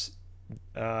games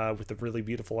with the really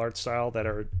beautiful art style that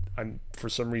I'm for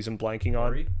some reason blanking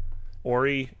on.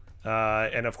 Ori.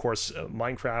 And of course,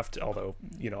 Minecraft, although,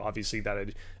 obviously that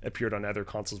had appeared on other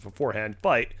consoles beforehand,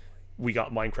 but we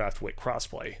got Minecraft with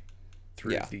crossplay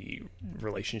through the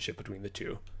relationship between the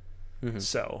two.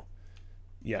 So,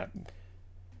 yeah.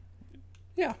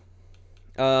 Yeah.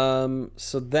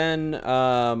 So then,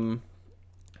 I'm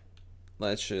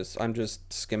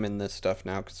just skimming this stuff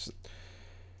now because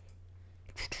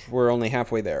we're only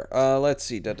halfway there. Let's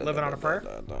see. Living on a Prayer?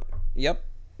 Yep.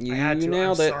 You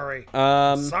nailed it. Sorry.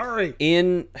 Sorry.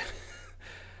 In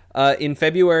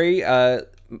February,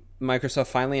 Microsoft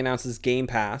finally announces Game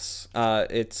Pass.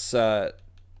 It's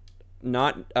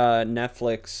not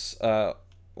Netflix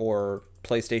or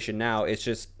PlayStation Now. It's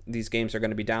just these games are going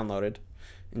to be downloaded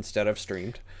instead of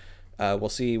streamed. We'll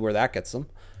see where that gets them.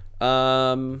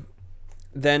 That's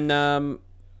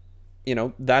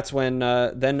when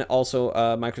then also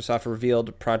Microsoft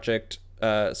revealed Project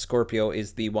Scorpio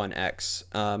is the One X,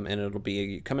 and it'll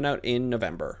be coming out in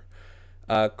November.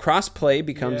 Crossplay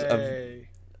becomes a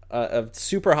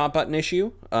super hot button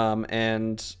issue,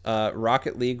 and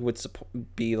Rocket League would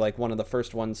be like one of the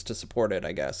first ones to support it,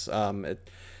 I guess,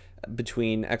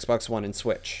 between Xbox One and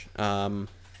Switch.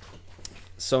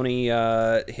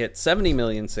 Sony hit 70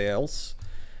 million sales,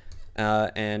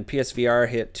 and PSVR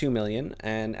hit 2 million,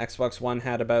 and Xbox One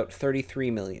had about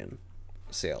 33 million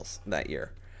sales that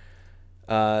year.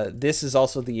 This is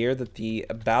also the year that the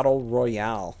Battle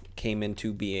Royale came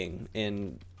into being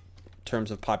in terms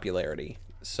of popularity.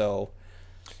 So,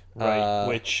 right,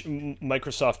 which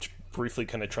Microsoft briefly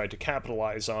kind of tried to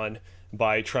capitalize on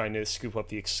by trying to scoop up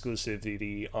the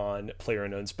exclusivity on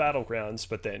PlayerUnknown's Battlegrounds,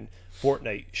 but then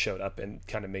Fortnite showed up and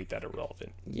kind of made that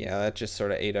irrelevant. Yeah, that just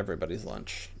sort of ate everybody's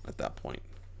lunch at that point.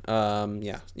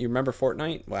 You remember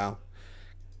Fortnite? Wow.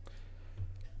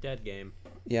 Dead game.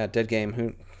 Yeah, dead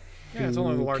game. Yeah, it's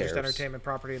only the largest entertainment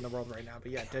property in the world right now,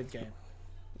 but yeah, dead game.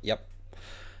 Yep.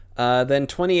 Then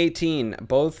 2018,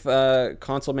 both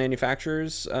console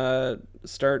manufacturers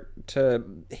start to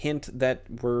hint that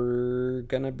we're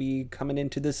going to be coming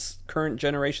into this current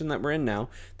generation that we're in now.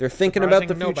 They're thinking about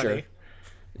the future. Nobody.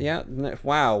 Yeah.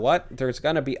 Wow, what? There's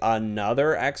going to be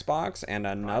another Xbox and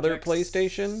another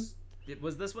PlayStation?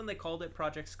 Was this when they called it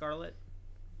Project Scarlet?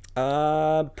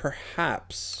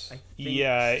 Perhaps.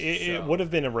 It would have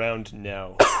been around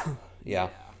now. Yeah.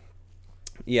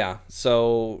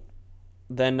 So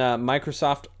then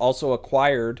Microsoft also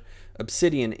acquired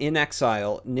Obsidian, In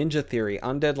Exile, Ninja Theory,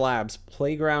 Undead Labs,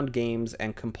 Playground Games,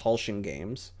 and Compulsion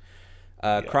Games.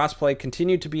 Crossplay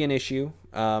continued to be an issue,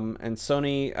 and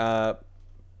Sony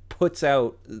puts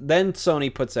out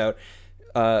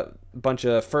a bunch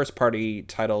of first-party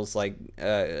titles like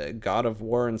God of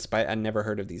War and I never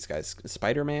heard of these guys.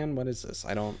 Spider-Man? What is this?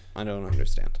 I don't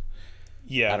understand.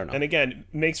 Yeah, I don't know. And again,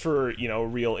 makes for a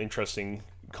real interesting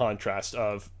contrast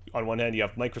of, on one hand, you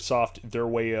have Microsoft. Their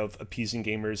way of appeasing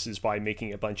gamers is by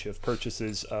making a bunch of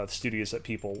purchases of studios that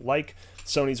people like.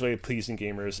 Sony's way of pleasing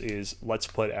gamers is, let's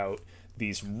put out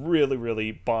these really,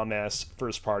 really bomb-ass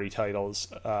first-party titles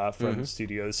from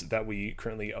studios that we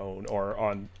currently own or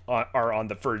are on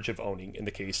the verge of owning, in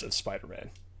the case of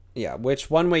Spider-Man. Yeah, which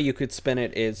one way you could spin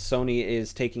it is Sony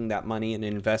is taking that money and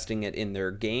investing it in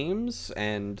their games,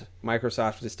 and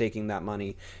Microsoft is taking that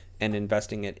money and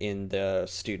investing it in the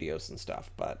studios and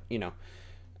stuff. But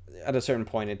at a certain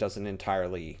point, it doesn't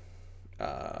entirely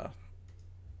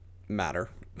matter,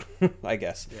 I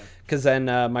guess, because then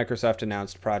Microsoft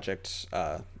announced Project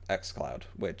xCloud,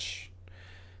 which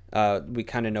we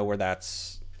kind of know where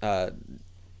that's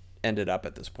ended up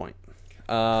at this point.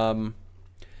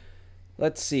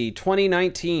 Let's see,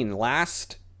 2019,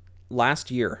 last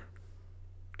year.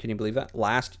 Can you believe that?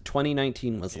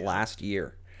 2019 was last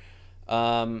year.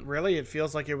 Really? It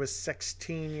feels like it was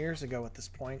 16 years ago at this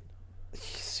point.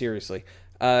 Seriously.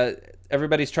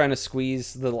 Everybody's trying to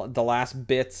squeeze the last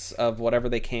bits of whatever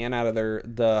they can out of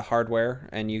the hardware,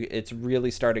 and it's really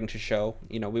starting to show.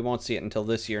 We won't see it until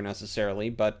this year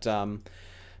necessarily, but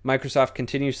Microsoft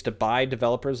continues to buy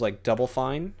developers like Double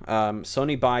Fine.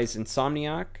 Sony buys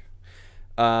Insomniac.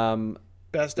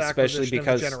 Best acquisition of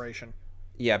the generation.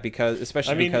 Yeah,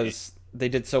 because they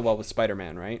did so well with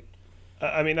Spider-Man, right?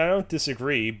 I mean, I don't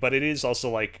disagree, but it is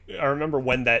also like, I remember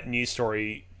when that news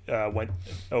story went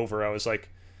over, I was like,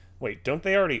 wait, don't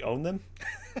they already own them?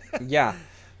 Yeah.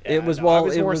 I was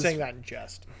more saying that in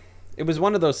jest. It was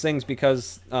one of those things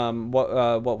because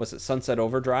what was it, Sunset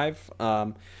Overdrive?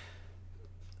 I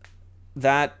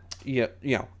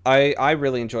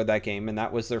really enjoyed that game, and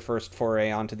that was their first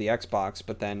foray onto the Xbox,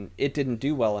 but then it didn't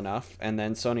do well enough, and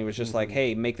then Sony was just like,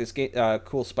 hey, make this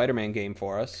cool Spider-Man game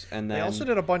for us. And then they also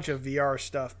did a bunch of VR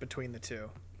stuff between the two.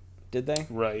 Did they?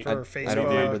 Right. For Facebook, I don't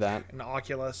remember that. And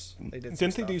Oculus.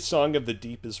 Didn't they do Song of the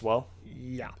Deep as well?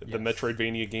 Yeah. The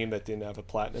Metroidvania game that didn't have a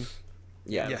platinum?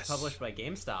 Yeah. It was published by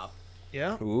GameStop.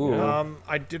 Yeah. Ooh.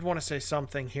 I did want to say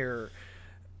something here.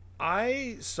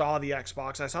 I saw the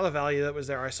Xbox. I saw the value that was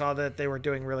there. I saw that they were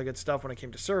doing really good stuff when it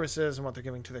came to services and what they're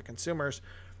giving to their consumers.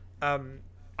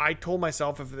 I told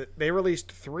myself if they released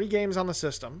 3 games on the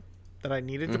system that I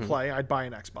needed to play, I'd buy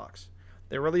an Xbox.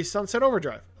 They released Sunset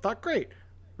Overdrive. I thought, great.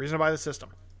 Reason to buy the system.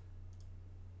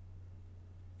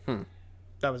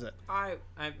 That was it.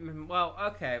 Well,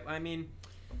 okay. I mean,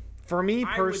 for me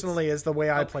personally, is the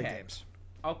way I play games.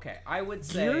 Okay, I would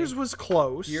say Gears was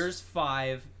close. Gears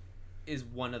 5 is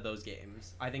one of those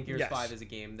games. I think Gears 5 is a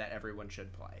game that everyone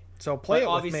should play. So play it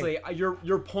obviously, with me.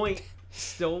 Your point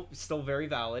still very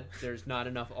valid. There's not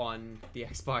enough on the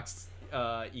Xbox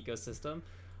ecosystem,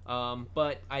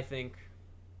 but I think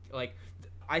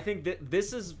that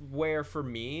this is where, for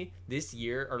me, this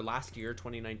year or last year,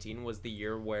 2019, was the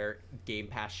year where Game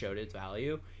Pass showed its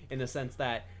value, in the sense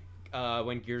that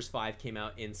when Gears 5 came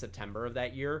out in September of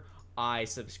that year, I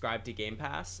subscribed to Game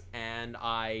Pass, and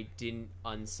I didn't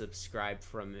unsubscribe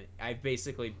from it. I've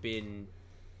basically been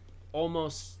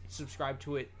almost subscribed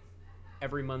to it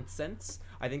every month since.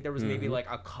 I think there was maybe like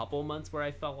a couple months where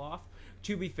I fell off.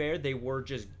 To be fair, they were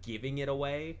just giving it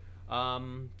away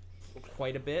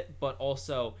quite a bit, but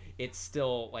also it's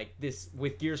still like this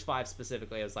with Gears 5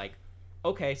 specifically. I was like,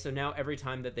 okay, so now every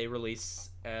time that they release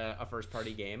a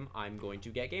first-party game, I'm going to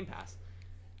get Game Pass.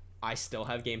 I still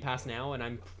have Game Pass now, and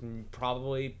I'm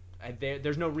probably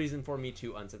there's no reason for me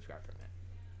to unsubscribe from it.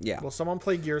 Yeah. Will someone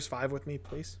play Gears 5 with me,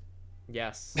 please?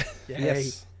 Yes. Yay.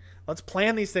 Yes. Let's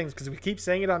plan these things, because we keep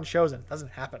saying it on shows and it doesn't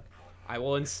happen. I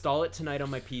will install it tonight on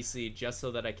my PC just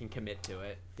so that I can commit to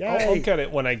it. I'll get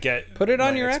it when I get Put it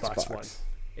on my your Xbox Xbox. One.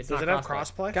 It's Does not it have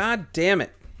crossplay? God damn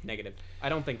it. Negative. I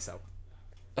don't think so.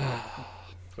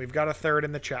 We've got a third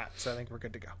in the chat, so I think we're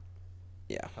good to go.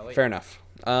 Yeah, yeah. fair enough.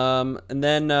 And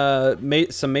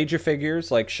then some major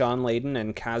figures like Sean Layden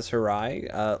and Kaz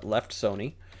Hirai left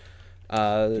Sony.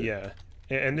 Yeah.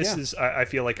 And this is, I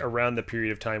feel like, around the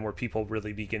period of time where people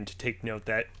really begin to take note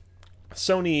that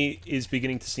Sony is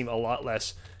beginning to seem a lot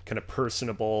less kind of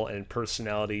personable and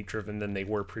personality driven than they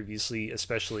were previously,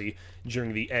 especially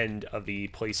during the end of the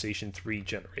PlayStation 3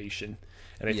 generation.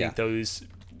 And I think those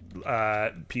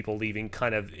people leaving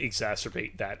kind of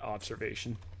exacerbate that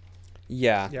observation.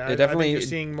 Yeah, Yeah, it I definitely. think you're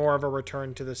seeing more of a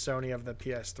return to the Sony of the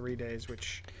PS3 days,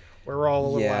 which we're all a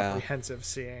little apprehensive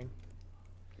seeing.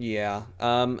 Yeah.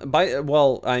 I'm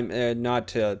not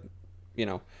to,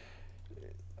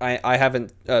 I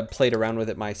haven't played around with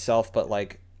it myself, but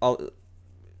like,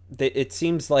 it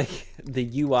seems like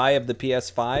the UI of the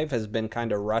PS5 has been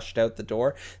kind of rushed out the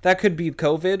door. That could be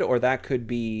COVID, or that could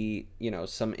be,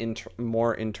 some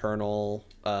more internal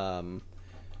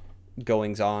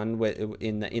goings on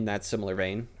in that similar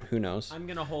vein. Who knows? I'm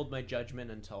gonna hold my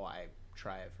judgment until I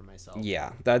try it for myself.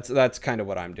 Yeah, that's kind of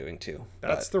what I'm doing too.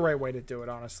 That's the right way to do it,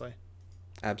 honestly.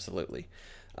 Absolutely.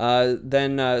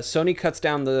 Then Sony cuts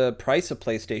down the price of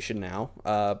PlayStation Now,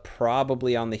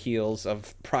 probably on the heels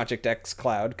of Project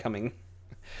xCloud coming.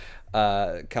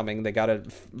 They got to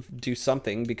do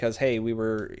something because, hey, we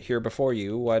were here before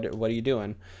you. What are you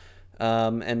doing?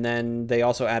 And then they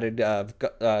also added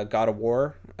God of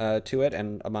War to it,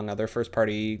 and among other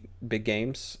first-party big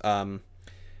games. Some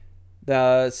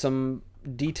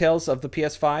details of the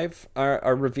PS5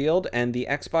 are revealed, and the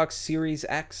Xbox Series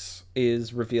X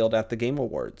is revealed at the Game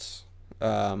Awards.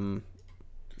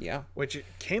 Yeah. Which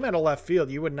came out of left field.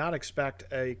 You would not expect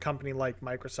a company like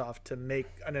Microsoft to make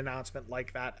an announcement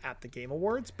like that at the Game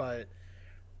Awards, but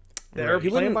they're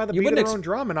playing by the beat of their own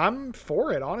drum, and I'm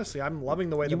for it, honestly. I'm loving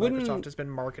the way that Microsoft has been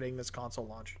marketing this console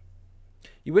launch.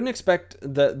 You wouldn't expect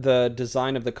the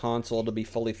design of the console to be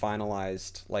fully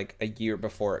finalized like a year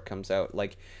before it comes out.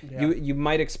 Like you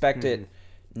might expect it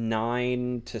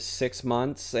 9 to 6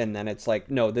 months, and then it's like,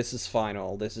 no, this is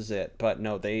final, this is it. But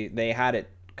no, they had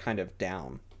it kind of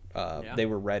down. They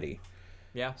were ready.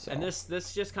 Yeah, so. And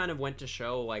this just kind of went to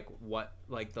show like what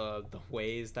like the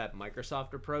ways that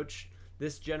Microsoft approached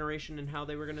this generation and how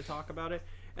they were going to talk about it,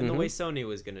 and the way Sony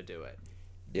was going to do it.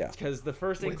 Yeah, because the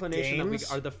first inclination that we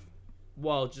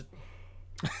are just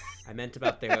I meant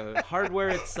about the hardware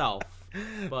itself,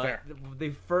 but fair.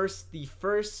 the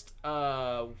first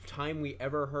time we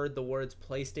ever heard the words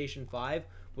PlayStation 5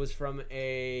 was from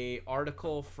a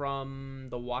article from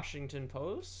the Washington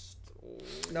Post.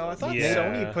 No, I thought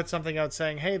Sony put something out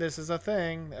saying, "Hey, this is a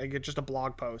thing." Just a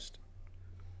blog post,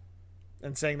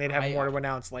 and saying they'd have more to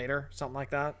announce later, something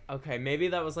like that. Okay, maybe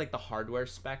that was like the hardware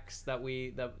specs that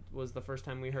was the first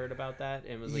time we heard about that.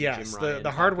 And it was like yes, Jim Ryan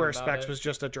the hardware specs was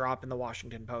just a drop in the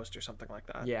Washington Post or something like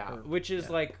that. Yeah, which is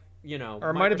like, you know, or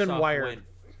it might have been Wired.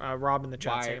 Rob in the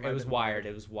chat. It was Wired.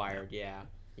 It was Wired. Yeah,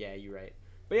 you're right.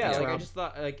 But yeah, like, I just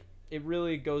thought like it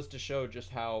really goes to show just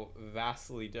how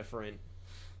vastly different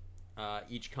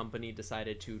each company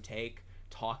decided to take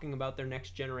talking about their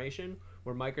next generation,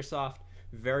 where Microsoft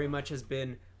very much has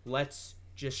been, let's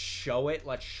just show it,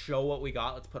 let's show what we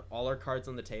got, let's put all our cards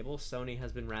on the table. Sony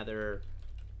has been rather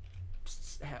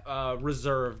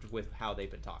reserved with how they've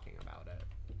been talking about it.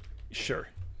 Sure.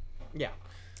 Yeah,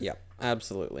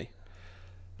 absolutely.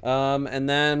 And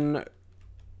then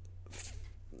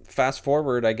fast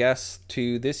forward, I guess,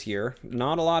 to this year.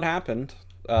 Not a lot happened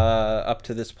up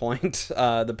to this point.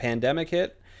 The pandemic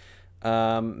hit,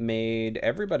 made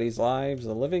everybody's lives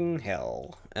a living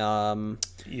hell. I mean,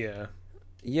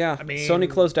 Sony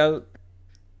closed out.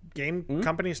 Game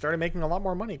companies started making a lot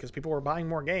more money because people were buying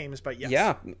more games. But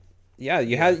yes.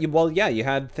 You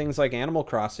had things like Animal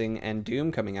Crossing and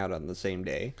Doom coming out on the same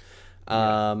day.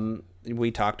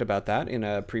 We talked about that in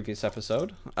a previous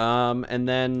episode. And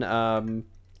then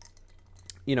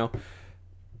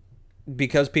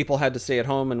because people had to stay at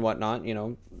home and whatnot,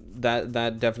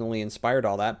 that definitely inspired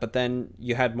all that. But then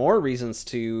you had more reasons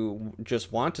to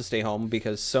just want to stay home,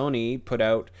 because Sony put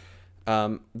out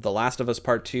The Last of Us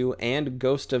Part 2 and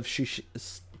Ghost of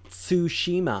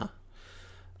Tsushima.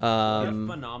 A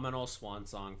phenomenal swan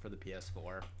song for the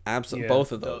PS4. Absolutely,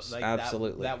 both of those. Like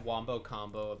absolutely, that wombo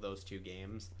combo of those two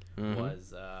games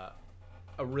was a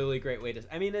really great way to.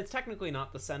 I mean, it's technically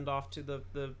not the send off to the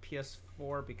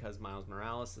PS4 because Miles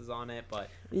Morales is on it,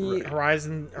 but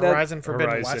Horizon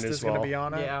Forbidden West is going to be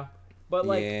on it. Yeah, but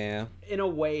like in a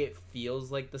way, it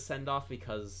feels like the send off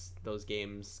because those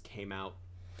games came out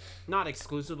not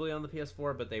exclusively on the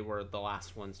PS4, but they were the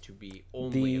last ones to be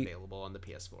only available on the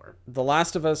PS4. The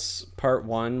Last of Us Part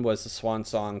 1 was the swan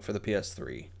song for the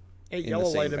PS3. It yellow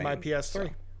lighted my PS3. So.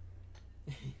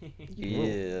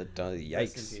 Yeah, yikes.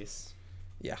 Rest in peace.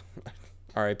 Yeah,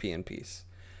 R.I.P. in peace.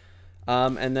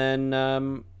 And then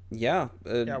we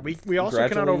also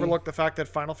cannot overlook the fact that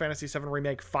Final Fantasy VII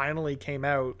Remake finally came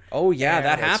out. Oh yeah,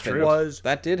 that happened.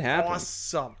 That did happen.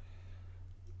 Awesome.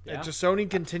 Yeah. Just Sony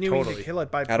continuing to kill it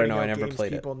by putting out games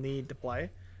people need to play,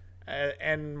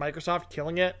 and Microsoft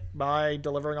killing it by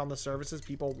delivering on the services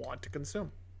people want to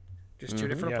consume. Just two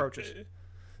different approaches.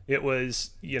 It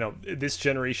was, this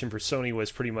generation for Sony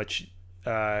was pretty much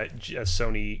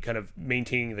Sony kind of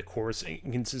maintaining the course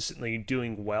and consistently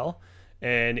doing well,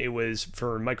 and it was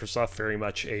for Microsoft very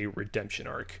much a redemption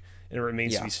arc. And it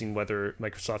remains to be seen whether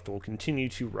Microsoft will continue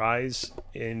to rise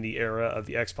in the era of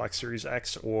the Xbox Series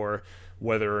X, or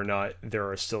whether or not there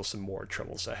are still some more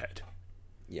troubles ahead.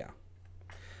 Yeah.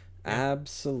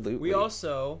 Absolutely. We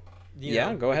also,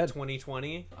 go ahead.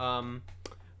 2020,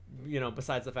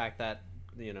 besides the fact that,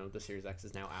 the Series X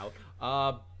is now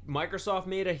out, Microsoft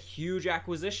made a huge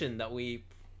acquisition that we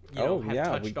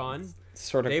touched on.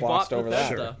 Sort of glossed over that.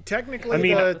 Sure.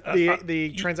 Technically,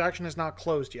 the transaction is not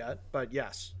closed yet, but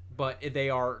yes. But they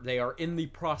are in the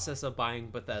process of buying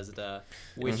Bethesda,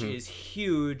 which is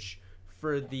huge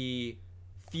for the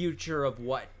future of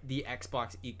what the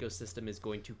Xbox ecosystem is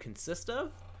going to consist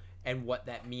of, and what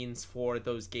that means for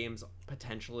those games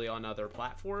potentially on other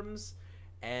platforms.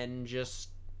 and just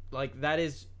like that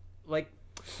is like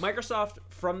Microsoft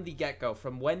from the get-go,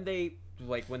 from when they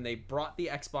brought the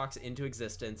Xbox into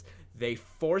existence, they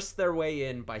forced their way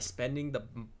in by spending the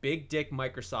big dick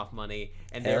Microsoft money,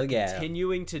 and they're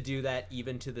continuing to do that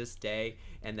even to this day,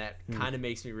 and that kind of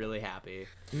makes me really happy.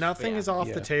 Nothing is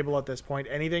off the table at this point.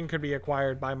 Anything could be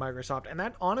acquired by Microsoft, and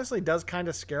that honestly does kind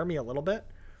of scare me a little bit,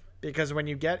 because when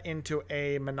you get into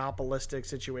a monopolistic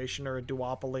situation or a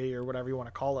duopoly or whatever you want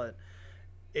to call it,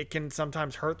 it can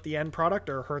sometimes hurt the end product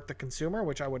or hurt the consumer,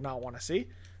 which I would not want to see.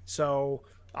 So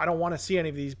I don't want to see any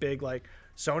of these big, like,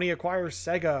 Sony acquires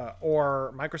Sega,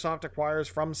 or Microsoft acquires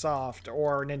FromSoft,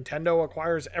 or Nintendo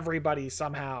acquires everybody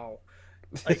somehow.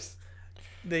 Like,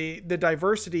 the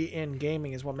diversity in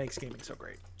gaming is what makes gaming so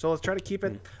great. So let's try to keep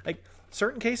it, like,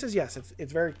 certain cases, yes,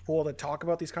 it's very cool to talk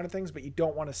about these kind of things, but you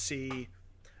don't want to see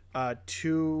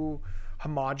too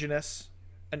homogenous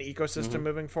an ecosystem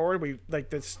moving forward. We like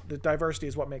this. The diversity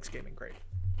is what makes gaming great.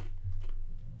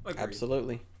 Agreed.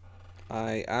 Absolutely.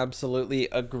 I absolutely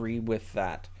agree with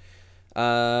that.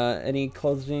 Any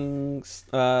closing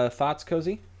thoughts,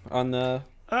 Cozy, on the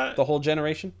whole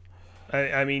generation?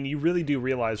 I mean, you really do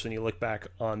realize when you look back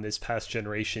on this past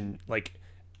generation, like,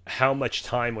 how much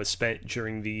time was spent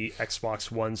during the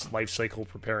Xbox One's life cycle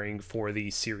preparing for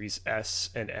the Series S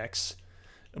and X.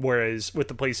 Whereas with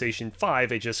the PlayStation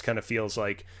 5, it just kind of feels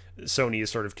like Sony is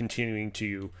sort of continuing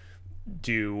to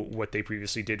do what they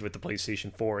previously did with the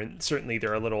PlayStation 4. And certainly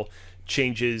there are little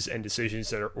changes and decisions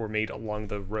that were made along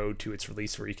the road to its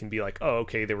release where you can be like, oh,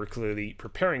 okay, they were clearly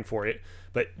preparing for it,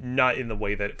 but not in the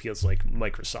way that it feels like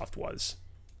Microsoft was.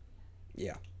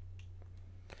 Yeah.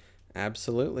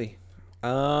 Absolutely.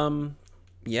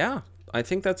 Yeah, I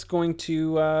think that's going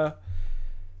to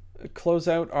close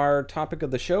out our topic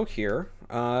of the show here.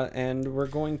 And we're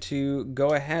going to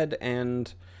go ahead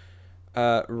and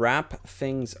wrap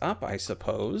things up, I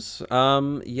suppose.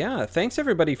 Yeah, thanks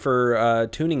everybody for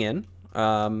tuning in.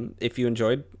 If you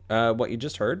enjoyed what you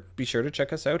just heard, be sure to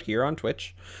check us out here on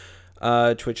Twitch.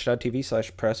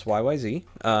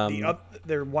 Twitch.tv/PressYYZ.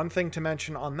 There, one thing to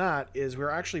mention on that is we're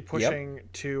actually pushing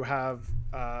to have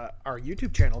our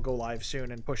YouTube channel go live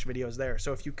soon and push videos there.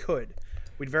 So if you could,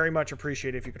 we'd very much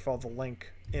appreciate it if you could follow the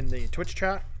link in the Twitch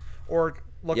chat, or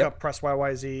look up Press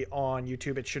YYZ on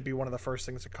YouTube. It should be one of the first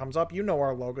things that comes up. You know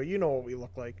our logo. You know what we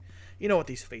look like. You know what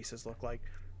these faces look like.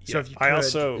 So if you could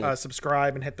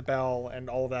subscribe and hit the bell and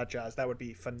all of that jazz, that would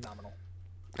be phenomenal.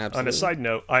 Absolutely. On a side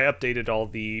note, I updated all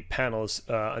the panels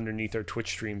underneath our Twitch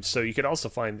streams, so you could also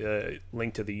find the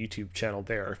link to the YouTube channel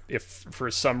there. If for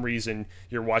some reason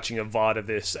you're watching a VOD of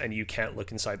this and you can't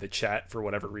look inside the chat for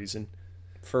whatever reason.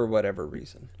 For whatever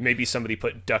reason. Maybe somebody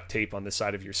put duct tape on the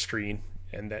side of your screen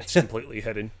and that's completely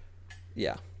hidden.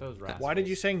 Yeah. Those rascals. Why did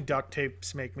you saying duct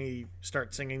tapes make me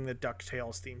start singing the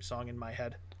DuckTales theme song in my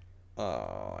head?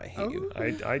 Oh, I hate you.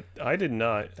 I did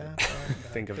not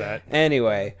think of that.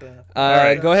 Anyway,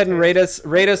 right. Go ahead and rate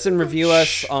us and review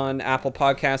us on Apple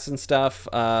Podcasts and stuff.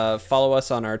 Follow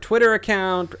us on our Twitter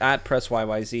account at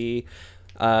PressYYZ.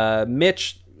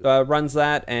 Mitch runs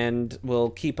that and will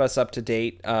keep us up to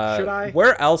date. Should I?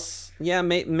 Where else? Yeah,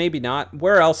 maybe not.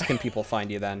 Where else can people find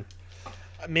you then?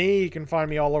 Me, you can find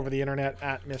me all over the internet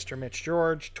at Mr. Mitch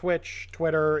George, Twitch,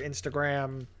 Twitter,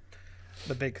 Instagram,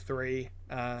 the big three.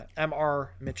 MR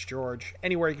Mitch George,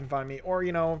 anywhere you can find me, or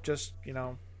just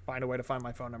find a way to find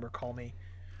my phone number. Call me.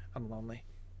 I'm lonely.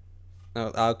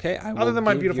 Oh, okay. Other than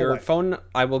my beautiful wife.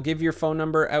 I will give your phone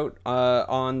number out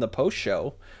on the post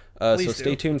show. So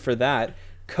stay tuned for that.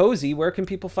 Cozy, where can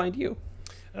people find you?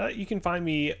 You can find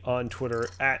me on Twitter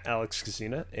at Alex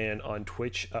Casina and on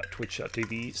Twitch at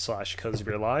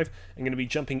twitch.tv/CozyBearLive. I'm going to be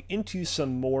jumping into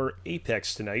some more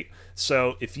Apex tonight.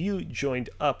 So if you joined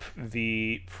up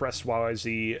the Press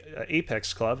YYZ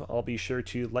Apex Club, I'll be sure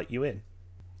to let you in.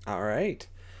 All right.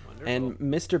 Wonderful. And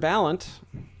Mr. Ballant,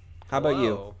 how about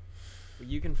you?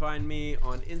 You can find me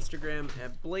on Instagram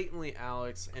at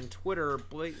blatantlyAlex and Twitter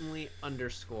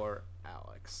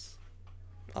blatantly_Alex.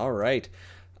 All right.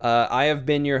 I have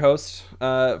been your host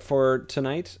for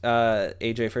tonight,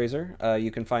 AJ Fraser.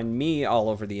 You can find me all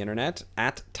over the internet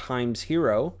at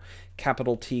TimesHero,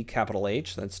 capital T, capital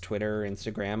H. That's Twitter,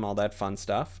 Instagram, all that fun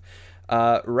stuff.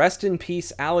 Rest in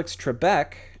peace, Alex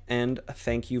Trebek, and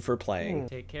thank you for playing.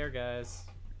 Take care, guys.